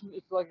position.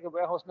 It's like a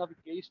warehouse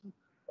navigation.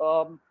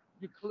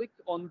 You click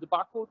on the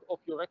barcode of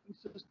your racking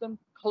system,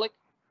 click,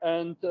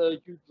 and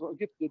you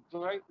give the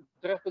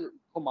drive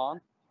command,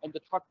 and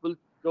the truck will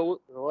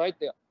go right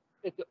there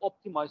at the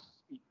optimized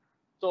speed.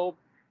 So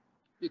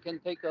you can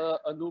take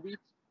a novice,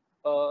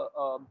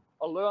 a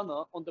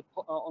learner on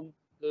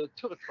the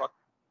turret truck,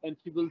 and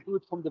he will do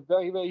it from the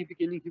very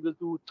beginning. He will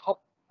do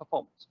top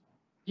performance.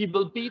 He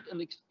will beat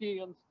an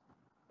experienced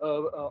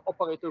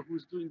operator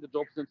who's doing the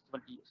job since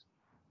 20 years.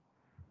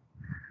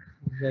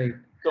 Right.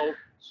 So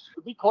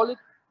we call it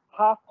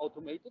half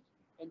automated,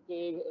 and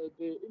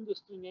the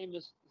industry name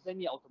is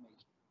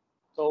semi-automation.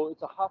 So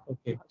it's a half.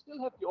 Okay. You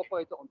still have the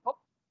operator on top,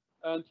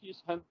 and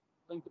he's handling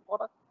the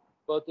product,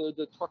 but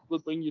the truck will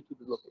bring you to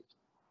the location.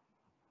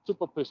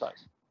 Super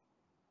precise.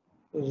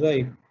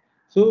 Right.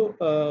 So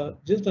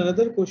just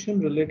another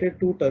question related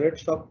to turret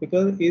stock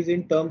picker is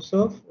in terms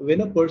of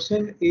when a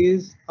person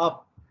is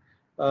up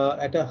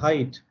at a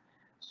height.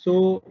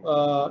 So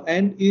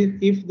and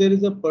if there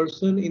is a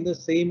person in the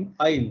same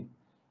aisle,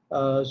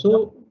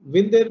 so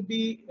will there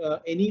be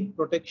any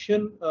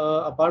protection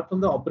apart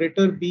from the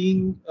operator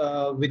being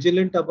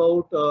vigilant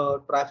about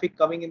traffic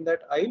coming in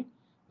that aisle?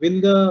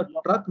 Will the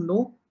truck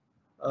know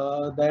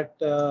that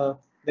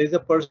there is a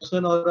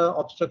person or a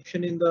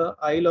obstruction in the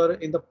aisle or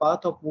in the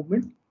path of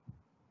movement?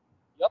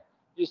 Yep.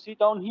 You see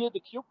down here the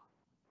cube,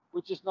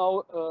 which is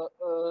now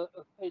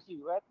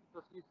facing red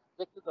because he's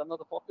detected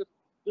another forklift.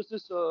 This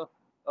is a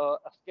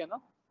scanner,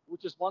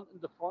 which is one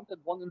in the front and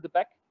one in the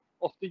back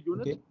of the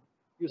unit. Okay.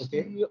 You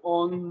Okay. see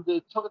on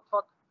the turret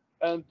truck,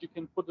 and you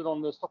can put it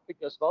on the stock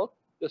picker as well.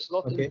 The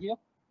slot Okay. in here,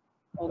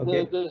 and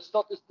Okay. the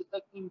slot is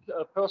detecting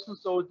a person.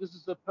 So this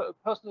is a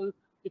personal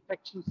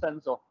detection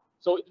sensor.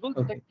 So it will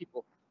detect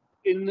people.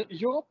 In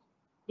Europe,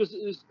 this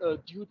is a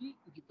duty.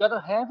 You gotta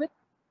have it,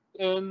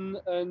 and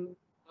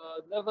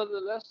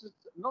nevertheless,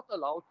 it's not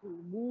allowed to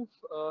move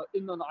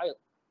in an aisle,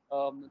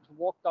 to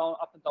walk down,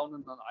 up and down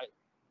in an aisle.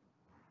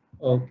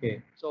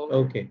 Okay. So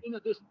Okay. in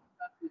addition,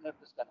 we have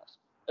the scanners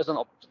as an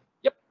option.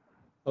 Yep.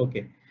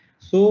 Okay.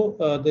 So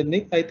the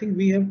next, I think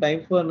we have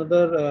time for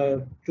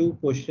another two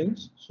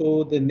questions.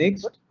 So the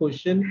next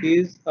question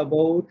is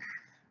about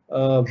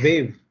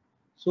Wave.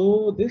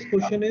 So this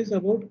question is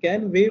about,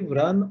 can Wave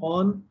run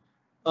on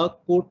a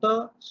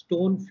Kota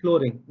stone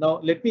flooring? Now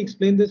let me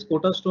explain this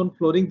Kota stone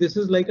flooring. This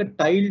is like a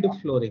tiled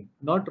flooring,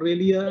 not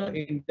really a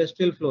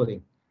industrial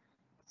flooring.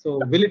 So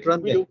will it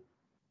run We there? do.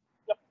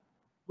 Yep.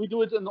 We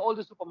do it in all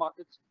the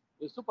supermarkets.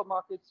 The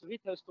supermarkets,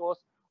 retail stores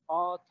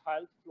are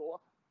tiled floor.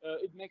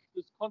 It makes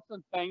this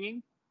constant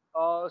banging.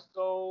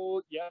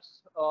 So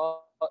yes,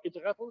 it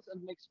rattles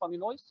and makes funny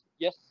noise.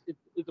 Yes,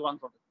 it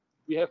runs on it.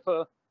 We have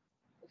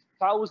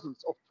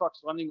thousands of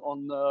trucks running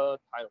on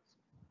tiles.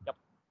 Yep,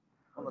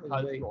 on the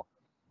tile floor.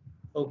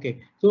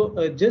 Okay,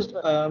 so just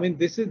I mean,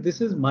 this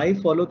is my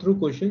follow-through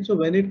question. So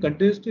when it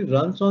continuously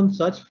runs on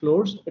such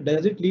floors,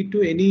 does it lead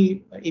to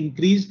any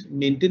increased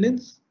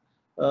maintenance?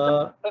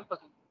 10%.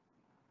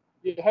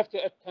 You have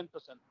to add 10%.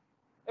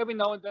 Every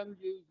now and then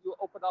you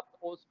open up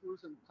all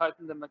screws and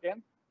tighten them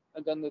again,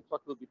 and then the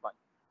truck will be fine.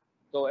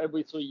 So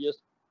every 3 years.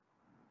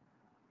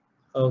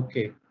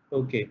 Okay,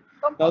 okay.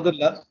 Sometimes Now the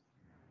last.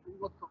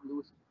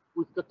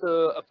 We've got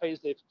a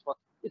fail-safe truck.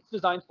 It's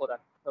designed for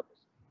that purpose.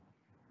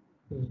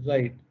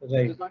 Right,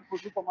 right. It's designed for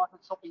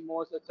supermarkets, shopping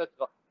malls,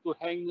 etc. To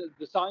hang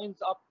the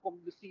signs up from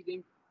the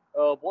ceiling.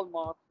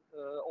 Walmart,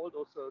 all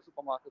those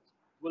supermarkets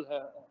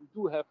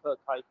do have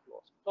tiled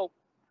floors. So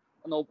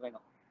a no-brainer.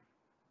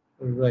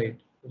 Right,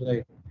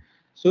 right.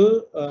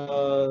 So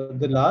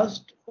the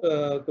last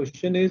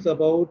question is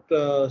about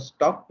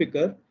stock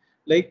picker.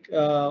 Like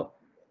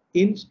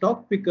in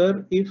stock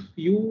picker, if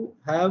you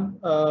have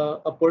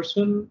a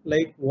person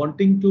like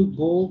wanting to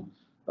go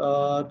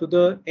to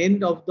the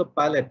end of the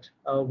pallet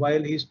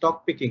while he's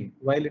stock picking,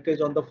 while it is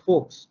on the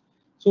forks.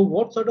 So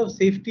what sort of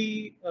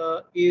safety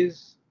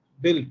is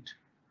built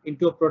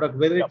into a product,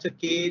 whether it's a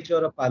cage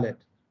or a pallet?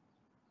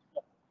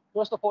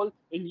 First of all,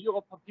 in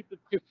Europe, people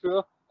prefer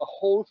a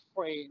whole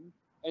frame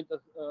and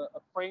a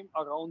frame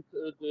around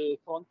the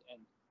front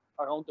end,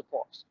 around the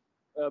forks.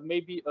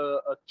 Maybe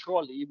a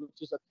trolley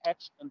which is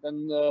attached and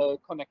then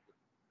connected.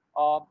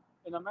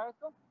 In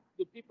America,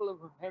 the people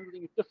are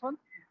handling it different.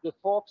 The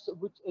forks,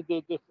 which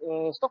the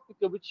stock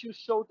picker which you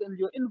showed in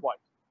your invite,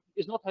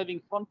 is not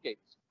having front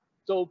gates.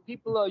 So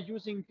people are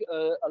using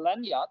a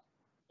lanyard,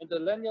 and the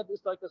lanyard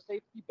is like a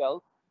safety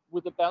belt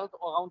with a belt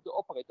around the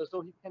operator,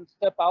 so he can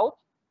step out,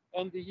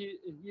 and he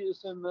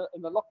is in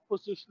a locked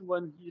position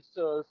when he's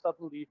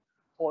suddenly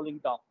falling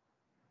down.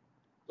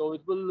 So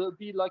it will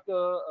be like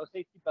a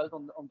safety belt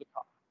on the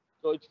car.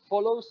 So it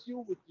follows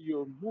you with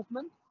your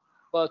movement,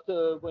 but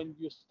when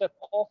you step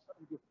off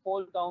and you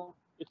fall down,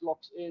 it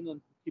locks in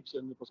and keeps you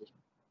in the position.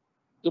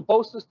 So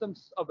both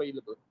systems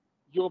available.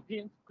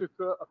 Europeans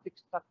prefer a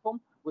fixed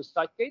platform with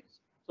side gates,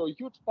 so a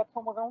huge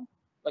platform around,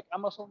 like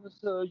Amazon is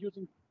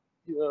using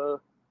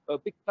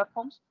big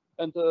platforms,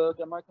 and the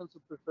Americans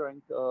are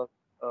preferring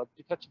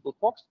detachable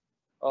forks,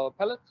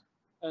 pallets,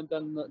 and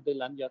then the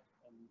lanyard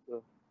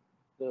and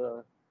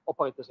the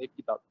operator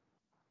safety belt.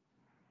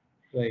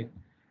 Right.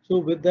 So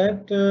with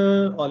that,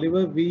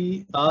 Oliver,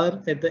 we are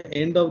at the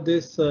end of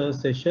this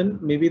session.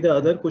 Maybe the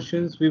other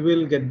questions we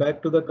will get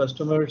back to the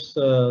customers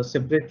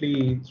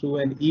separately through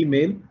an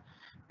email.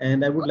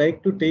 And I would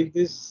like to take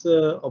this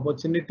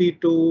opportunity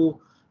to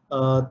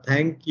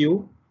thank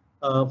you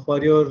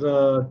for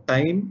your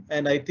time.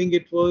 And I think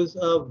it was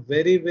a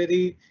very,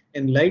 very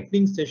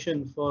enlightening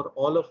session for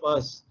all of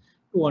us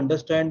to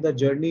understand the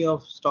journey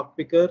of stock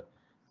picker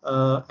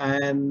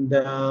and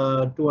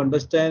to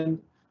understand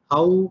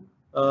how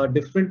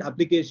different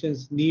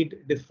applications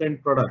need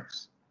different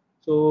products.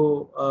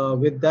 So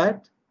with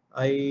that,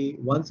 I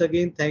once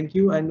again thank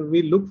you, and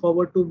we look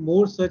forward to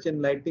more such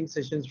enlightening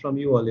sessions from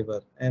you,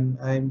 Oliver. And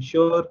I'm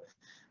sure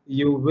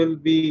you will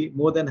be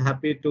more than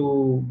happy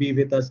to be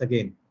with us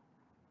again.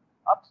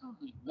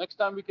 Absolutely. Next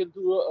time we can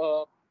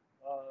do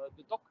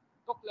the dock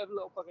level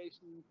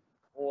operation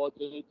or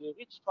the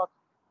reach truck,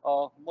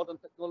 modern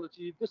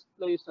technology,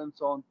 displays, and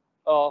so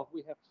on.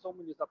 We have so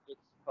many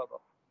subjects to cover.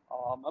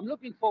 I'm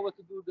looking forward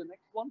to do the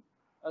next one.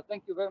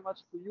 Thank you very much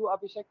to you,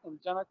 Abhishek and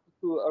Janak,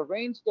 to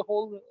arrange the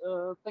whole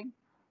thing.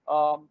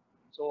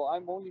 So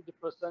I'm only the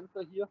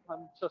presenter here.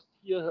 I'm just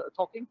here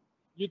talking.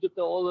 You did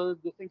all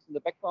the things in the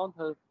background.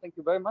 Thank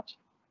you very much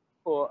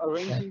for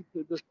arranging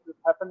this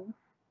happening.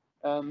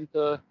 And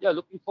yeah,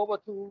 looking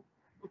forward to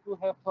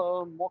have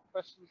more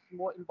questions,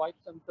 more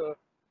invites, and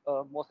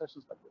more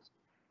sessions like this.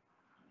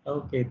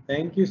 Okay,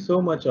 thank you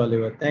so much,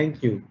 Oliver.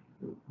 Thank you.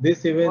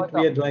 This event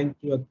we are drawing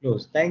to a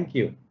close. Thank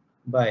you.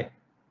 Bye.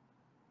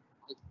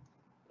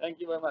 Thank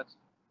you very much.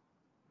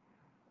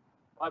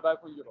 Bye bye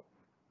from Europe.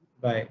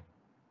 Bye.